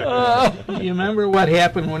 Subterraneans, You remember what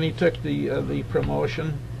happened when he took the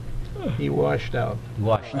promotion? He washed out.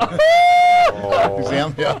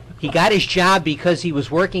 Exam, yeah. He got his job because he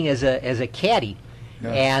was working as a caddy,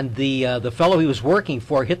 and the fellow he was working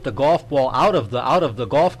for hit the golf ball out of the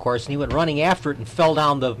golf course, and he went running after it and fell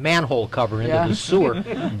down the manhole cover into the sewer,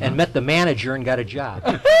 and met the manager and got a job.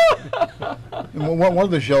 One of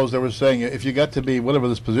the shows they were saying if you got to be whatever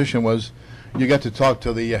this position was, you got to talk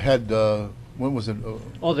to the head. What was it?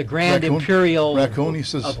 The Grand Raccoon? Imperial Raccoon. He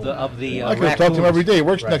says of the I could talk to him every day. He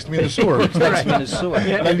works next to me in the sewer. Next to me in the sewer.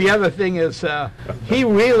 And the other thing is, he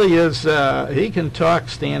really is, he can talk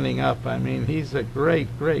standing up. I mean, he's a great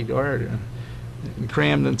orator. And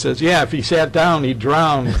Cramden says, yeah, if he sat down, he'd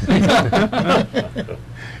drown.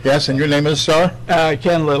 Yes, and your name is, sir?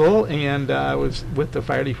 Ken Little, and I was with the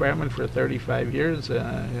fire department for 35 years.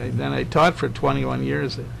 Then I taught for 21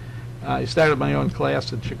 years. I started my own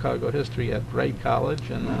class in Chicago history at Wright College.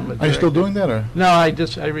 And Are you still doing that, or? No, I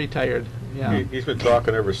retired. Yeah. He's been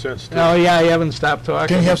talking ever since, too. Oh, yeah, I haven't stopped talking.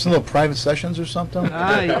 Can you have some little private sessions or something?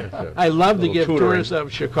 I love to give tours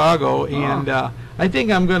of Chicago, and I think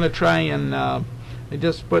I'm going to try and I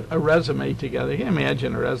just put a resume together. You can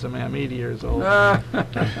imagine a resume. I'm 80 years old.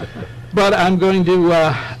 But I'm going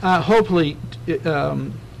to hopefully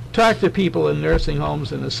talk to people in nursing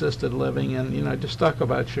homes and assisted living, and just talk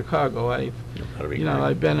about Chicago.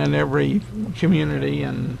 I've been in every community,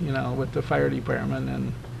 and with the fire department,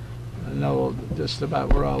 and I know just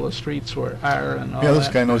about where all the streets are and all Yeah, this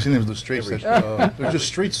that. guy knows the names of the streets. They're just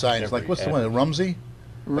street signs. Like what's the one? Rumsey?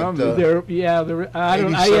 Rumsey. Like, I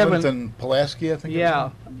 87th haven't. and Pulaski, I think.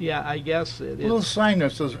 Yeah, I guess it A little is. sign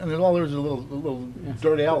that says, and all there's a little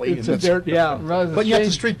dirt alley. It's and a that's- dirt, yeah. But yet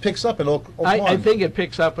the street picks up in Oak I Lawn. think it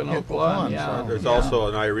picks up in Yeah, Oak Lawn, Lawn, yeah. There's also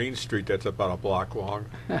an Irene Street that's about a block long.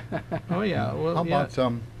 Oh, yeah. Well, How yeah.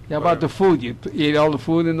 about Yeah, about the food. You eat all the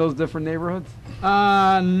food in those different neighborhoods?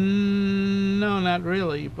 No, not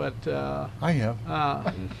really, but I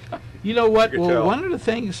have. you know what? You can Well, tell. one of the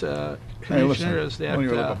things, Hey, Commissioner, listen. is that When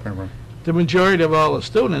you look up here, the majority of all the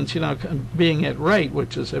students, being at Wright,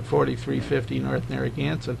 which is at 4350 North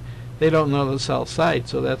Narragansett, they don't know the South Side,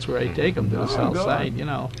 so that's where I take them to the South Side,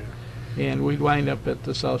 And we'd wind up at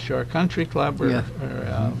the South Shore Country Club or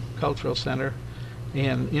Cultural Center,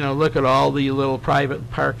 and look at all the little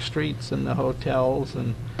private park streets and the hotels.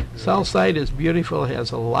 And South Side is beautiful,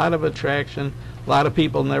 has a lot of attraction. A lot of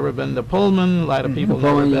people never been to Pullman. A lot of people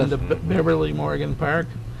never been to Beverly Morgan Park.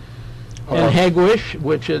 And Hegwish,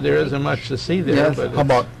 which there isn't much to see there. Yes. But How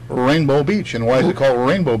about Rainbow Beach? And why is it called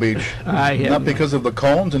Rainbow Beach? I have Not because of the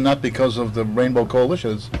cones and not because of the Rainbow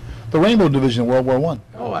Coalition. It's the Rainbow Division of World War I.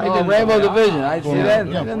 Oh, I Oh, didn't Rainbow know that. Division. I see Yeah. that.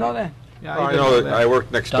 Yeah. I didn't know that. Yeah, I didn't know that I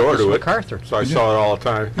worked next door Douglas to it, MacArthur. so I saw it all the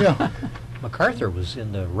time. Yeah. MacArthur was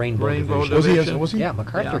in the Rainbow, Rainbow Division. Was he? Division. Was he? Yeah,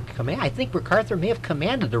 MacArthur I think MacArthur may have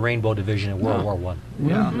commanded the Rainbow Division in World War One.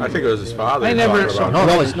 Yeah. I think it was his father. I he never talked saw- about.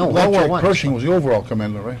 No, it's no World War Longstreet One. Pershing was the overall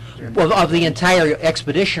commander, right? Well, of the entire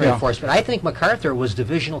expeditionary Yeah. force, but I think MacArthur was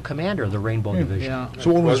divisional commander of the Rainbow Division. Yeah.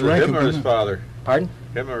 So what was Was it rank? him or his father? Pardon?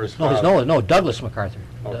 Him or his No, father? no, Douglas MacArthur.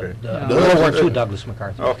 Okay. The Yeah. World War II Douglas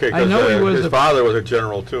MacArthur. Okay, I know he because was his a- father was a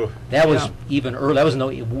general, too. That was Yeah. even early. That was in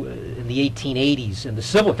the 1880s. In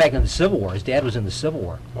fact, in the Civil War. His dad was in the Civil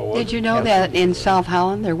War. Oh, was Did it? you know that in South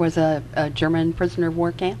Holland there was a German prisoner of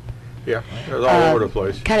war camp? Yeah, it was all over the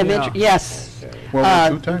place. Kind of Yeah. yes. World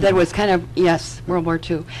War II time? That was kind of, yes, World War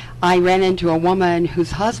II. I ran into a woman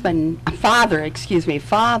whose father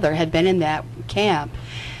had been in that camp,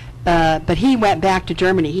 but he went back to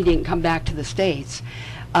Germany. He didn't come back to the States.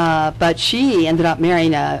 But she ended up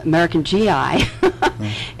marrying an American GI,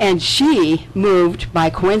 and she moved by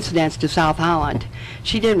coincidence to South Holland.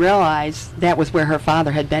 She didn't realize that was where her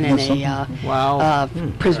father had been in a Wow.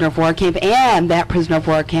 prisoner of war camp, and that prisoner of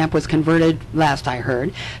war camp was converted, last I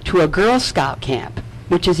heard, to a Girl Scout camp,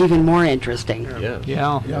 which is even more interesting. Yes.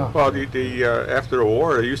 Yeah. Yeah. Well, after the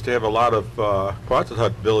war, they used to have a lot of Quonset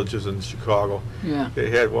hut villages in Chicago. Yeah. They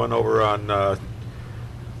had one over on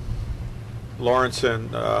Lawrence and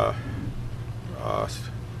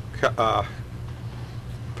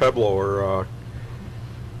Pueblo or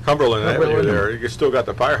Cumberland Avenue there. You still got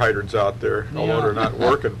the fire hydrants out there, although they're not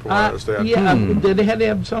working from what I understand. Yeah, did it have to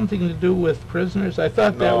have something to do with prisoners? I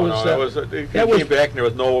thought that No, was... no, that was, they that came was- back and there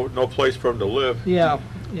was no place for them to live. Yeah.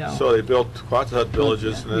 So they built Quonset hut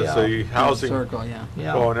villages, and it's Yeah. the housing Circle, yeah.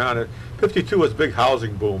 Yeah. going on. 52 was a big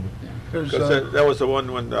housing boom. There's, Because that was the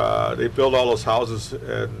one when they built all those houses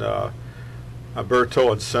in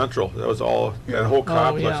Berto and Central. That was all, that whole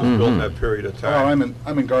complex yeah. was built in that period of oh, time.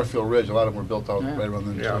 I'm in Garfield Ridge. A lot of them were built out right around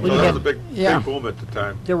then. Yeah, too. so that was a big, Yeah. big boom at the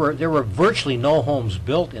time. There were virtually no homes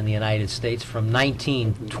built in the United States from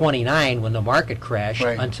 1929 when the market crashed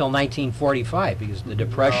Right. until 1945 because of the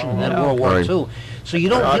Depression and then Yeah. World War Right. II. So you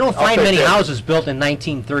don't I'll find take many that. houses built in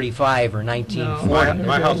 1935 or 1940.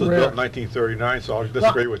 My house was Rare. built in 1939, so I'll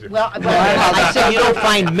disagree with you. Well, I said you don't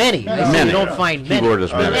find many. I said Many. you don't find many. Keyword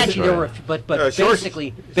is many, Actually, there right. were, but Sure.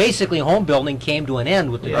 basically, home building came to an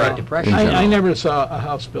end with the Yeah. Great Depression. I never saw a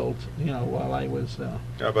house built, while I was.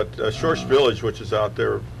 Yeah, but Shorsh Village, which is out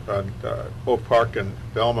there on Oak Park and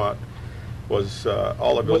Belmont, was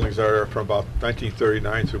all the buildings are from about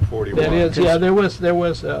 1939 through 41. That is, yeah. There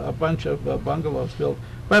was a bunch of bungalows built.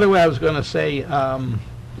 By the way, I was going to say,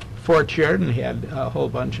 Fort Sheridan had a whole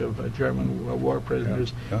bunch of German war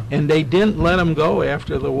prisoners, Yeah. and they didn't let them go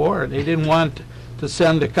after the war. They didn't want to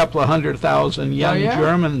send a couple of 100,000 young yeah?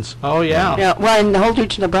 Germans. Oh yeah. Yeah, well, in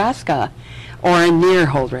Holdridge, Nebraska, or near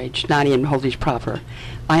Holdridge, not in Holdridge proper,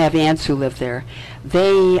 I have aunts who live there.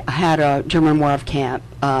 They had a German war camp,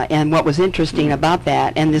 and what was interesting about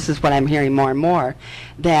that, and this is what I'm hearing more and more,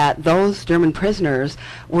 that those German prisoners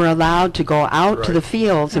were allowed to go out to Right. the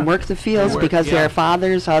fields and work the fields work, because yeah. their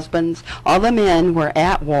fathers, husbands, all the men were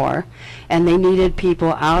at war, and they needed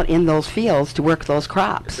people out in those fields to work those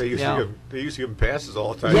crops. They used, Yeah. they used to give them passes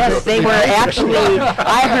all the time. Yes, they were actually,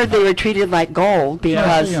 I heard they were treated like gold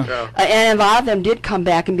because, Yeah. and a lot of them did come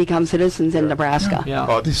back and become citizens in Nebraska.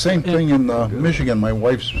 Yeah. The same thing in Michigan. My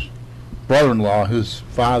wife's brother-in-law, his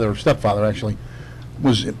father, stepfather actually,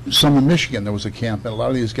 was some in Michigan. There was a camp, and a lot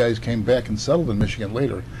of these guys came back and settled in Michigan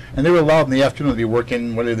later. And they were allowed in the afternoon to be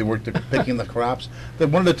working, whether they worked picking the crops.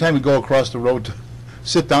 Then one at a time would go across the road to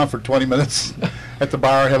sit down for 20 minutes at the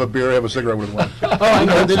bar, have a beer, have a cigarette with one. I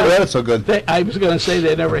know. They never had it so good. I was going to say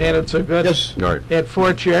they never had it so good. Yes, Right. At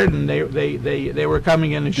Fort Sheridan, they were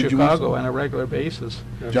coming in Did you want Chicago some? on a regular basis.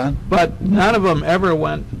 John? But none of them ever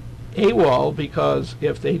went AWOL because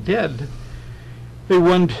if they did, they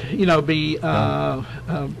wouldn't, be,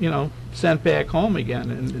 sent back home again.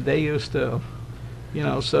 And they used to,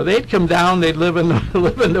 so they'd come down, they'd live in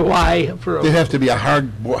the Y for a They'd have to be a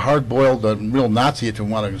hard-boiled, real Nazi if you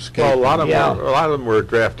want to escape. Well, a lot of Yeah. them were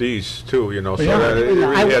draftees too, so Yeah. that they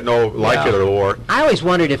really had no liking of the war. I always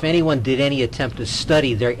wondered if anyone did any attempt to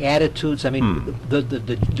study their attitudes. I mean,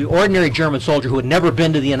 the ordinary German soldier who had never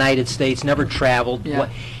been to the United States, never traveled, Yeah.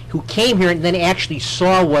 who came here and then actually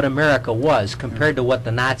saw what America was compared to what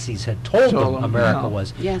the Nazis had told Told them them, America yeah.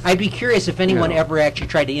 was. Yes. I'd be curious if anyone Yeah. ever actually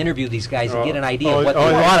tried to interview these guys and get an idea oh, of what oh,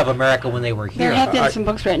 they yeah. thought of America when they were There here. have been some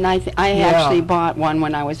books written. I Yeah. actually bought one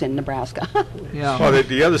when I was in Nebraska. Yeah. Well,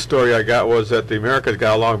 the other story I got was that the Americans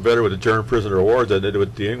got along better with the German prisoner of war than they did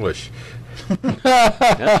with the English.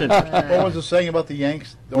 That's interesting. What was the saying about the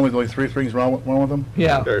Yanks? Only three things wrong with them?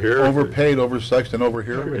 Yeah. They're here. Overpaid, oversexed, and over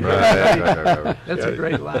here. That's a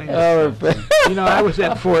great line. I was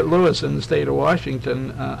at Fort Lewis in the state of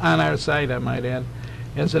Washington, on our side, I might add,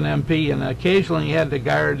 as an MP, and occasionally had to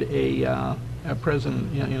guard a prison.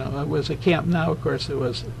 It was a camp now, of course, it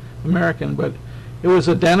was American, but it was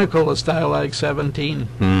identical to Stalag 17.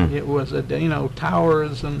 It was,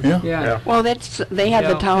 towers and... Yeah. Yeah. Well, they had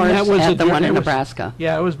Yeah, the towers and that was at the one in it was- Nebraska.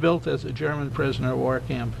 Yeah, it was built as a German prisoner of war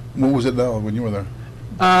camp. What was it now when you were there?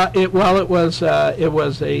 It was a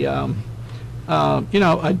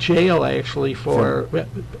jail actually for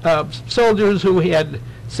soldiers who had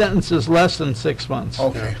sentences less than 6 months.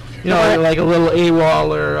 Okay. Like a little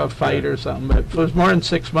AWOL or a fight or something. But if it was more than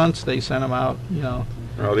 6 months, they sent them out.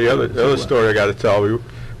 Well, the other story I got to tell,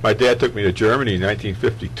 my dad took me to Germany in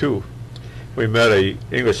 1952. We met a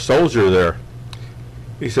English soldier there.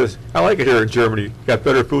 He says, "I like it here in Germany. Got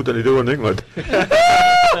better food than they do in England."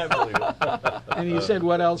 And he said,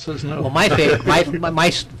 "What else is new?" Well, my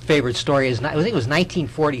favorite story is, I think it was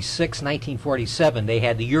 1946, 1947. They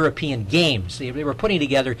had the European Games. They were putting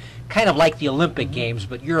together kind of like the Olympic Games,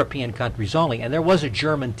 but European countries only. And there was a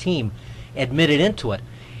German team admitted into it.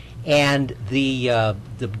 And the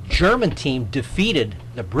German team defeated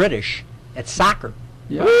the British at soccer.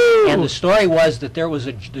 Yeah. And the story was that there was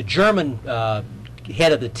the German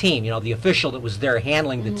head of the team, the official that was there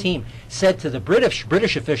handling the team, said to the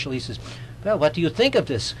British official, he says, "Well, what do you think of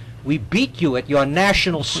this? We beat you at your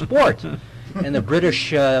national sport." And the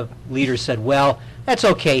British leader said, "Well, that's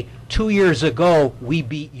okay. 2 years ago, we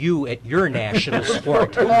beat you at your national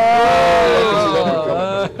sport."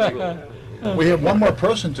 We have one more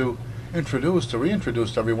person to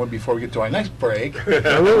reintroduce everyone before we get to our next break.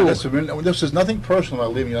 This is nothing personal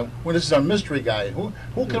about leaving. This is our mystery guy. Who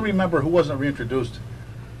can remember who wasn't reintroduced?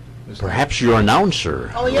 Perhaps your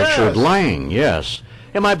announcer, Oh, yes. Richard Lang, yes.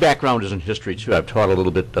 And my background is in history, too. I've taught a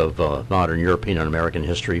little bit of modern European and American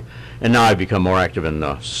history, and now I've become more active in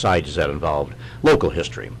societies that involved local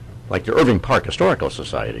history, like the Irving Park Historical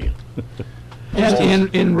Society.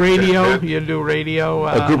 And in radio, you do radio.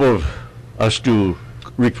 A group of us do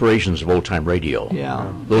recreations of old-time radio.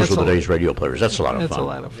 Yeah. Those That's were the a- days radio players. That's a lot of That's fun. a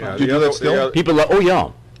lot of fun. Do you do that still? People, the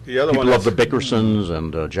The other People one love the that's- Bickersons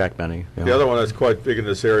and Jack Benny. Yeah. The other one that's quite big in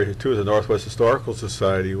this area too is the Northwest Historical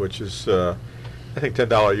Society, which is I think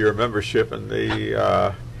 $10 a year membership, and they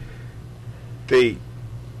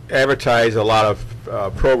advertise a lot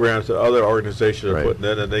of programs that other organizations are Right. putting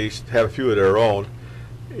in, and they have a few of their own.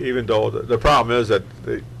 Even though the problem is that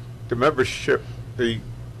the membership, the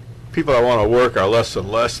people that want to work are less and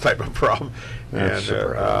less type of problem, That's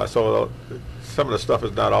and so some of the stuff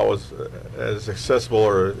is not always as accessible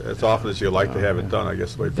or as often as you like to have it done. I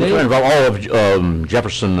guess the way They involve all of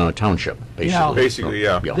Jefferson Township, basically. Yeah. Basically,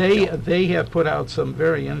 yeah. They have put out some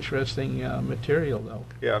very interesting material, though.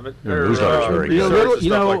 Yeah, Your newsletter's very good. research and You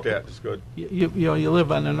stuff know, like that is good. You live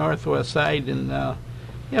on the northwest side, and you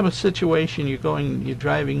have a situation. You're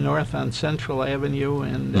driving north on Central Avenue,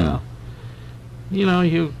 and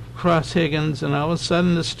you cross Higgins, and all of a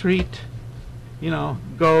sudden the street,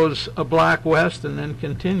 goes a block west and then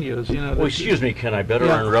continues. Oh, excuse me, can I better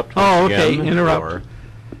Yeah. interrupt Oh, once okay, again interrupt. for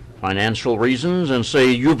financial reasons and say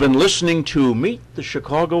you've been listening to Meet the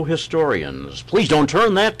Chicago Historians. Please don't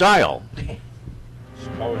turn that dial.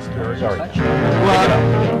 Sorry.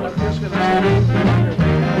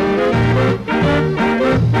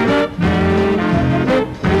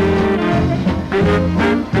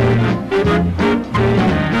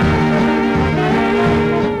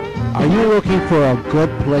 Are you looking for a good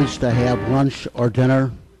place to have lunch or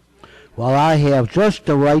dinner? Well, I have just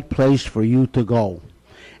the right place for you to go.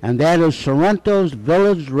 And that is Sorrento's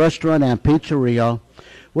Village Restaurant and Pizzeria,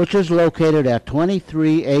 which is located at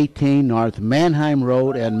 2318 North Mannheim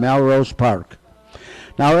Road in Melrose Park.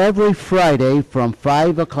 Now, every Friday from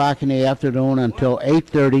 5 o'clock in the afternoon until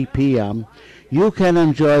 8:30 p.m., you can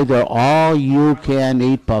enjoy their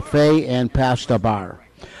all-you-can-eat buffet and pasta bar.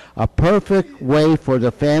 A perfect way for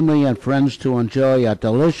the family and friends to enjoy a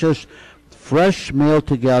delicious, fresh meal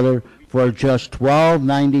together for just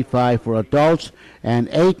 $12.95 for adults and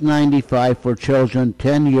 $8.95 for children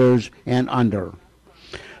 10 years and under.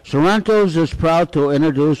 Sorrento's is proud to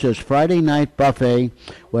introduce its Friday night buffet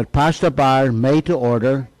with pasta bar made to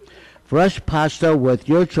order, fresh pasta with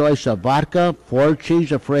your choice of vodka,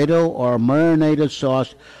 4-cheese Alfredo, or marinated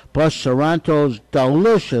sauce, plus Sorrento's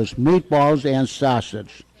delicious meatballs and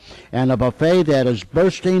sausage, and a buffet that is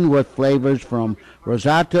bursting with flavors from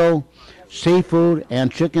risotto, seafood,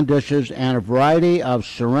 and chicken dishes, and a variety of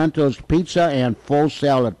Sorrento's pizza and full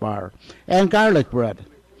salad bar, and garlic bread.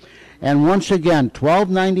 And once again,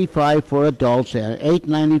 $12.95 for adults and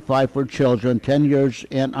 $8.95 for children 10 years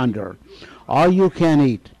and under. All you can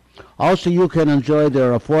eat. Also, you can enjoy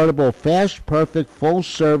their affordable, fast, perfect,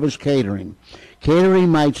 full-service catering. Catering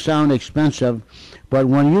might sound expensive, but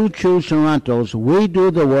when you choose Sorrento's, we do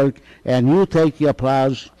the work and you take the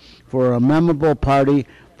applause for a memorable party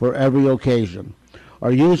for every occasion.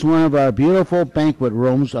 Or use one of our beautiful banquet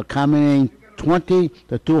rooms accommodating 20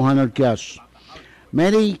 to 200 guests.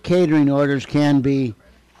 Many catering orders can be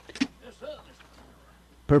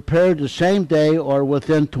prepared the same day or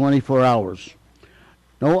within 24 hours.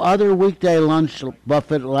 No other weekday lunch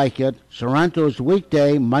buffet like it. Sorrento's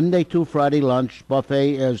weekday, Monday to Friday lunch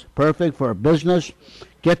buffet is perfect for business,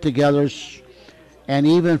 get-togethers, and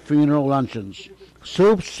even funeral luncheons.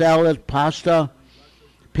 Soup, salad, pasta,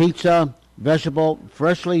 pizza, vegetable,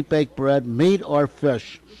 freshly baked bread, meat or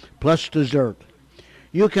fish, plus dessert.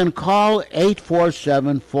 You can call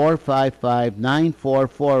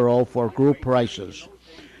 847-455-9440 for group prices.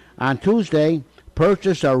 On Tuesday,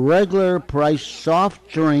 purchase a regular price soft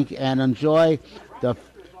drink and enjoy the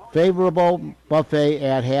favorable buffet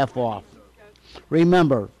at half off.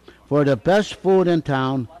 Remember, for the best food in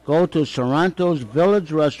town, go to Sorrento's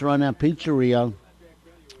Village Restaurant and Pizzeria,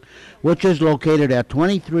 which is located at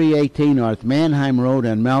 2318 North Mannheim Road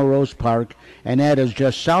in Melrose Park, and that is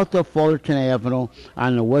just south of Fullerton Avenue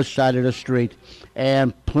on the west side of the street,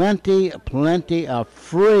 and plenty of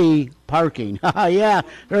free parking. Yeah,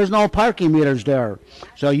 there's no parking meters there.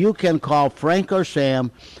 So you can call Frank or Sam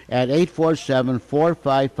at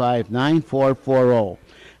 847-455-9440.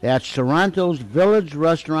 That's Toronto's Village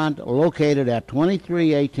Restaurant, located at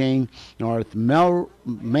 2318 North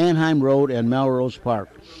Manheim Road in Melrose Park.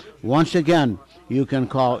 Once again, you can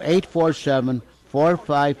call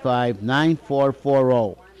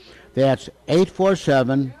 847-455-9440. That's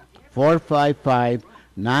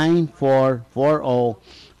 847-455-9440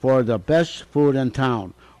 for the best food in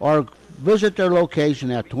town. Or visit their location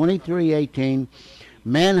at 2318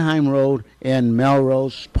 Manheim Road in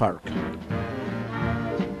Melrose Park.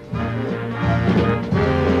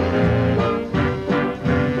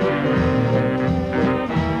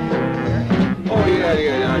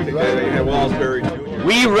 I think they have Wallsbury Jr.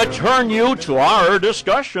 We return you to our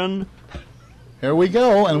discussion. Here we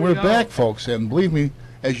go, and we're back, folks. And believe me,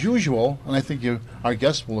 as usual, and I think our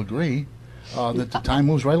guests will agree, that the time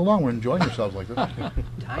moves right along. We're enjoying ourselves like this.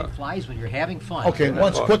 Time flies when you're having fun. Okay,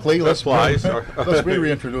 let's Let's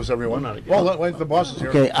reintroduce everyone. Well, the boss is here.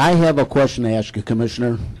 Okay, I have a question to ask you,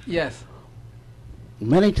 Commissioner. Yes.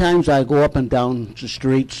 Many times I go up and down the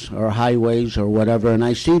streets or highways or whatever, and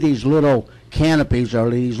I see these little canopies or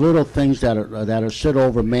these little things that are sit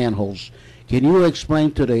over manholes. Can you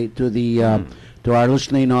explain to our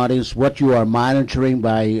listening audience what you are monitoring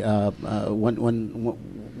by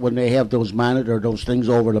when they have those those things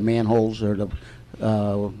over the manholes, or the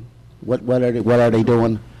what are they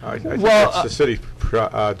doing? I think that's the city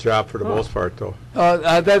job for the most part, though. But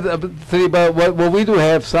what we do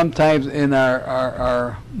have sometimes in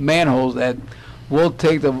our manholes, that we'll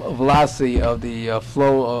take the velocity of the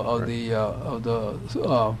flow of the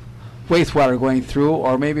wastewater going through,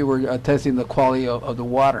 or maybe we're testing the quality of the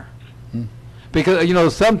water.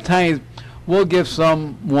 Because sometimes we'll give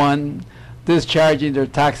someone discharging their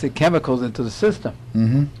toxic chemicals into the system,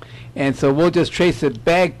 and so we'll just trace it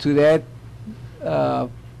back to that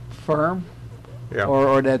firm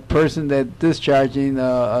or that person that discharging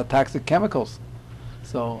toxic chemicals.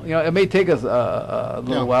 So it may take us a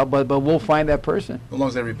little while, but we'll find that person. As long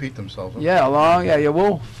as they repeat themselves. Huh?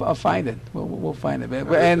 We'll find it. We'll find it,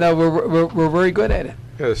 and we're very good at it.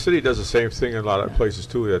 Yeah, the city does the same thing in a lot of places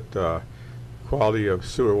too. That quality of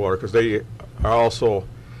sewer water, because they also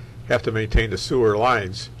have to maintain the sewer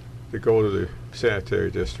lines that go to the sanitary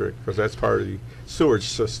district, because that's part of the sewage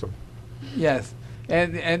system. Yes.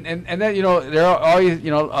 And then there are always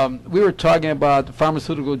we were talking about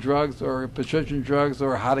pharmaceutical drugs or prescription drugs,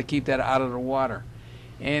 or how to keep that out of the water,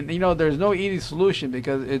 and there's no easy solution,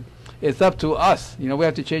 because it's up to us. We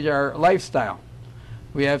have to change our lifestyle.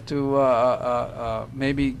 We have to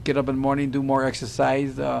maybe get up in the morning, do more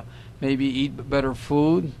exercise, maybe eat better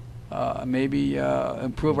food, maybe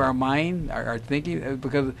improve our mind, our thinking,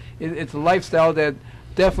 because it's a lifestyle that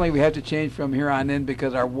definitely we have to change from here on in,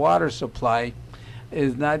 because our water supply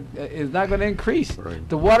is not going to increase. Right.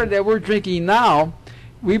 The water that we're drinking now,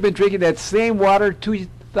 we've been drinking that same water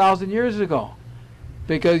 2,000 years ago,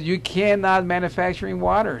 because you cannot manufacturing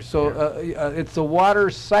water. So it's a water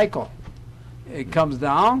cycle. It comes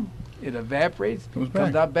down, it evaporates,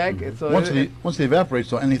 comes out back. So once it evaporates,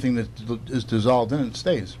 so anything that is dissolved in it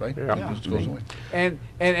stays, right? Yeah. It just goes away. And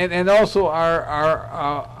also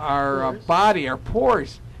our body, our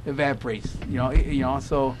pores evaporates.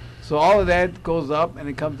 So all of that goes up and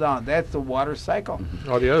it comes down. That's the water cycle.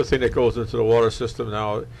 Oh, the other thing that goes into the water system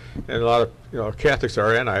now, and a lot of Catholics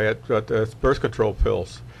are anti it, but it's birth control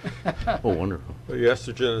pills. Oh, wonderful. The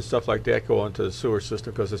estrogen and stuff like that go into the sewer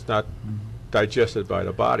system because it's not digested by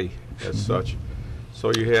the body as such.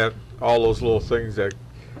 So you have all those little things that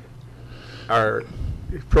are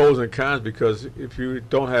pros and cons, because if you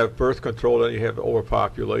don't have birth control, then you have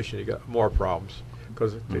overpopulation. You got more problems,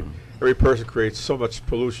 because every person creates so much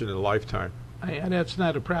pollution in a lifetime. That's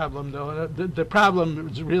not a problem, though. The problem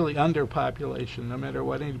is really underpopulation, no matter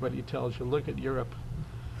what anybody tells you. Look at Europe.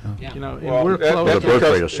 Yeah. We're close.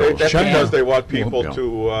 That's because they want people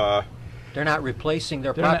to... They're not replacing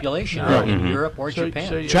their They're not- population no. in Europe or So- Japan.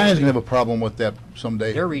 so you- China's going to have a problem with that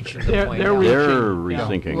someday. They're reaching the They're- point. they're now. reaching. They're Yeah.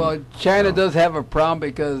 rethinking. Well, China does have a problem,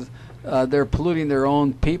 because they're polluting their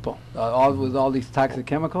own people with all these toxic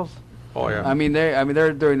chemicals. Oh, yeah. I mean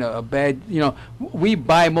they're doing a bad. We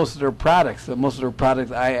buy most of their products. Most of their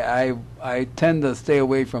products, I tend to stay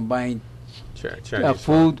away from buying Chinese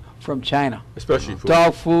food from China. especially food.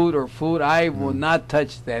 Dog food or food, I will not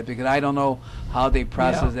touch that, because I don't know how they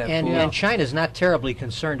process that And, food. and China's not terribly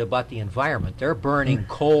concerned about the environment. They're burning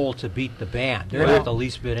coal to beat the band. They're not the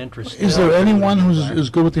least bit interested. Is there anyone who's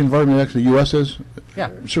as good with the environment as the U.S. is?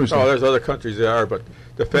 Yeah. Seriously. Oh, there's other countries that are, but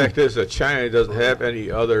the fact is that China doesn't have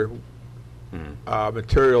any other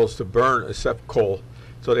materials to burn except coal,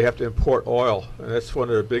 so they have to import oil, and that's one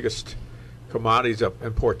of the biggest commodities of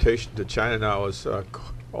importation to China now is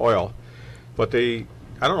oil. But they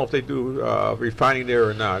I don't know if they do refining there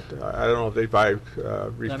or not. I don't know if they buy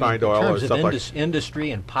refined oil or in terms stuff of like.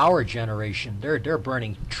 industry and power generation, they're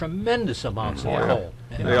burning tremendous amounts of coal.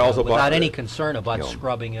 And, They also without buy- any concern about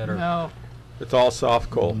scrubbing it or. No, It's all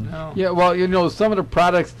soft coal. no. Yeah, well, you know, some of the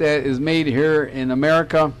products that is made here in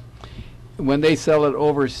America, when they sell it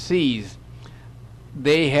overseas,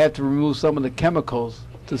 they have to remove some of the chemicals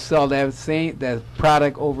to sell that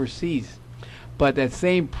product overseas. But that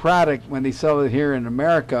same product, when they sell it here in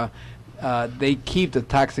America, they keep the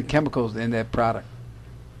toxic chemicals in that product.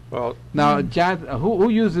 Well, Now, who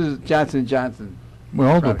uses Johnson & Johnson? We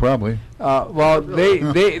all do, probably. Well,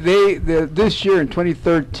 this year in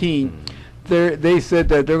 2013, they said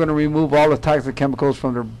that they're going to remove all the toxic chemicals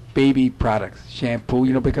from their baby products, shampoo,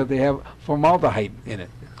 you know, because they have formaldehyde in it.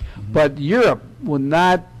 But Europe will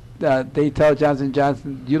not. They tell Johnson &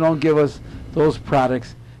 Johnson, you don't give us those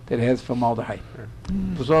products that has formaldehyde.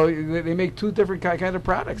 So they make two different kind of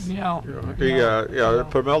products. Yeah. the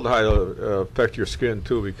formaldehyde will affect your skin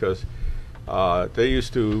too, because they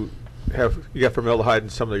used to have, you got formaldehyde in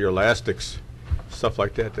some of your elastics, stuff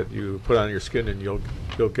like that you put on your skin, and you'll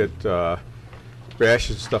get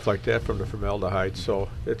rashes and stuff like that from the formaldehyde. So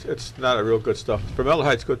it's not a real good stuff.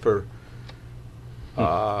 Formaldehyde's good for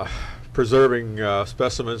preserving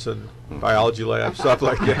specimens in biology labs, stuff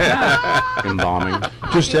like that. Embalming.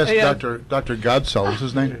 Just ask Yeah. Dr. Godsell, what's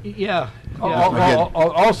his name? Yeah.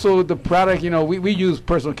 Also, the product, you know, we use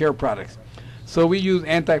personal care products. So we use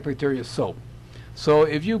antibacterial soap. So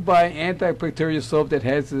if you buy antibacterial soap that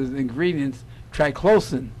has as ingredients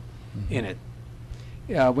triclosan in it,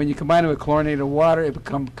 when you combine it with chlorinated water, it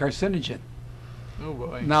becomes carcinogen. Oh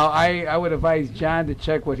boy. Now, I would advise John to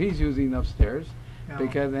check what he's using upstairs, Yeah.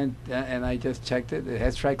 because and I just checked it. It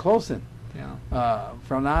has triclosan. Yeah.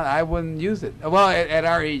 From now, I wouldn't use it. Well, at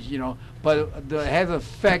our age, you know, but it has an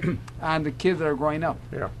effect on the kids that are growing up.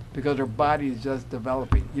 Yeah. Because their body is just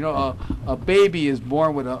developing. You know, a baby is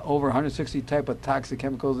born with over 160 type of toxic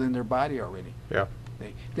chemicals in their body already. Yeah.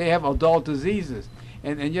 They have adult diseases,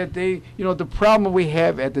 and yet they, you know, the problem we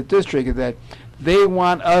have at the district is that they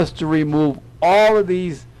want us to remove all of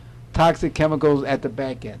these toxic chemicals at the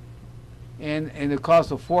back end, and it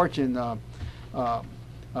costs a fortune.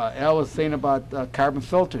 Al was saying about carbon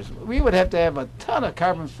filters. We would have to have a ton of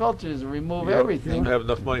carbon filters to remove You everything. don't have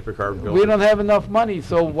enough money for carbon filters. We don't have enough money,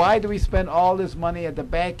 so why do we spend all this money at the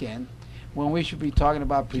back end when we should be talking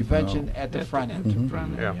about prevention at the front end?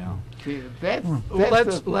 Front end, Yeah. yeah. See, that's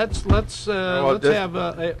Let's this- have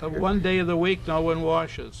a one day of the week no one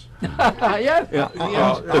washes. yes.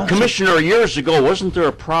 The commissioner, years ago, wasn't there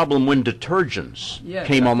a problem when detergents Yes.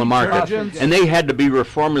 came on the market? Detergents. And they had to be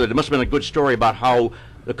reformulated. There must have been a good story about how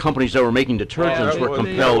the companies that were making detergents were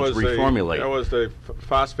compelled to reformulate. That was the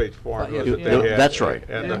phosphate formula Yeah. that they had. That's right.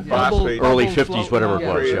 And the And phosphate Early bubbles 50s, floating whatever out it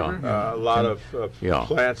was, flavor. yeah. a lot of Yeah.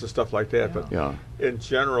 plants and stuff like that. But Yeah. in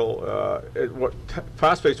general,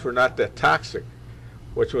 phosphates were not that toxic,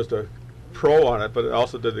 which was the pro on it, but it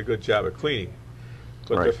also did a good job of cleaning.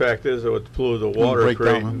 But the Right. fact is, it would pollute the water, break down,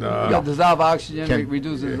 creating. Yeah, dissolve oxygen, Can-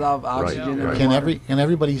 reduce dissolve oxygen. in the Can water. can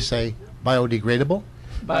everybody say biodegradable?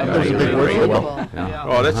 That's a big word for Well, Yeah.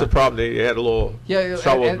 Oh, that's the problem. They had a little Yeah,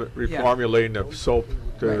 trouble and- reformulating the soap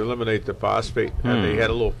to Right. eliminate the phosphate, and they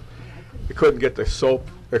had a little. They couldn't get the soap,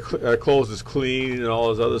 clothes as clean and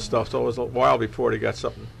all this other stuff. So it was a while before they got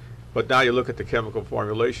something. But now you look at the chemical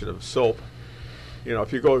formulation of soap. You know,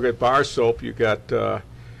 if you go get bar soap, you got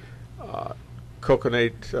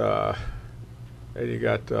coconut, and you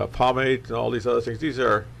got pomade and all these other things. These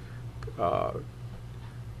are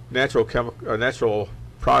natural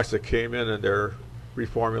products that came in, and they're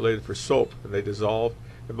reformulated for soap, and they dissolve,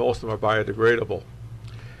 and most of them are biodegradable.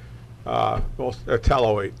 Most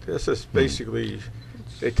tallowate. This is basically,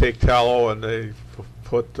 they take tallow and they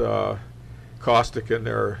put caustic in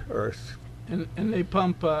there, or And they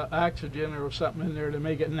pump oxygen or something in there to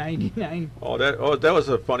make it 99. that was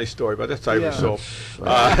a funny story, but that's Irish Yeah. soap.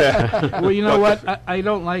 Well, you know But what? I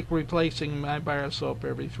don't like replacing my bar of soap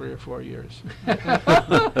every 3 or 4 years.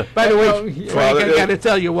 By the way, Frank, I got to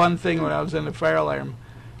tell you one thing. When I was in the fire alarm,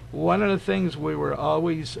 one of the things we were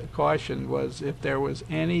always cautioned was if there was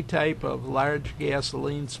any type of large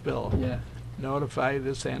gasoline spill, Yeah. notify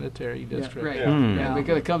the sanitary district. Right. Yeah. Yeah,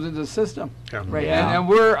 because it comes into the system. Yeah. Right. Yeah. And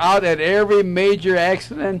we're out at every major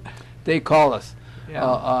accident. They call us.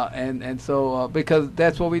 Yeah. And so because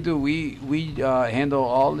that's what we do. We handle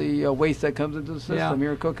all the waste that comes into the system Yeah.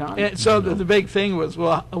 here in Cook County. And so the big thing was,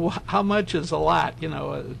 well, how much is a lot? You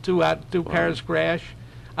know, two cars crash.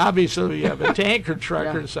 obviously you have a tanker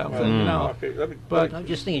truck or something, you know. Okay, But I'm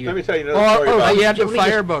just thinking. let me tell you another story or about you had the Let me just-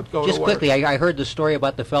 fireboat go Just to work. quickly, I heard the story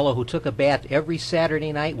about the fellow who took a bath every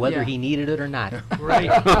Saturday night, whether Yeah. he needed it or not. Right.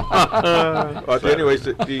 anyways,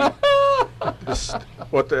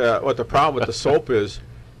 what the problem with the soap is,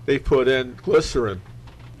 they put in glycerin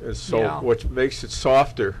in soap, Yeah. which makes it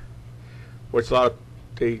softer. Which a lot of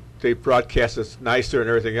they broadcast it's nicer and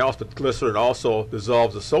everything else, but glycerin also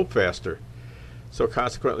dissolves the soap faster. So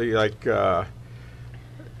consequently, like, all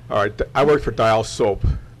right, I worked for Dial Soap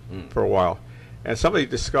for a while, and somebody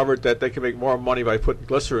discovered that they can make more money by putting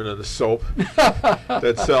glycerin in the soap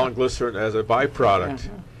than selling glycerin as a byproduct.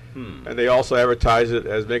 And they also advertise it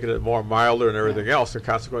as making it more milder and everything else, and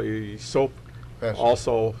consequently, soap Faster.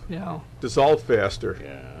 also Yeah. dissolved faster.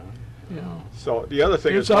 Yeah. So the other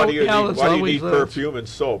thing It's is, why all- do you yeah, need, it's why do you always need those. perfume and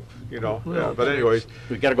soap? You know. Well, But anyways,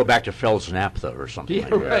 We've got to go back to Feld's Naphtha or something Yeah,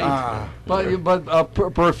 like that. right.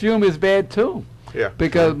 But perfume is bad too, yeah.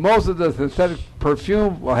 because most of the synthetic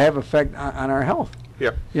perfume will have effect on our health.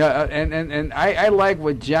 Yep. Yeah, and I like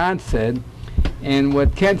what John said, and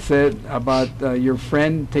what Kent said about your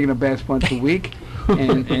friend taking a bath once a week,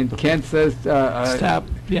 and Kent says Stop.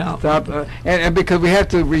 Yeah. stop, and because we have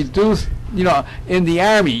to reduce. You know, in the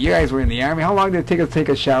Army, you guys were in the Army. How long did it take us to take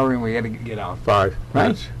a shower and we had to get out? 5 Right?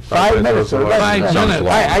 minutes. 5 minutes. So was a lot. Five that's- minutes. I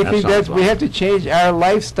That think sounds that's we long. have to change our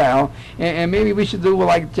lifestyle, and maybe we should do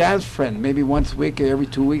like John's friend. Maybe once a week, or every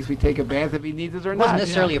 2 weeks, we take a bath if he needs it or Wasn't not.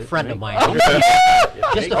 necessarily a friend of mine.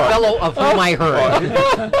 Just a fellow of whom I heard.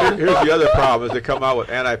 Here's the other problem: is they come out with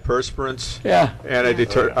antiperspirants, Yeah.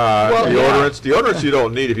 deodorants. Deodorants you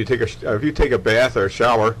don't need if you take a bath or a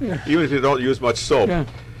shower, even if you don't use much soap. Yeah.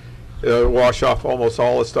 It'll wash off almost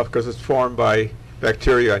all the stuff because it's formed by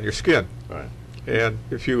bacteria on your skin. Right. And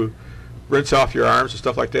if you rinse off your arms and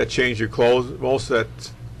stuff like that, change your clothes, most of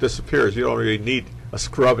that disappears. You don't really need a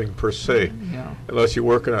scrubbing per se, Yeah. unless you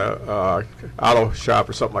work in a auto shop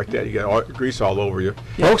or something like that. You get grease all over you.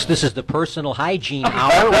 Folks, this is the Personal Hygiene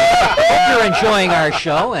Hour. Hope you're enjoying our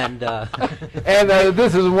show, and And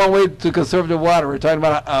this is one way to conserve the water. We're talking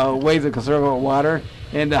about ways to conserve our water,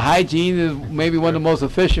 and the hygiene is maybe one of the most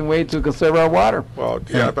efficient ways to conserve our water. Well,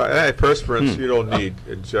 yeah, but antiperspirants you don't need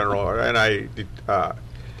in general.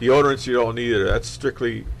 Deodorants you don't need. That's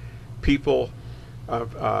strictly people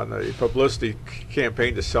on a publicity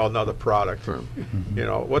campaign to sell another product. You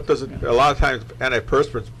know, what does it? A lot of times,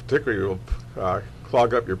 antiperspirants particularly will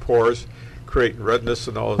clog up your pores, create redness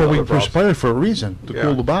and all those Well, we other problems. perspire for a reason, to Yeah.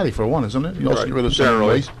 cool the body for one, isn't it? You also Right. get rid of some Generally,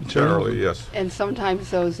 waste materials. generally, yes. And sometimes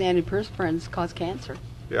those antiperspirants cause cancer.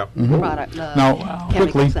 Yeah. Product, Now,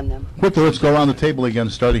 chemicals quickly, in them. let's go around the table again,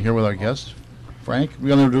 starting here with our guests. Frank, we're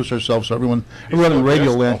going to introduce ourselves so everyone in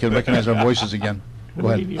radio land can recognize our voices again. Go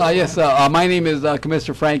ahead. Yes, my name is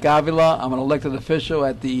Commissioner Frank Avila. I'm an elected official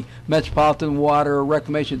at the Metropolitan Water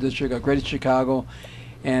Reclamation District of Greater Chicago,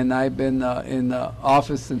 and I've been in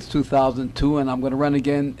office since 2002, and I'm going to run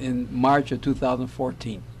again in March of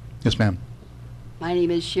 2014. Yes, ma'am. My name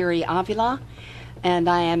is Sherry Avila, and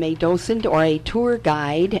I am a docent or a tour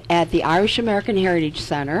guide at the Irish American Heritage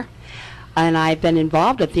Center. And I've been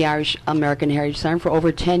involved at the Irish American Heritage Center for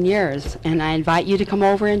over 10 years. And I invite you to come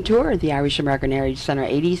over and tour the Irish American Heritage Center,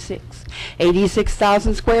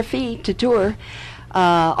 86,000 square feet to tour.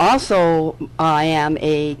 Also, I am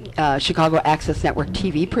a Chicago Access Network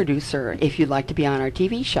TV producer, if you'd like to be on our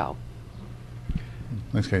TV show.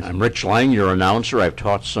 Next case. I'm Rich Lang, your announcer. I've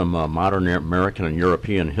taught some modern American and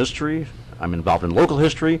European history. I'm involved in local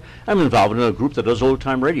history. I'm involved in a group that does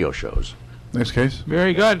old-time radio shows. Next case.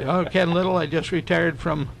 Very good. Ken Little, I just retired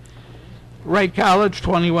from Wright College,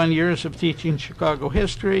 21 years of teaching Chicago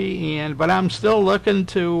history, but I'm still looking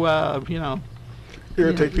to,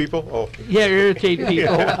 Irritate people? Oh. yeah, irritate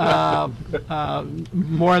people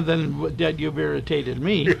more than that you've irritated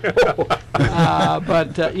me.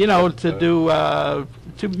 But to do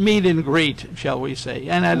to meet and greet, shall we say?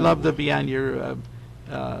 And I'd love to be on your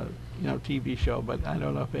TV show, but I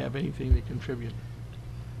don't know if I have anything to contribute.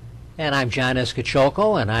 And I'm John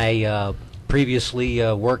Escacholco, and I previously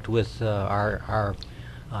worked with our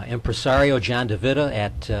impresario, John DeVita,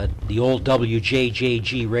 at the old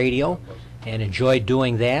WJJG radio, and enjoyed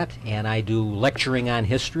doing that. And I do lecturing on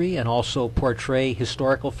history and also portray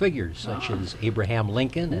historical figures such as Abraham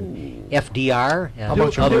Lincoln and FDR. And How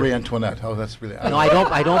about your other. Marie Antoinette? Oh, that's really. No, I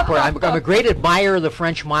don't. I'm a great admirer of the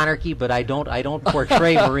French monarchy, but I don't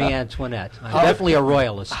portray Marie Antoinette. I'm definitely a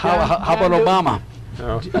royalist. How about Obama?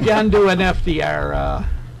 John, do an FDR.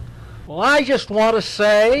 Well, I just want to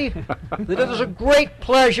say that it is a great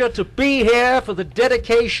pleasure to be here for the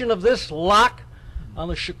dedication of this lock on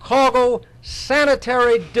the Chicago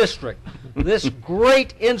Sanitary District, this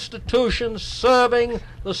great institution serving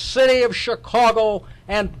the city of Chicago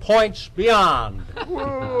and points beyond.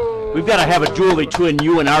 We've got to have a duel between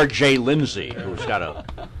you and R.J. Lindsay, who's got a.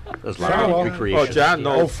 There's a lot of recreation. Oh, John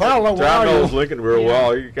knows. Fowler, John knows Lincoln real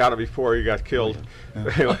well. He got him before he got killed.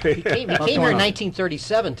 He came here in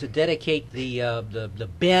 1937 to dedicate the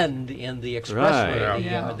bend in the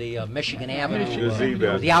expressway, the Michigan Avenue, The Z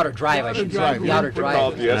bend. the outer drive, I should say, the outer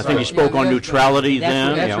Called drive. the I think he spoke on neutrality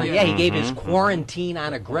then. That's right. Yeah, he gave his quarantine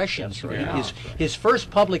on aggression. His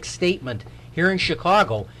first public statement here in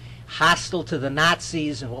Chicago, hostile to the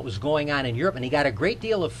Nazis and what was going on in Europe, and he got a great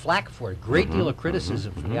deal of flack for it, great deal of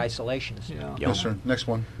criticism from the isolationists. Yes, sir. Next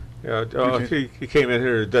one. Yeah, he came in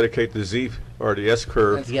here to dedicate the Z or the S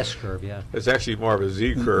curve. The S curve, yeah. It's actually more of a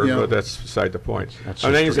Z curve, but that's beside the point. That's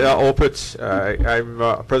My name is history. Al Opitz. I'm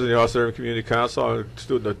president of the Austin Urban Community Council. I'm a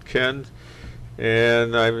student at Ken,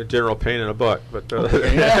 and I'm a general pain in the butt. But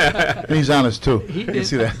And he's honest too. He You can did,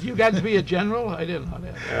 see that. You got to be a general? I didn't know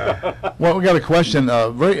that. Well, we got a question.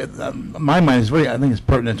 My mind is very. I think it's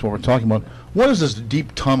pertinent to what we're talking about. What is this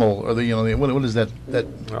deep tunnel, or what is that?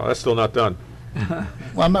 well, that's still not done.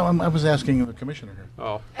 Well, I was asking the commissioner here.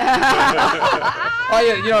 Oh, Oh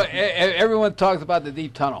yeah, everyone talks about the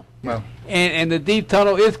deep tunnel, Well, and the deep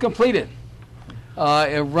tunnel is completed.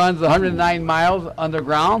 It runs 109 miles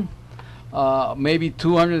underground, maybe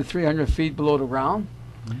 200 to 300 feet below the ground.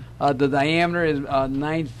 The diameter is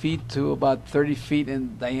 9 feet to about 30 feet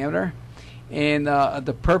in diameter, and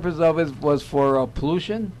the purpose of it was for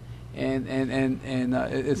pollution, and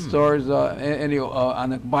it stores on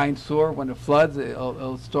the combined sewer when it floods,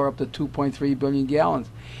 it'll store up to 2.3 billion gallons.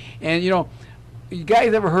 And you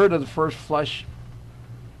guys ever heard of the first flush?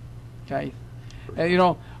 Okay,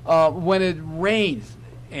 and when it rains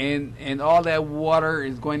and all that water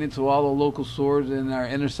is going into all the local sewers and our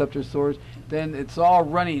interceptor sewers, then it's all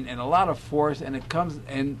running in a lot of force, and it comes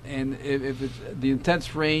and if it's the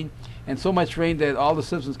intense rain and so much rain that all the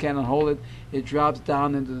systems cannot hold it, it drops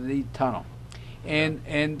down into the deep tunnel.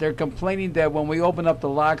 And they're complaining that when we open up the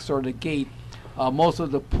locks or the gate, most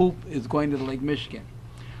of the poop is going to the Lake Michigan.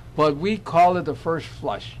 But we call it the first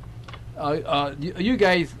flush. You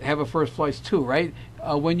guys have a first flush too, right?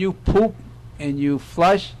 When you poop and you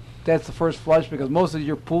flush, that's the first flush because most of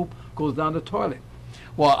your poop goes down the toilet.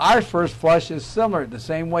 Well, our first flush is similar, the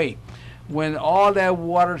same way. When all that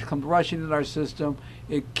water comes rushing in our system,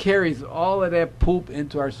 it carries all of that poop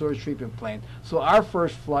into our sewage treatment plant. So our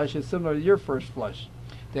first flush is similar to your first flush,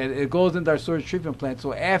 that it goes into our sewage treatment plant.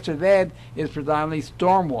 So after that is predominantly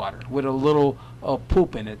stormwater with a little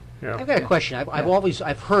poop in it. yeah. I've got a question.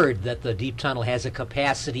 I've heard that the deep tunnel has a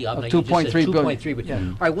capacity of Of now you just said 2.3 billion. 2.3 billion.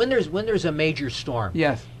 Yeah. All right, when there's a major storm,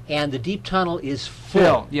 Yes. and the deep tunnel is full,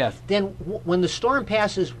 Fill, yes. then when the storm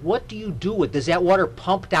passes, what do you do with? Does that water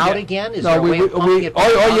pumped out Yeah. again? Is No, there a way of pumping it back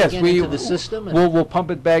out yes, again into the system? And We'll pump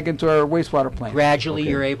it back into our wastewater plant. gradually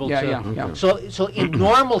you're able Yeah, to. yeah. So in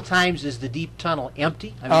normal times, is the deep tunnel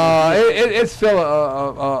empty? I mean, It's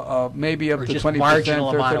still maybe up Or to just 20%, marginal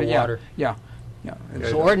amount of 30, yeah, water. Yeah. Yeah.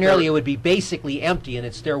 so ordinarily it would be basically empty, and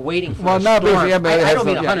it's there waiting for Well, a not storm. basically, but it I has don't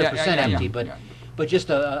mean some- 100% yeah, empty, yeah, but yeah. but just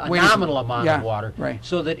a Waiting for- nominal amount yeah, of water, right.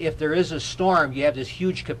 so that if there is a storm, you have this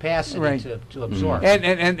huge capacity Right. to absorb.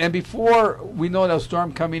 And before we know the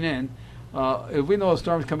storm coming in, if we know a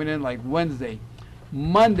storm's coming in like Wednesday,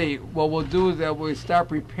 Monday, what we'll do is that we'll start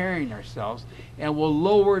preparing ourselves, and we'll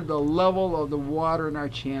lower the level of the water in our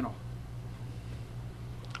channel.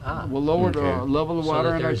 We'll lower the level of So water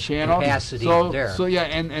that in our there's channel. capacity So there. yeah,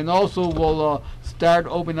 and also we'll start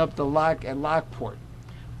opening up the lock at Lockport.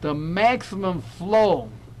 The maximum flow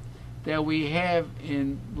that we have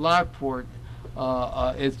in Lockport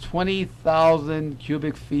is 20,000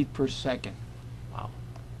 cubic feet per second. Wow.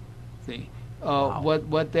 See, Wow.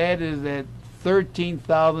 what that is that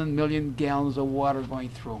 13,000 million gallons of water going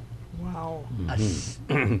through. Wow.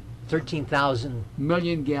 13,000,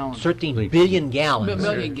 Million gallons. 13 billion gallons.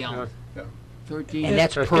 Million gallons. Yeah. 13. And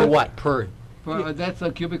that's per what? Per. That's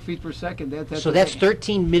a cubic feet per second. So that's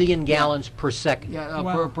 13 million gallons per second. Yeah,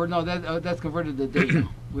 Wow. that's converted to day now.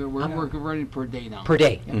 We're converting per day now. Per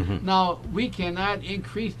day. Now, we cannot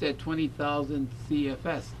increase that 20,000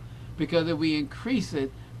 CFS because if we increase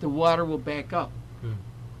it, the water will back up.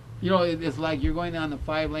 It's like you're going down the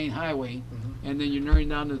 5-lane highway, and then you're narrowing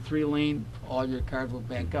down to 3-lane, all your cars will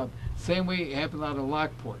back up. Same way it happens out of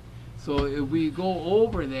Lockport. So if we go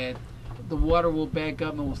over that, the water will back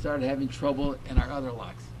up and we'll start having trouble in our other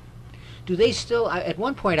locks. Do they still? At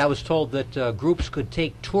one point, I was told that groups could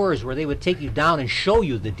take tours where they would take you down and show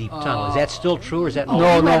you the deep tunnel. Is that still true, or is that We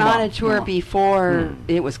went on a tour before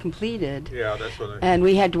it was completed. Yeah, that's what And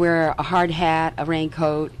we had to wear a hard hat, a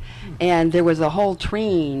raincoat, and there was a whole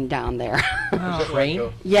train down there.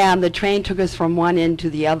 Train? Yeah, and the train took us from one end to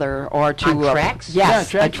the other, or to On tracks?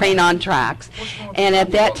 Yes, Yeah, a train on tracks. And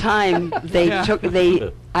at that time,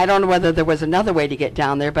 I don't know whether there was another way to get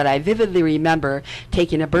down there, but I vividly remember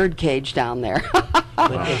taking a bird cage down there.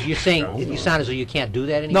 But if you're saying, you sound as though you can't do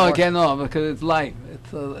that anymore. No, again, no, because it's light.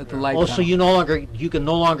 It's a light. Oh, so you can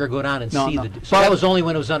no longer go down and see no. the. So that was only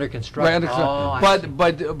when it was under construction. Right, Oh, I see.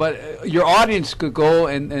 but your audience could go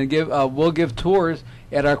and give. We'll give tours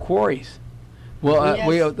at our quarries. Well, Yes.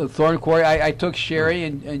 we the Thorn Quarry. I took Sherry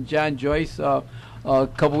and John Joyce a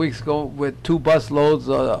couple weeks ago with 2 bus loads,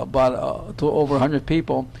 about to over 100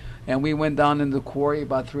 people, and we went down in the quarry,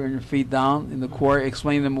 about 300 feet down in the quarry,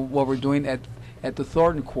 explaining them what we're doing at the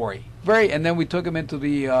Thornton Quarry. And then we took them into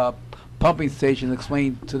the pumping station,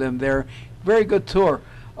 explained to them there. Very good tour.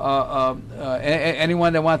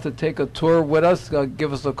 Anyone that wants to take a tour with us,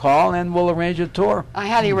 give us a call and we'll arrange a tour. I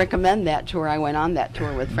highly recommend that tour. I went on that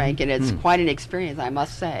tour with Frank, and it's quite an experience, I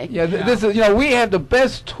must say. Yeah, this is, we have the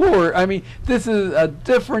best tour. I mean, this is a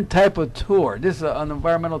different type of tour. This is an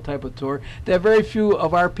environmental type of tour that very few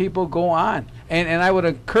of our people go on. And I would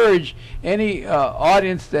encourage any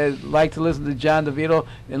audience that like to listen to John DeVito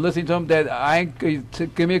and listening to him that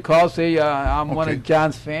give me a call, say I'm one of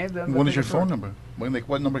John's fans. What is your phone number?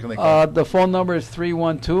 What number can they call? The phone number is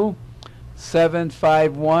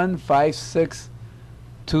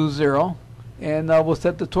 312-751-5620, and we'll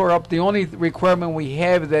set the tour up. The only requirement we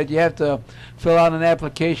have is that you have to fill out an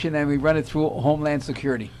application, and we run it through Homeland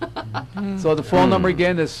Security. So the phone number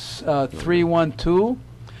again is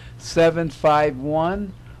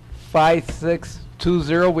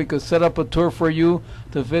 312-751-5620. We could set up a tour for you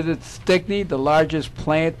to visit Stickney, the largest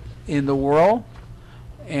plant in the world.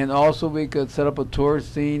 And also we could set up a tour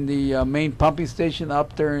seeing the main pumping station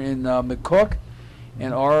up there in McCook,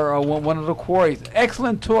 or one of the quarries.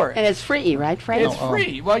 Excellent tour. And it's free, right, Frank? It's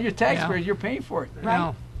free. Well, you're taxpayers, you're paying for it.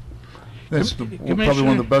 Right. That's probably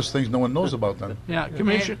one of the best things no one knows about them. Yeah,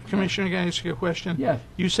 Commissioner, can I ask you a question? Yes.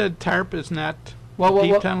 You said TARP is not, Well,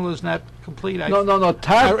 deep tunnel is not complete. No.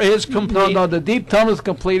 TARP is complete. No, the deep tunnel is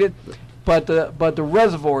completed, but the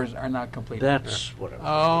reservoirs are not completed. That's what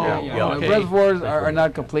Oh, Yeah, okay. the reservoirs are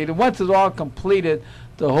not completed. Once it's all completed,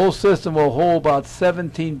 the whole system will hold about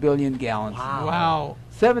 17 billion gallons. Wow.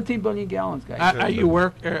 17 billion gallons, guys. Are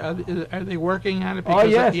they working on it? Oh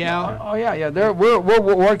yes. Yeah. Oh yeah. We're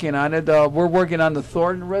working on it. We're working on the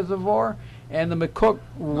Thornton Reservoir and the McCook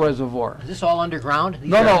Reservoir. Is this all underground?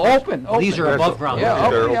 These No, are open. These are above ground.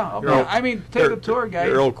 Yeah, They're up old- there. I mean, take a tour, guys.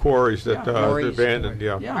 They're old quarries that Quarries. are abandoned.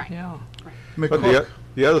 Yeah. Yeah. But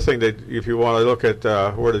the other thing that, if you want to look at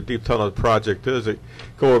where the deep tunnel project is,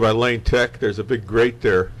 go over by Lane Tech. There's a big grate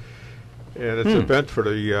there, and it's a vent for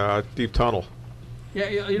the deep tunnel.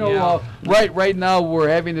 Yeah, right now we're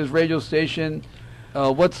having this radio station.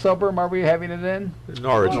 What suburb are we having it in?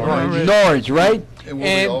 Norwich. Norwich, right? And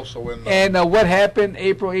we'll be also in, and what happened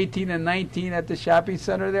April 18 and 19 at the shopping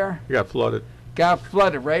center there? You got flooded. Got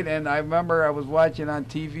flooded, right? And I remember I was watching on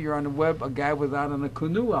TV or on the web, a guy was out on a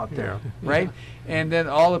canoe out there, right? And then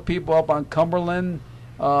all the people up on Cumberland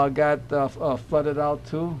got flooded out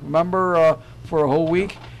too. Remember for a whole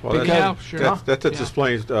week? Well, because that's Des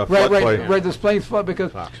Plaines floodplain. Right, Des Plaines flood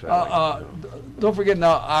because don't forget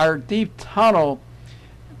now our deep tunnel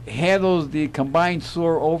handles the combined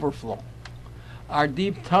sewer overflow. Our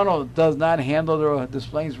deep tunnel does not handle the Des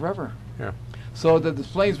Plaines River. Yeah. So the Des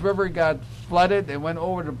Plaines River got flooded and went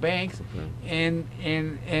over the banks, and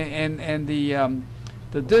the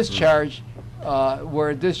discharge where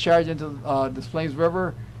it discharged into Des Plaines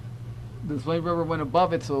River. The Des Plaines River went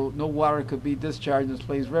above it, so no water could be discharged in the Des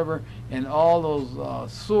Plaines River, and all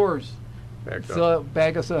those sewers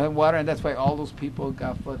back up had water, and that's why all those people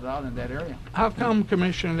got flooded out in that area. How come,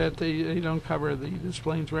 Commissioner, that they don't cover the Des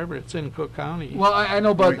Plaines River? It's in Cook County. Well, I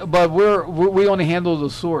know, but we only handle the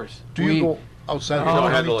sewers. Do you go outside You don't the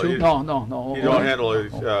handle county it. too? No. You don't handle the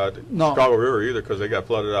Chicago River either because they got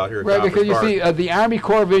flooded out here. Right, because you see, the Army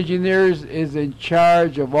Corps of Engineers is in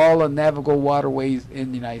charge of all the navigable waterways in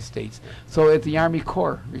the United States. So it's the Army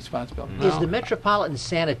Corps responsibility. Is the Metropolitan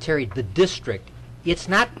Sanitary, the district, it's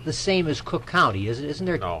not the same as Cook County, is it? Isn't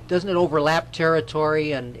there? No. Doesn't it overlap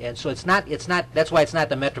territory? And so it's not. That's why it's not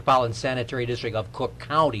the Metropolitan Sanitary District of Cook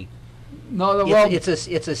County. No, well, it's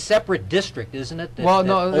a separate district, isn't it? That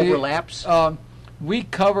overlaps. We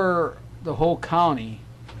cover the whole county.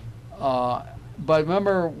 But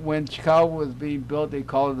remember when Chicago was being built, they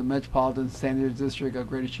called it the Metropolitan Standards District of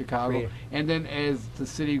Greater Chicago. Great. And then as the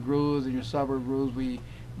city grows and your suburb grows, we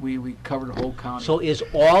covered the whole county. So is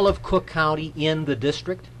all of Cook County in the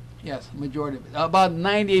district? Yes, majority of it. About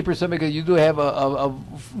 98%, because you do have a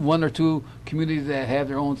one or two communities that have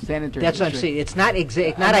their own sanitary That's what I'm district. saying. It's not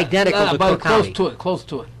not identical to but Cook County. Close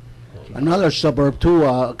to it. Another suburb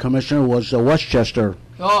too, Commissioner, was Westchester.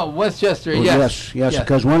 Oh, Westchester, Oh, yes. yes,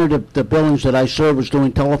 because one of the buildings that I served was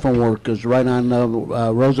doing telephone work is right on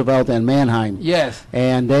Roosevelt and Manheim. Yes.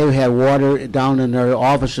 And they had water down in their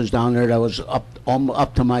offices down there that was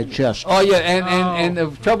up to my chest. Oh, yeah, and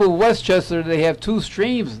the trouble with Westchester, they have two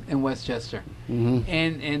streams in Westchester. Mm-hmm.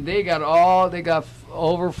 And they got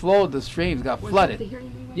overflowed, the streams got flooded.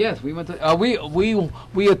 Yes, we went to,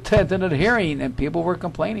 we attended a hearing and people were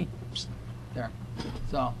complaining there.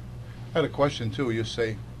 So. I had a question too. You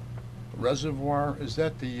say reservoir. Is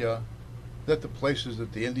that the places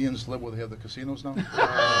that the Indians live where they have the casinos now?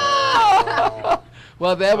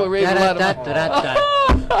 Well, that would raise a lot of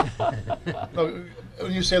money. No,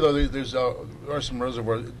 when you say though, there are some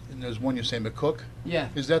reservoirs. And there's one you say McCook. Yeah.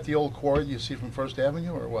 Is that the old quarry you see from First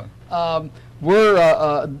Avenue or what?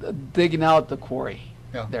 We're digging out the quarry.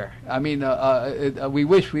 Yeah. There. I mean, we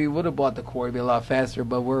wish we would have bought the quarry, it'd be a lot faster,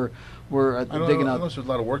 but we're digging I out. know there's a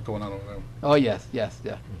lot of work going on over there. Oh yes, yeah.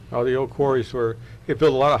 Oh, the old quarries were, they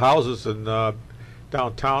built a lot of houses in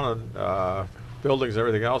downtown and buildings and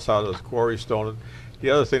everything else out of this quarry stone. And the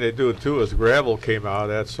other thing they do too is gravel came out of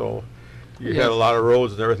that, so you had a lot of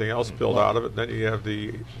roads and everything else built out of it. And then you have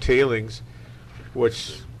the tailings,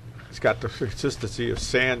 which it's got the consistency of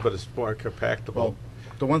sand, but it's more compactable. Well,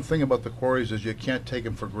 the one thing about the quarries is you can't take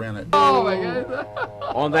them for granted. Oh my God.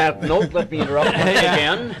 On that note, let me interrupt once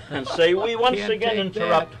again and say we once Can't again take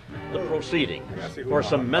interrupt the proceedings for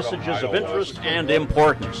some messages of interest and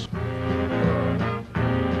importance.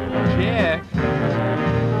 Jack.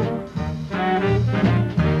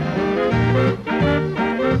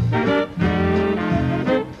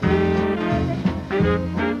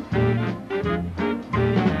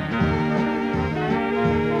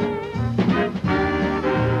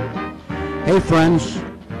 Hey friends,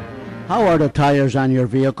 how are the tires on your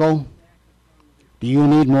vehicle? Do you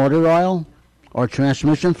need motor oil, or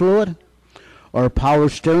transmission fluid, or power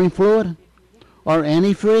steering fluid, or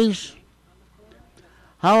antifreeze?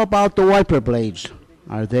 How about the wiper blades?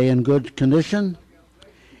 Are they in good condition?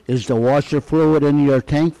 Is the washer fluid in your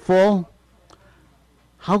tank full?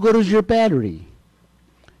 How good is your battery?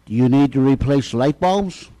 Do you need to replace light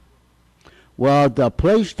bulbs? Well, the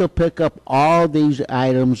place to pick up all these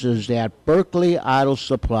items is at Berkeley Auto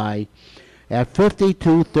Supply at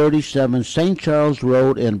 5237 St. Charles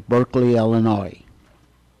Road in Berkeley, Illinois.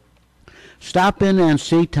 Stop in and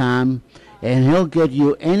see Tom, and he'll get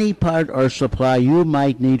you any part or supply you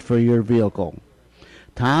might need for your vehicle.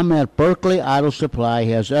 Tom at Berkeley Auto Supply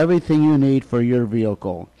has everything you need for your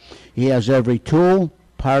vehicle. He has every tool,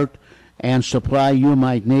 part, and supply you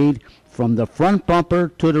might need, from the front bumper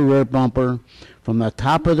to the rear bumper, from the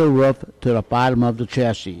top of the roof to the bottom of the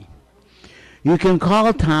chassis. You can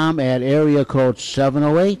call Tom at area code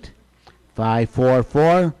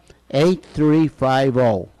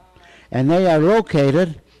 708-544-8350, and they are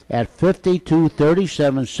located at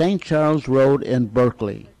 5237 St. Charles Road in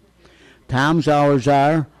Berkeley. Tom's hours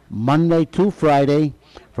are Monday to Friday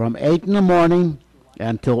from 8 in the morning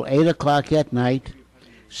until 8 o'clock at night,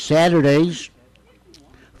 Saturdays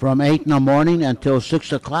from 8 in the morning until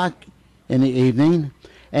 6 o'clock in the evening,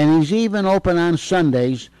 and he's even open on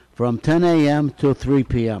Sundays from 10 a.m. to 3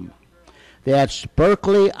 p.m. That's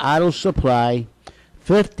Berkeley Auto Supply,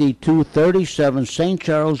 5237 St.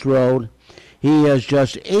 Charles Road. He is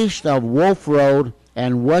just east of Wolf Road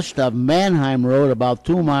and west of Manheim Road, about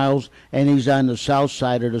 2 miles, and he's on the south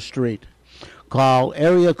side of the street. Call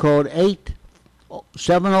area code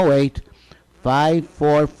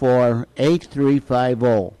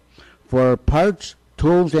 708-544-8350. For parts,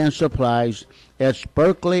 tools, and supplies, it's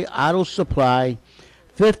Berkeley Auto Supply,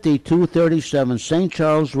 5237 St.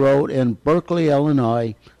 Charles Road in Berkeley,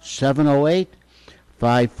 Illinois,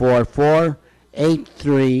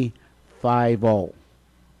 708-544-8350.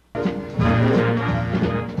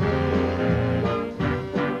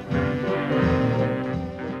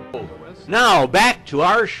 Now, back to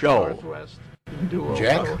our show. Northwest. Duo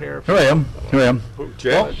Jack? out here. Here I am.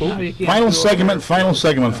 Jack, No, you can't Final do it.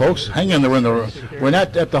 segment, folks. Hang in there. We're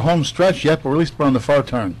not at the home stretch yet, but at least we're on the far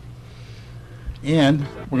turn. And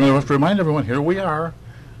we're going to have to remind everyone, here we are.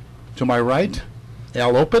 To my right,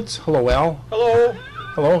 Al Opitz. Hello, Al. hello.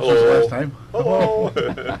 Hello. Since last time. Hello.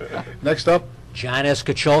 Next up, John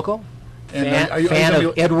Escacholco. And are you fan gonna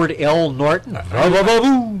of be- Edward L. Norton.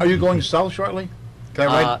 Are you going south shortly? Can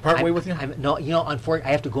I ride part way I'm- with you? No, unfortunately,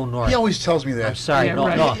 I have to go north. He always tells me that. I'm sorry, Yeah, no,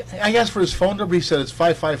 right. no. I asked for his phone number. He said it's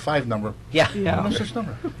 555 number. Yeah. Yeah. No such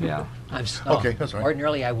number. Yeah. Okay, that's all right.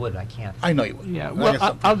 Ordinarily, I would. I can't. I know you would. Yeah. I Well,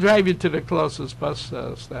 guess I'll drive you to the closest bus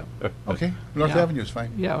stop. Okay, North Yeah. Avenue is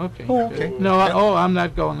fine. Yeah. Okay. Oh, okay. No. I'm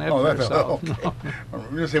not going that Oh, far that's south. okay. No. We're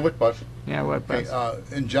going to say what bus? Yeah. What Okay, bus?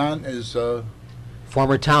 and John is,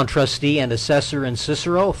 Former town trustee and assessor in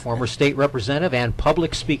Cicero, former state representative and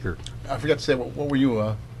public speaker. I forgot to say, what were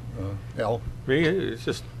you, Al? Me, it's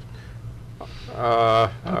just.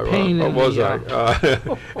 pain what in was the, I?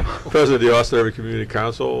 President of the Austin Area Community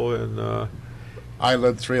Council, and I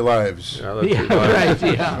led 3 lives. yeah, that's Yeah. pretty much-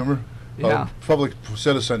 Right. Yeah. Remember? Yeah. Public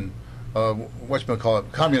citizen, what's going to call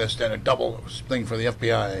it, communist, and a double thing for the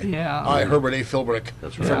FBI. Yeah. I, Herbert A. Philbrick,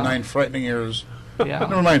 for right. 9 frightening years. Yeah.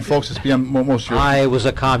 Never mind, folks, it's beyond most years. I was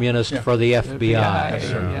a communist Yeah. for the FBI.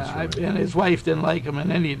 Yeah. And his wife didn't like him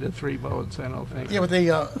in any of the 3 votes. I don't think. Yeah, but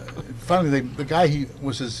they finally the guy he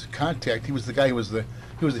was his contact. He was the guy who was the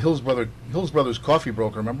Hills Brothers coffee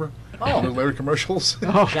broker. Remember? Oh. The later commercials.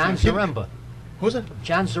 John Zaremba. Who's it?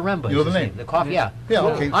 John Zaremba. You know is the his name? The coffee. Yeah. Yeah,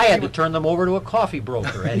 okay. I had to turn them over to a coffee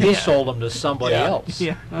broker, and he Yeah. sold them to somebody Yeah. else.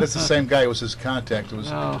 Yeah. That's the same guy who was his contact. It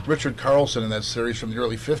was Oh. Richard Carlson in that series from the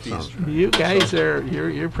early 50s. You guys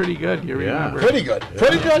you're pretty good. You remember. Pretty good.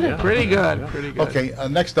 Pretty good. Pretty good. Pretty good. Okay,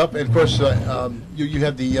 next up, and of course, you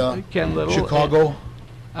had the Ken Little. Chicago.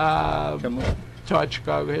 Ken Little. Taught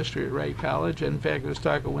Chicago history at Wright College. In fact, I was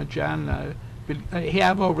talking with John. I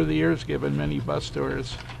have over the years given many bus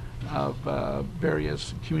tours of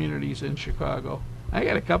various communities in Chicago. I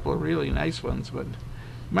got a couple of really nice ones, but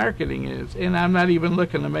marketing is, and I'm not even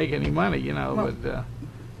looking to make any money, but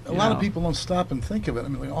A lot of people don't stop and think of it. I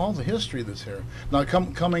mean, like, all the history that's here. Now,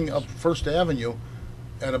 coming up First Avenue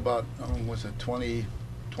at about, was it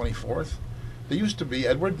 24th? There used to be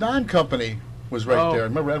Edward Don Company was right Oh. there.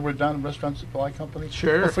 Remember Edward Don Restaurant Supply Company?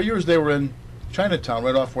 Sure. Well, for years they were in Chinatown,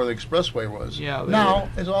 right off where the expressway was. Yeah, they Now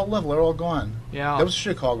it's all level. They're all gone. Yeah. That was a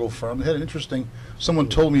Chicago firm. They had an interesting. Someone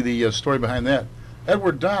told me the story behind that.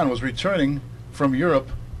 Edward Don was returning from Europe,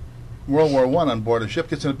 World War I, on board a ship.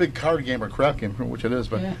 Gets in a big card game or crap game, which it is,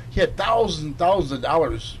 but he had thousands of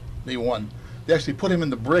dollars that he won. They actually put him in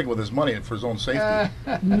the brig with his money for his own safety.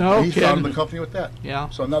 no He kidding. founded the company with that. Yeah.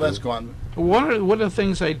 So now that's gone. One of the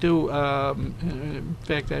things I do, in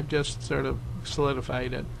fact, I've just sort of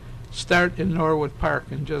solidified it. Start in Norwood Park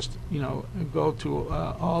and just go to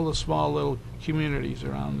all the small little communities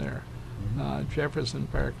around there, Jefferson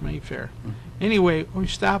Park, Mayfair. Anyway, we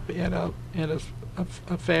stop at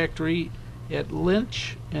a factory at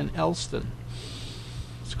Lynch and Elston.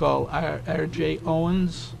 It's called R.J.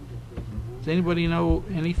 Owens. Does anybody know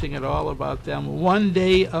anything at all about them? One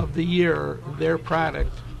day of the year, their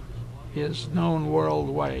product is known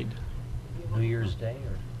worldwide. New Year's Day,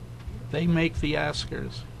 or They make the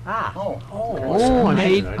Oscars. I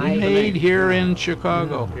Made here in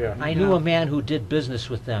Chicago. Yeah. I knew a man who did business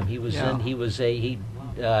with them. He was Yeah. he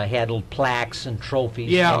handled plaques and trophies,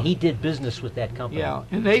 Yeah. and he did business with that company. Yeah,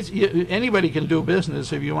 and anybody can do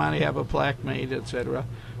business if you want to have a plaque made, etc.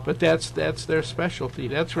 But that's their specialty.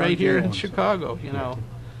 That's right here in Chicago. Yeah,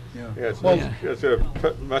 it's, Well- it's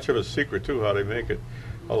much of a secret too how they make it.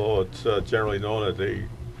 Although it's generally known that they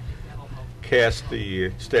cast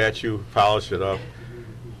the statue, polish it up,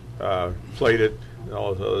 plate it, and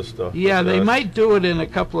all this other stuff. Yeah, But, they might do it in a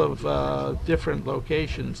couple of different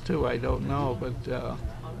locations too. I don't know, but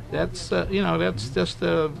that's that's just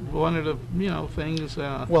one of the things.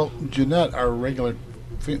 Well, Jeanette, our regular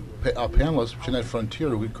panelist, Jeanette Frontier,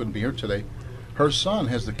 who couldn't be here today, her son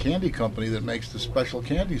has the candy company that makes the special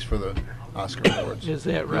candies for the Oscar Awards. Is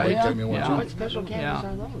that You right? might tell me what, Yeah. John? What special candies Yeah.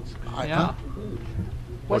 are those? Yeah.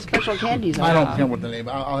 What special candies are I don't those? remember the name.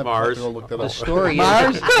 I'll have Mars. to go look that The up. story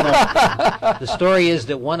is the story is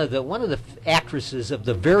that one of the actresses of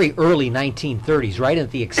the very early 1930s, right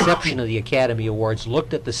at the inception of the Academy Awards,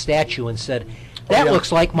 looked at the statue and said, "That yeah. looks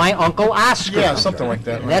like my Uncle Oscar." Yeah, something like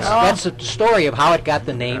that. And that's the story of how it got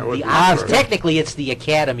the name. Yeah, it was The Oscar. Oscar. Technically, it's the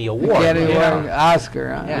Academy Award. Academy Yeah. Award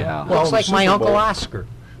Oscar. Huh? Yeah. Yeah. Well, Looks the like my Super Uncle Bowl- Oscar.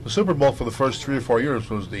 The Super Bowl for the first 3 or 4 years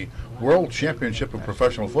was the World Championship of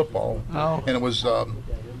Professional Football, Oh. and it was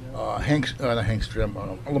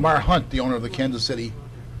Lamar Hunt, the owner of the Kansas City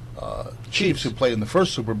Chiefs, who played in the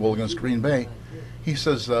first Super Bowl against Green Bay. He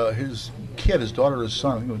says his kid, his daughter, his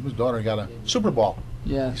son, his daughter got a Super Bowl.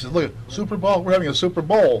 Yeah. He says, "Look, Super Bowl, we're having a Super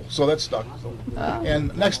Bowl," so that stuck.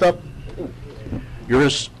 And next up,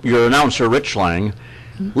 Your announcer, Rich Lang,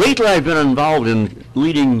 Lately, I've been involved in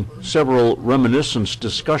leading several reminiscence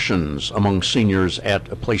discussions among seniors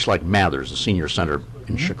at a place like Mathers, the senior center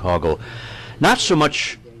in Chicago. Not so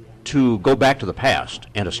much to go back to the past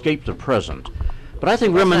and escape the present, but I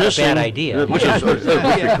think reminiscing... Not a bad idea. Which is, which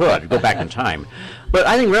we could, go back in time. But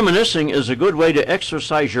I think reminiscing is a good way to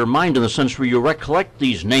exercise your mind in the sense where you recollect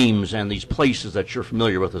these names and these places that you're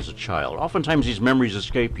familiar with as a child. Oftentimes these memories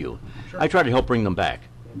escape you. I try to help bring them back.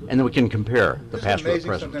 And then we can compare the past with the amazing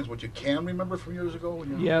present. sometimes what you can remember from years ago?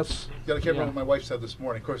 When Yes. I can't remember what my wife said this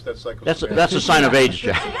morning. Of course, that's That's a sign of age,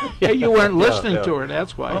 Jack. Yeah, you weren't listening to her,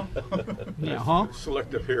 that's why. Yeah, huh?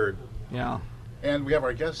 Selective hearing. Yeah. And we have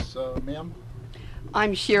our guests, ma'am.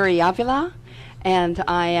 I'm Sherry Avila, and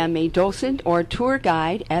I am a docent or tour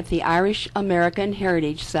guide at the Irish American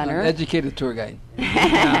Heritage Center. An educated tour guide.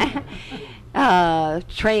 Our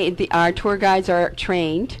tour guides are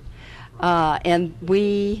trained, and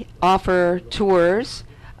we offer tours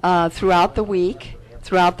throughout the week,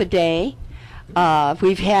 throughout the day.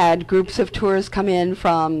 We've had groups of tours come in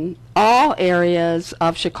from all areas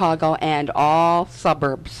of Chicago and all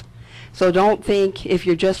suburbs. So don't think if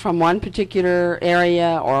you're just from one particular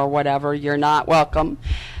area or whatever, you're not welcome.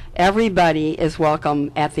 Everybody is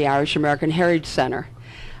welcome at the Irish American Heritage Center.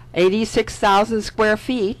 86,000 square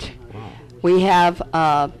feet. We have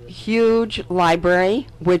a huge library,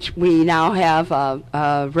 which we now have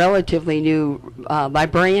a relatively new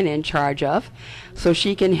librarian in charge of. So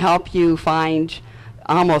she can help you find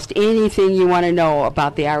almost anything you want to know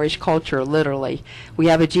about the Irish culture, literally. We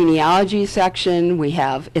have a genealogy section.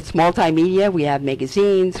 It's multimedia. We have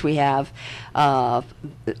magazines. We have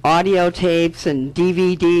audio tapes and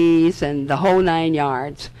DVDs and the whole 9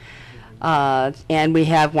 yards. And we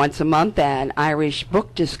have once a month an Irish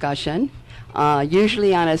book discussion,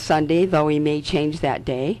 usually on a Sunday, though we may change that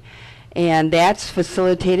day. And that's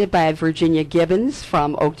facilitated by Virginia Gibbons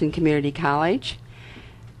from Oakton Community College.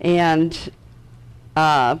 And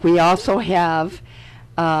we also have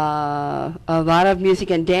a lot of music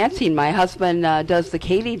and dancing. My husband does the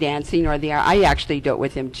Cayley dancing, I actually do it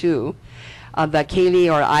with him too. The Cayley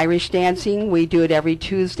or Irish dancing, we do it every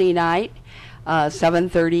Tuesday night,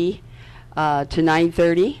 7:30 to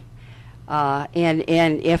 9:30.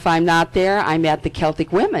 And if I'm not there, I'm at the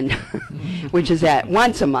Celtic Women, which is at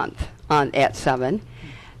once a month at 7.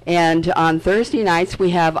 And on Thursday nights, we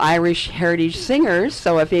have Irish Heritage Singers.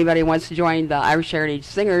 So if anybody wants to join the Irish Heritage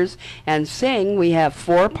Singers and sing, we have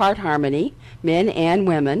 4-part harmony, men and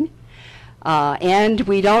women. And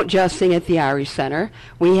we don't just sing at the Irish Center.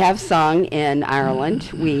 We have sung in Ireland.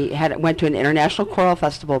 We went to an international choral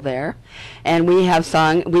festival there. And we have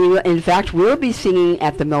sung, in fact, we'll be singing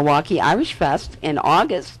at the Milwaukee Irish Fest in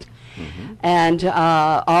August. And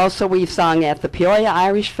also we've sung at the Peoria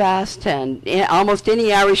Irish Fest and almost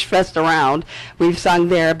any Irish Fest around. We've sung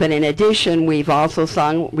there, but in addition, we've also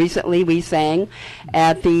sung, recently we sang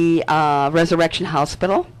at the Resurrection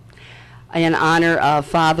Hospital in honor of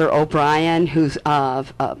Father O'Brien, who's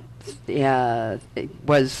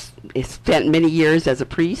spent many years as a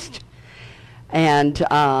priest. And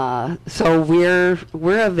so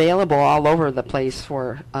we're available all over the place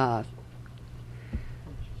for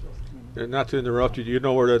Not to interrupt you, do you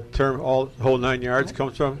know where the term whole 9 yards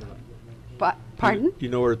comes from? Pardon? You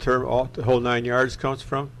know where the term the whole 9 yards comes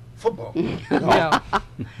from? Football. Yeah.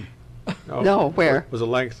 No, where? It was the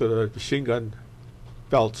length of the machine gun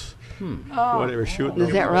belts when they were shooting.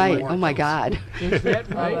 Is that right? Oh my God. Is that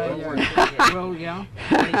right? Well, yeah.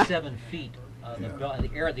 27 feet.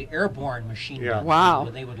 The airborne machine guns. Wow.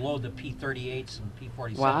 When they would load the P-38s and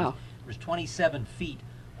P-47s. Wow. There was 27 feet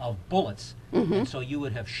of bullets, and so you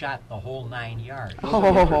would have shot the whole 9 yards. Oh,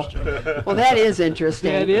 well, that is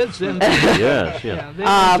interesting. That is interesting. Yes, yes. Yeah, they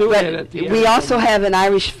don't do it at the We end. also have an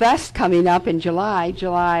Irish Fest coming up in July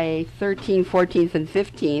 13th, 14th, and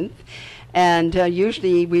 15th. And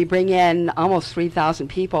usually we bring in almost 3,000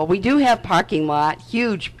 people. We do have parking lot,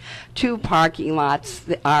 huge 2 parking lots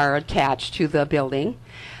that are attached to the building.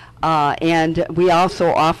 And we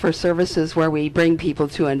also offer services where we bring people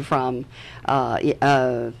to and from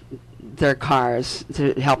their cars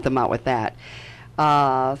to help them out with that.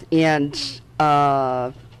 And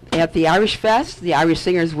at the Irish Fest, the Irish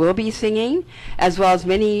singers will be singing, as well as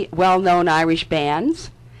many well-known Irish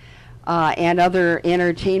bands and other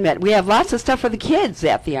entertainment. We have lots of stuff for the kids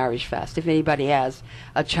at the Irish Fest. If anybody has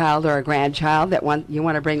a child or a grandchild that you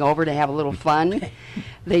want to bring over to have a little fun,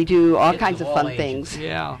 they do all kinds of fun things.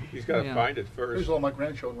 Yeah. He's got to find it first. Here's all my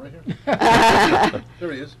grandchildren right here.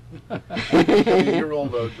 There he is.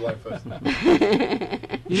 70-year-old July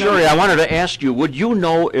 1st. Sherry, I wanted to ask you, would you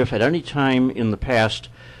know if at any time in the past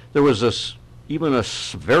there was even a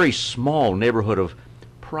very small neighborhood of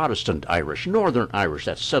Protestant Irish, Northern Irish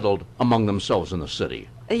that settled among themselves in the city?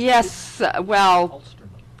 Yes, well,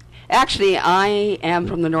 actually, I am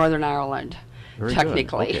from the Northern Ireland, Very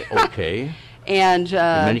technically. good. Okay. And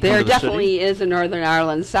many come there to the definitely city? is a Northern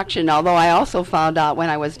Ireland section, although I also found out when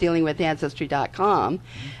I was dealing with Ancestry.com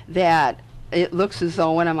that it looks as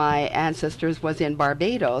though one of my ancestors was in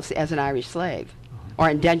Barbados as an Irish slave, or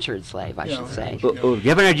indentured slave, I should say. Do you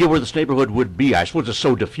have an idea where this neighborhood would be? I suppose it's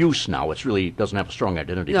so diffuse now, it really doesn't have a strong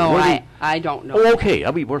identity. No, Where do I don't know. Oh, okay.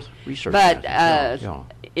 That'd be worth researching. But Yeah.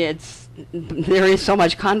 there is so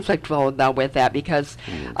much conflict though with that, because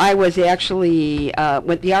I was actually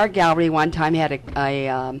with the art gallery one time had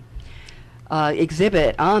a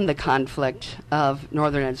exhibit on the conflict of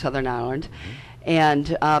Northern and Southern Ireland,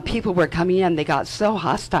 and people were coming in. They got so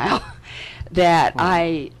hostile that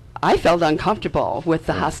I felt uncomfortable with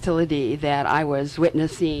the hostility that I was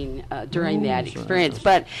witnessing during that experience.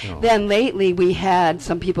 But then lately we had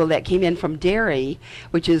some people that came in from Derry,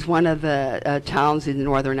 which is one of the towns in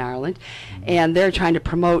Northern Ireland, and they're trying to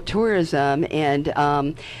promote tourism.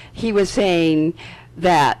 And he was saying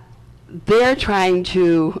that they're trying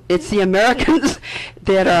to, it's the Americans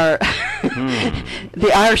that are,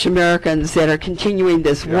 the Irish Americans that are continuing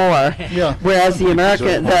this war, whereas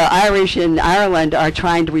the Irish in Ireland are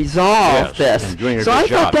trying to resolve this. So I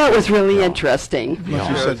thought that was really interesting.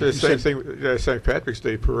 The same thing, St. Patrick's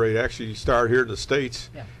Day parade actually started here in the States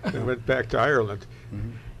and went back to Ireland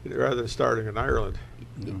rather than starting in Ireland.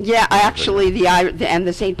 Yeah, actually,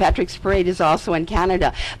 the St. Patrick's Parade is also in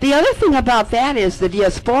Canada. The other thing about that is the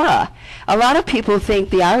diaspora. A lot of people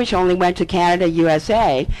think the Irish only went to Canada,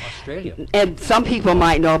 USA. Australia. And some people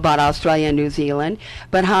might know about Australia and New Zealand,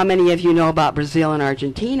 but how many of you know about Brazil and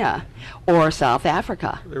Argentina or South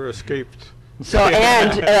Africa? They were escaped. So,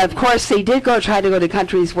 and of course, they did try to go to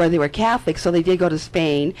countries where they were Catholic, so they did go to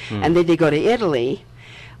Spain, and they did go to Italy.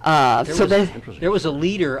 There was a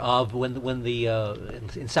leader of when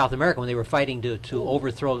in South America when they were fighting to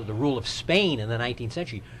overthrow the rule of Spain in the 19th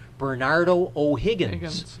century. Bernardo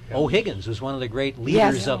O'Higgins. O'Higgins was one of the great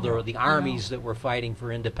leaders of the armies that were fighting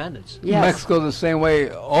for independence. Mexico's the same way.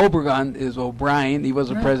 Obregon is O'Brien. He was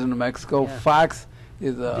the president of Mexico. Fox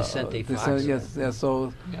is Vicente Fox. Yes.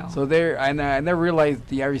 So there. I never realized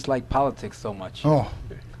the Irish like politics so much. Oh.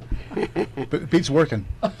 But Pete's working.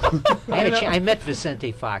 I met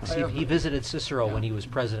Vicente Fox. He visited Cicero when he was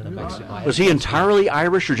president of Mexico. Was he entirely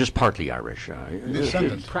Irish or just partly Irish?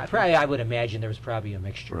 Probably, I would imagine there was probably a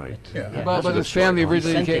mixture. Right. But his family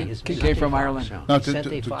originally came from Ireland. Now,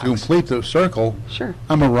 to complete the circle,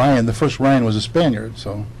 I'm a Ryan. The first Ryan was a Spaniard,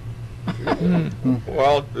 so.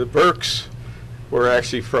 Well, the Burkes were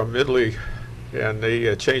actually from Italy, and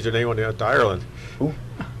they changed their name when they went to Ireland. Who?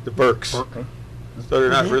 The Burkes. So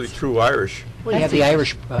they're not really true Irish. Well, you have the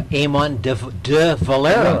Irish Eamon de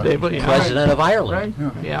Valera, president of Ireland.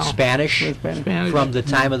 Right. Spanish from the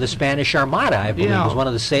time of the Spanish Armada, I believe. Was one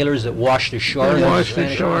of the sailors that washed ashore.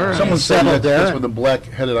 Someone said that's where the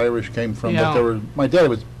black-headed Irish came from. But my dad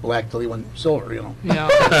was black till he went silver, you know.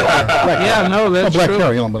 That's black true.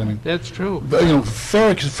 hair, you know, but I mean. That's true. But, you know,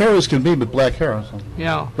 fair as can be, but black hair.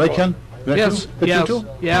 So. Right, Ken? Yes.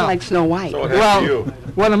 Yeah. Like Snow White. Well,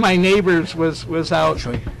 one of my neighbors was out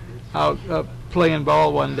playing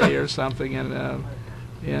ball one day or something, and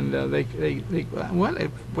they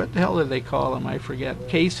what the hell did they call him? I forget,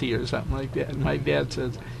 Casey or something like that. And my dad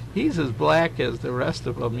says he's as black as the rest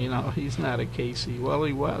of them. You know, he's not a Casey. Well,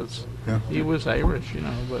 he was. Yeah. He was Irish, you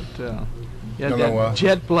know, but he had that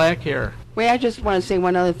jet black hair. Well, I just want to say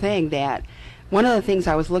one other thing, that one of the things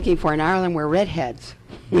I was looking for in Ireland were redheads.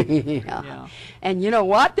 And you know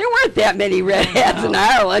what? There weren't that many redheads in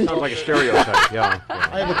Ireland. Sounds like a stereotype,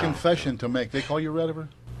 I have a confession to make. They call you Red-Ever?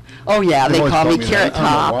 Oh, yeah, they call me Carrot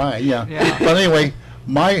Top. I don't know why, But anyway,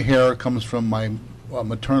 my hair comes from my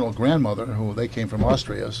maternal grandmother, who they came from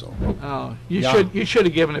Austria. So. Oh, you should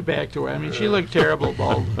have given it back to her. I mean, she looked terrible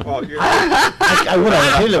bald. I would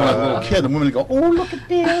have hated it when I was a little kid. The women would go, "Oh, look at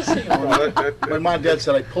this!" You know, my mom and dad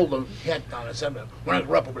said I pulled the hat down. I said, when I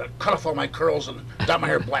grew up, I'm going to cut off all my curls and dye my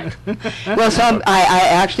hair black. Well, I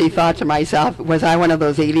actually thought to myself, was I one of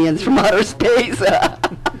those aliens from outer space? You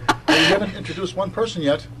haven't introduced one person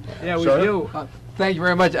yet. Yeah, we Sir? do. Thank you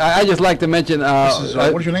very much. I just like to mention. What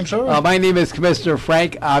is your name, sir? My name is Commissioner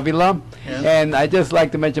Frank Avila, and I just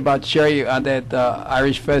like to mention about Sherry on that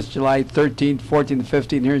Irish Fest, July 13th, 14th, and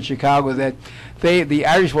 15th here in Chicago. That the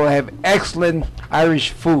Irish will have excellent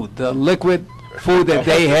Irish food. The liquid food that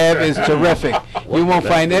they have is terrific. You won't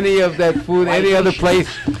find any of that food any other place.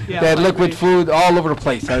 Yeah, that white liquid meat. food all over the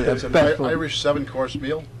place. It's an Best food. Irish 7-course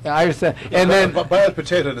meal. Yeah, Irish, and then Buy a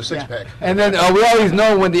potato in a 6-pack. and then we always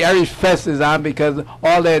know when the Irish Fest is on because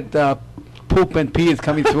all that poop and pee is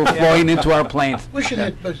coming through, flowing into our planes. We should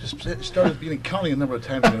have started being counting a number of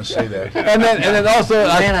times I'm going to say that. And then also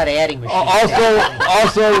ran out of adding machines.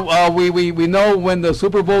 we know when the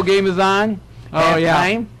Super Bowl game is on. Oh, yeah.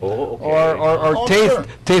 Time. Oh, okay. Or Oh, taste sure.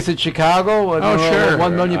 taste of Chicago. Oh, sure.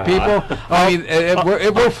 1 million people. I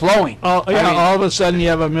mean, we're flowing. Oh, yeah, I mean, all of a sudden you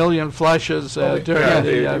have a million flushes during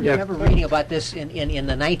the... I remember reading about this in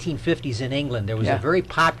the 1950s in England. There was Yeah. a very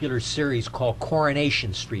popular series called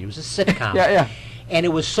Coronation Street. It was a sitcom. yeah. And it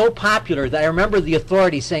was so popular that I remember the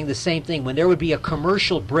authorities saying the same thing. When there would be a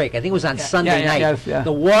commercial break, I think it was on Sunday night, yeah.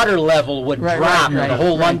 the water level would Right, drop right, in the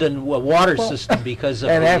whole right. London water system because of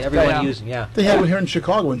And after- everyone yeah. using, They had it here in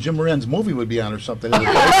Chicago when Jim Moran's movie would be on or something. They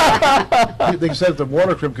said the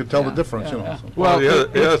water crib could tell the difference, you know. So. Well,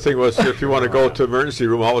 the other thing was if you want to go to emergency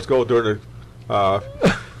room, always go during the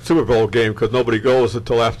Super Bowl game because nobody goes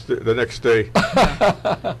until after the next day.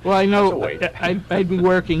 Well, I know wait. I'd be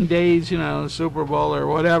working days, Super Bowl or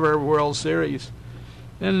whatever, World Series,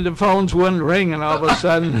 and the phones wouldn't ring, and all of a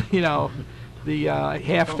sudden, the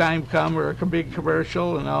halftime come or a big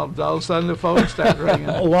commercial, and all of a sudden the phones start ringing.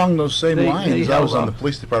 Along those same They lines, I was held on the up.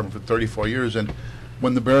 police department for 34 years, and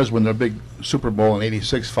when the Bears won their big Super Bowl in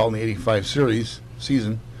 '86, following the '85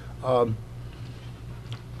 season,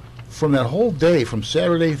 from that whole day, from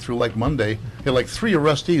Saturday through like Monday, they had like 3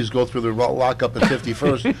 arrestees go through the lockup at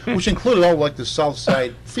 51st, which included all like the South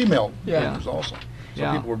Side female members also. So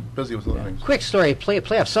Yeah. people were busy with other things. Quick story. Play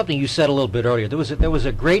off something you said a little bit earlier. There was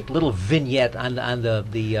a great little vignette on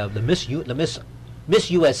the Miss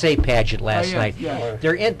USA pageant last night. yeah.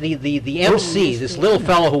 They're the MC, this little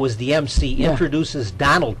fellow who was the MC, introduces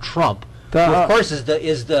Donald Trump. Who of course is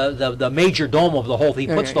the major domo of the whole thing.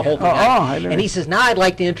 He puts the whole thing on. And he says, now I'd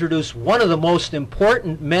like to introduce one of the most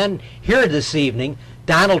important men here this evening,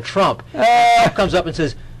 Donald Trump. Trump comes up and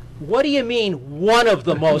says, what do you mean one of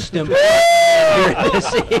the most important men here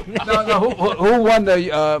this evening? No, who won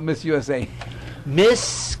the Miss USA?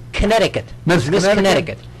 Miss Connecticut. Miss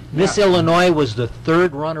Connecticut. Miss Illinois was the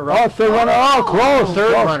third runner-up. Oh, third runner. Oh, close.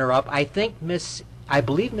 Third close. runner-up. I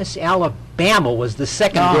believe Miss Alabama was the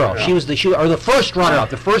second Oh, girl. yeah. She was the first runner-up.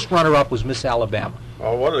 The first runner-up was Miss Alabama.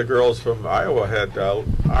 One of the girls from Iowa had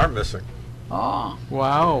arm missing. Oh.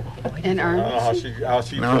 Wow. And I don't know arms. how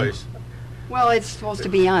she No. plays. Well, it's supposed to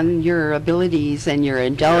be on your abilities and your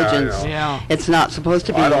intelligence. know. Yeah. It's not supposed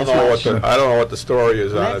to be I don't as know much. I don't know what the story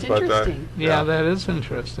is on That's it, but interesting. Yeah, that is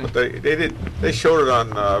interesting. But they showed it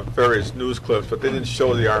on various news clips, but they didn't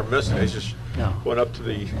show the arm missing. They just No. went up to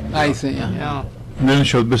the. I see. Yeah. Yeah. And they didn't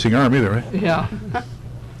show the missing arm either, right? Yeah.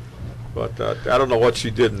 But I don't know what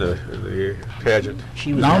she did in the pageant.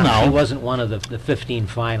 She was Now, not, now. She wasn't one of the 15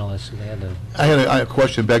 finalists. They had to, I had a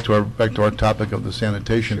question back to our topic of the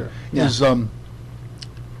sanitation. Is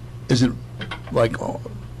it like all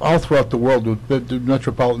throughout the world? Do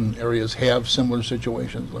metropolitan areas have similar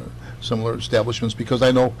situations, or similar establishments? Because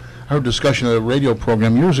I heard discussion at a radio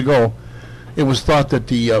program years ago. It was thought that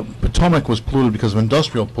the Potomac was polluted because of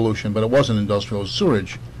industrial pollution, but it wasn't industrial; it was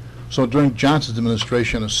sewage. So during Johnson's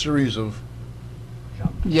administration, a series of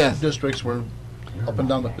Yes. districts were up and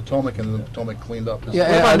down the Potomac, and the Potomac cleaned up. Yeah,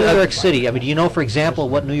 what about I- New York City? I mean, do you know, for example,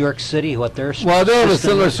 what New York City, what their Well, they have a system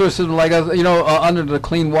similar is? system, like under the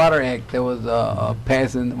Clean Water Act that was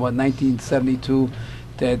passed in 1972,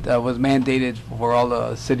 that was mandated for all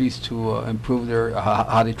the cities to improve their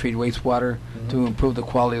how they treat wastewater, to improve the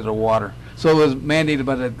quality of the water. So it was mandated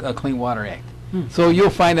by the Clean Water Act. So you'll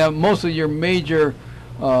find out most of your major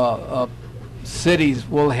cities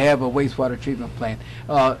will have a wastewater treatment plant.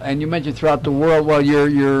 And you mentioned throughout the world, well,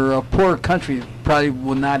 your poor countries probably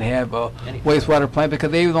will not have a wastewater plant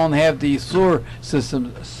because they don't have the sewer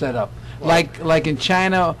system set up. Like in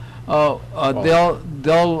China,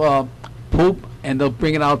 they'll poop and they'll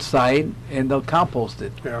bring it outside and they'll compost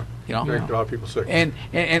it. Yeah, You know? make a lot of people sick. And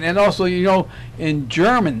also, in the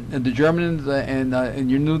Germans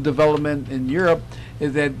and your new development in Europe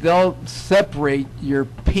is that they'll separate your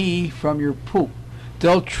pee from your poop.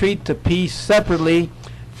 They'll treat the pee separately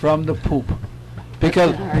from the poop.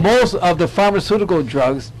 Because most of the pharmaceutical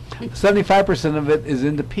drugs, 75% of it is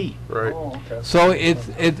in the pee. Right. So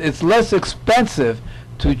it's less expensive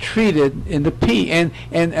to treat it in the pee. And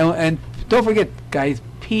don't forget, guys,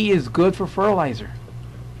 pee is good for fertilizer.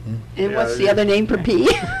 And what's the other name for pea?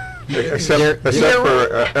 Except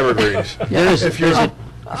for evergreens. There's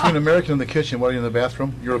Between American in the kitchen, what are you in the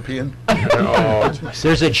bathroom? European?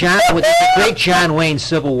 There's a great John Wayne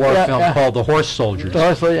Civil War film called The Horse Soldiers,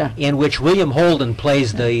 in which William Holden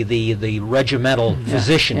plays the regimental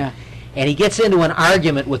physician. And he gets into an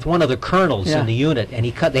argument with one of the colonels in the unit, and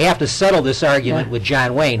they have to settle this argument with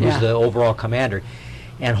John Wayne, who's the overall commander.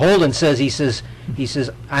 And Holden says, he says,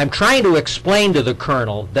 I'm trying to explain to the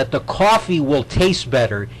colonel that the coffee will taste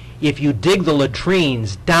better if you dig the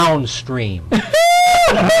latrines downstream.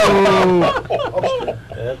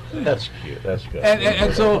 That's cute. That's good.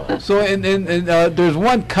 And so there's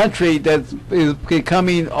one country that is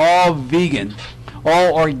becoming all vegan,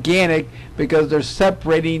 all organic, because they're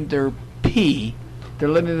separating their pee. They're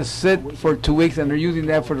letting it sit for 2 weeks, and they're using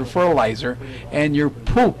that for the fertilizer. And your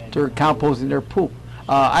poop, they're composting their poop.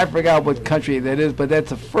 I forgot what country that is, but that's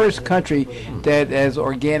the first country that has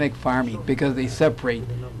organic farming because they separate.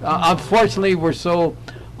 Unfortunately, we're so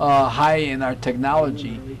high in our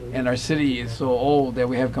technology, and our city is so old that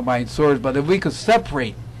we have combined sewers. But if we could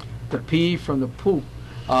separate the pee from the poop,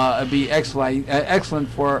 it'd be excellent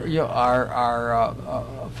for our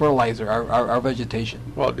fertilizer, our vegetation.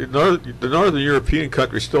 Well, the northern European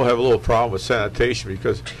countries still have a little problem with sanitation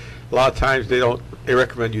because a lot of times they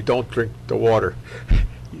recommend you don't drink the water.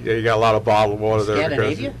 You got a lot of bottled water there.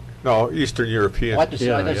 Scandinavia? No, Eastern European.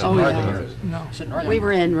 We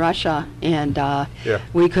were in Russia, and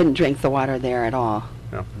we couldn't drink the water there at all.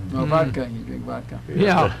 No vodka, you drink vodka.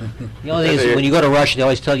 Yeah. The only thing is, when you go to Russia, they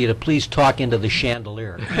always tell you to please talk into the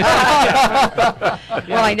chandelier. Well,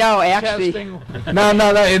 I know, actually. No.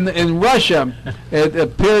 In Russia, it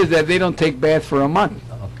appears that they don't take baths for a month.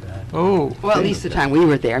 Oh. Well, at least the time we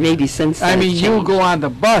were there. Maybe since then. I mean, it's you changed. go on the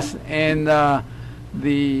bus, and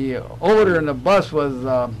the odor in the bus was,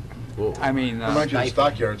 Reminds you of the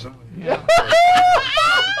stockyards, huh?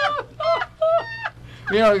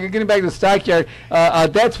 Getting back to the stockyard,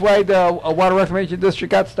 that's why the Water Reclamation District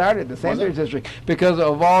got started, the sanitary district, because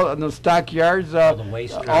of all the stockyards, all the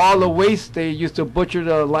waste. They used to butcher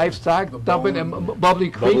the livestock, dump it in Bubbly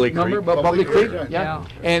Creek, remember? Bubbly Creek, yeah.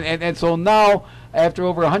 And so now, after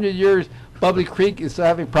over 100 years, Bubbly Creek is still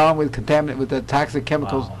having a problem with contaminant, with the toxic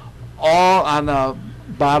chemicals, all on the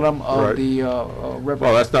bottom of the river.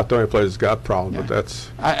 Well, that's not the only place that's got problems, but that's...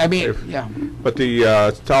 But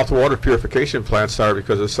the South Water Purification Plant started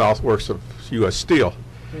because of the South Works of U.S. Steel,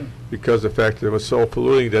 because of the fact that it was so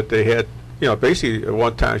polluting that they had, basically at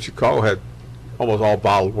one time Chicago had almost all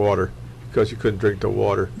bottled water because you couldn't drink the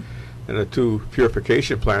water. And the two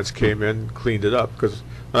purification plants came in and cleaned it up, because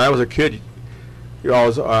when I was a kid, you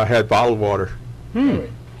always had bottled water.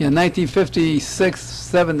 In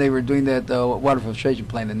 1956-7, they were doing that water filtration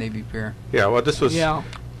plant in Navy Pier. Yeah, well, this was...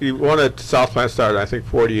 The one at South Plant started, I think,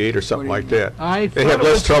 48 or something like that. They had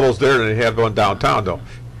less troubles there than they had one downtown, though.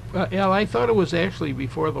 I thought it was actually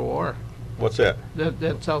before the war. What's that?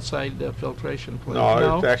 That's outside the filtration plant.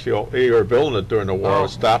 No, it's actually, they were building it during the war. It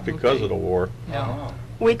was stopped because of the war. Yeah.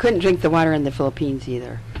 We couldn't drink the water in the Philippines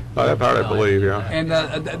either. That part I believe, yeah. And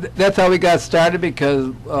that's how we got started,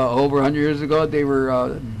 because over 100 years ago, they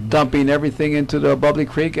were dumping everything into the Bubbly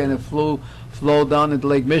Creek, and it flowed down into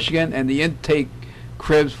Lake Michigan, and the intake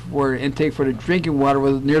cribs for intake for the drinking water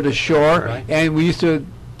was near the shore, and we used to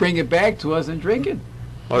bring it back to us and drink it.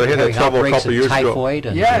 Well, they had that trouble a couple of years ago.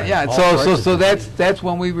 So that's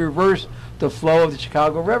when we reversed the flow of the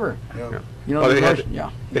Chicago River. They had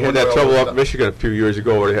that trouble up in Michigan a few years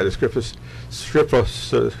ago where they had a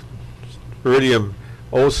Scriptoridium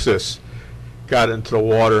oocyst got into the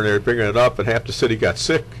water, and they were bringing it up, and half the city got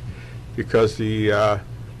sick because the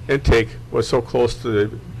intake was so close to the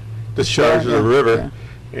discharge of the river,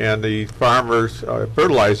 and the farmers'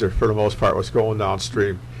 fertilizer, for the most part, was going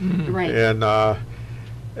downstream. Right. And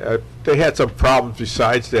they had some problems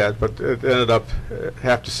besides that, but it ended up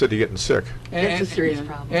half the city getting sick. It's a serious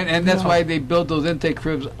problem. And that's why they built those intake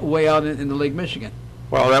cribs way out in the Lake Michigan.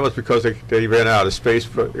 Well, that was because they ran out of space.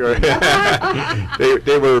 They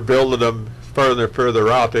were building them further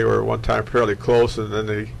out. They were one time fairly close, and then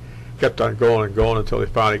they kept on going and going until they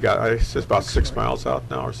finally got, it's about 6 miles out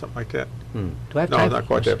now or something like that. Do I have no, time not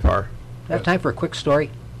quite that far. Do I have time for a quick story?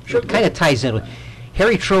 Sure. It kind of ties in with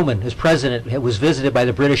Harry Truman, as president, was visited by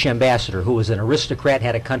the British ambassador, who was an aristocrat,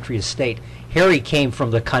 had a country estate. Harry came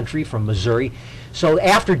from the country, from Missouri. So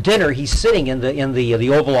after dinner, he's sitting in the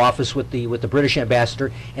Oval Office with the British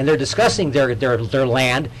ambassador, and they're discussing their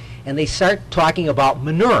land, and they start talking about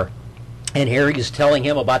manure. And Harry is telling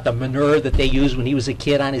him about the manure that they used when he was a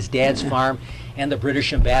kid on his dad's farm, and the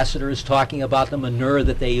British ambassador is talking about the manure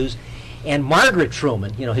that they use. And Margaret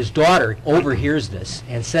Truman, his daughter, overhears this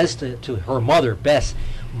and says to her mother, Bess,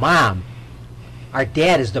 Mom, Our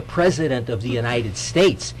dad is the President of the United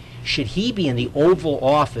States. Should he be in the Oval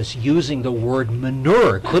Office using the word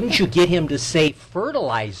manure? Couldn't you get him to say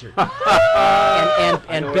fertilizer?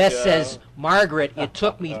 and Beth says, Margaret, it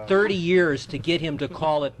took me 30 years to get him to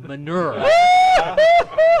call it manure.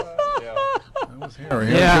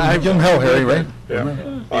 Harry. Yeah, give him hell, Harry, right? Yeah.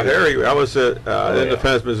 Harry, I was at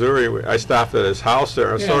Independence, Missouri. I stopped at his house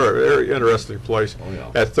there. It's sort of a very interesting place.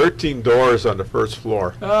 Had 13 doors on the first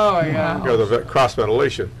floor. Oh, yeah. Because of cross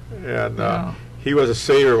ventilation. And he was a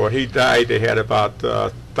sailor. When he died, they had about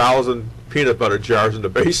 1,000 peanut butter jars in the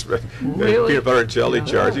basement. Really? Peanut butter and jelly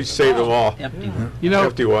jars. He saved them all.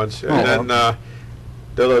 Empty ones. And then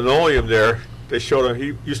the linoleum there, they showed him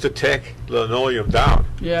he used to take linoleum down.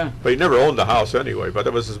 Yeah. But he never owned the house anyway, but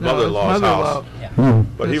it was his mother-in-law's house. Yeah.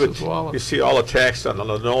 But he would, you see all the tacks on the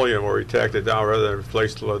linoleum where he tacked it down rather than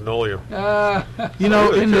replace the linoleum. You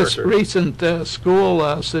know, in this recent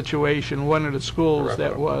school situation, one of the schools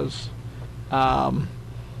that was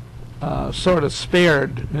sort of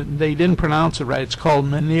spared, they didn't pronounce it right, it's called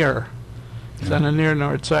Manier. It's on the near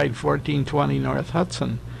north side, 1420 North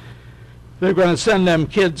Hudson. They're going to send them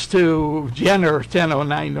kids to Jenner,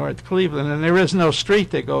 1009 North Cleveland, and there is no street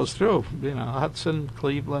that goes through. You know, Hudson,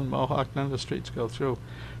 Cleveland, Mohawk, none of the streets go through.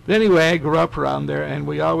 But anyway, I grew up around there, and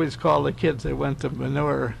we always call the kids that went to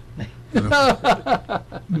Manure. Manure.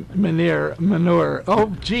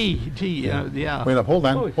 Oh, yeah. Wait up, hold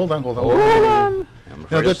on. Hold on. I'm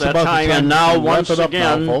afraid it's that time, and now once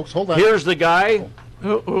again, here's the guy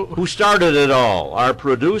who started it all, our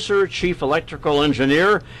producer, chief electrical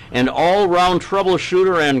engineer, and all-round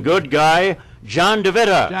troubleshooter and good guy, John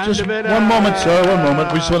DeVita. Just one moment, sir, one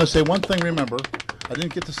moment. We just want to say one thing, remember. I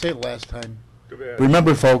didn't get to say it last time.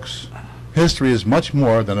 Remember, folks, history is much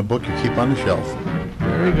more than a book you keep on the shelf.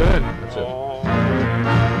 Very good. That's it.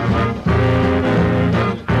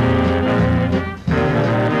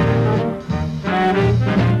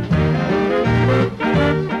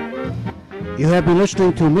 You have been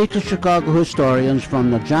listening to Meet the Chicago Historians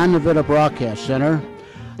from the John DeVita Broadcast Center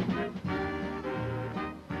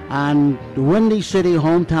on the Windy City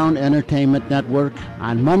Hometown Entertainment Network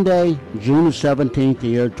on Monday, June 17th, the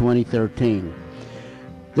year 2013.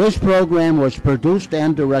 This program was produced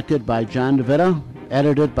and directed by John DeVita,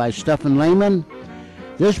 edited by Stephen Lehman.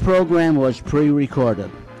 This program was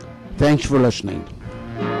pre-recorded. Thanks for listening.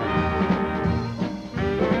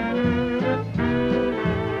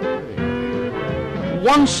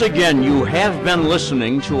 Once again, you have been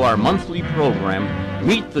listening to our monthly program,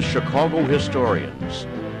 Meet the Chicago Historians,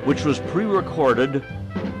 which was pre-recorded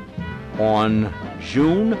on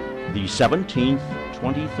June the 17th,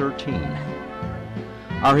 2013.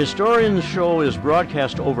 Our Historians show is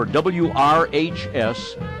broadcast over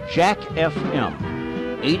WRHS Jack FM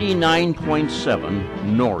 89.7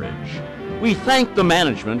 Norwich. We thank the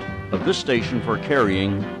management of this station for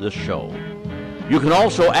carrying this show. You can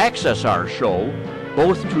also access our show,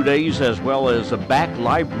 both today's as well as a back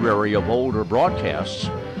library of older broadcasts,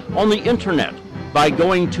 on the internet by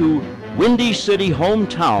going to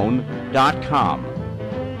windycityhometown.com.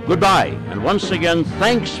 Goodbye, and once again,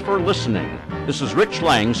 thanks for listening. This is Rich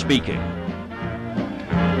Lang speaking.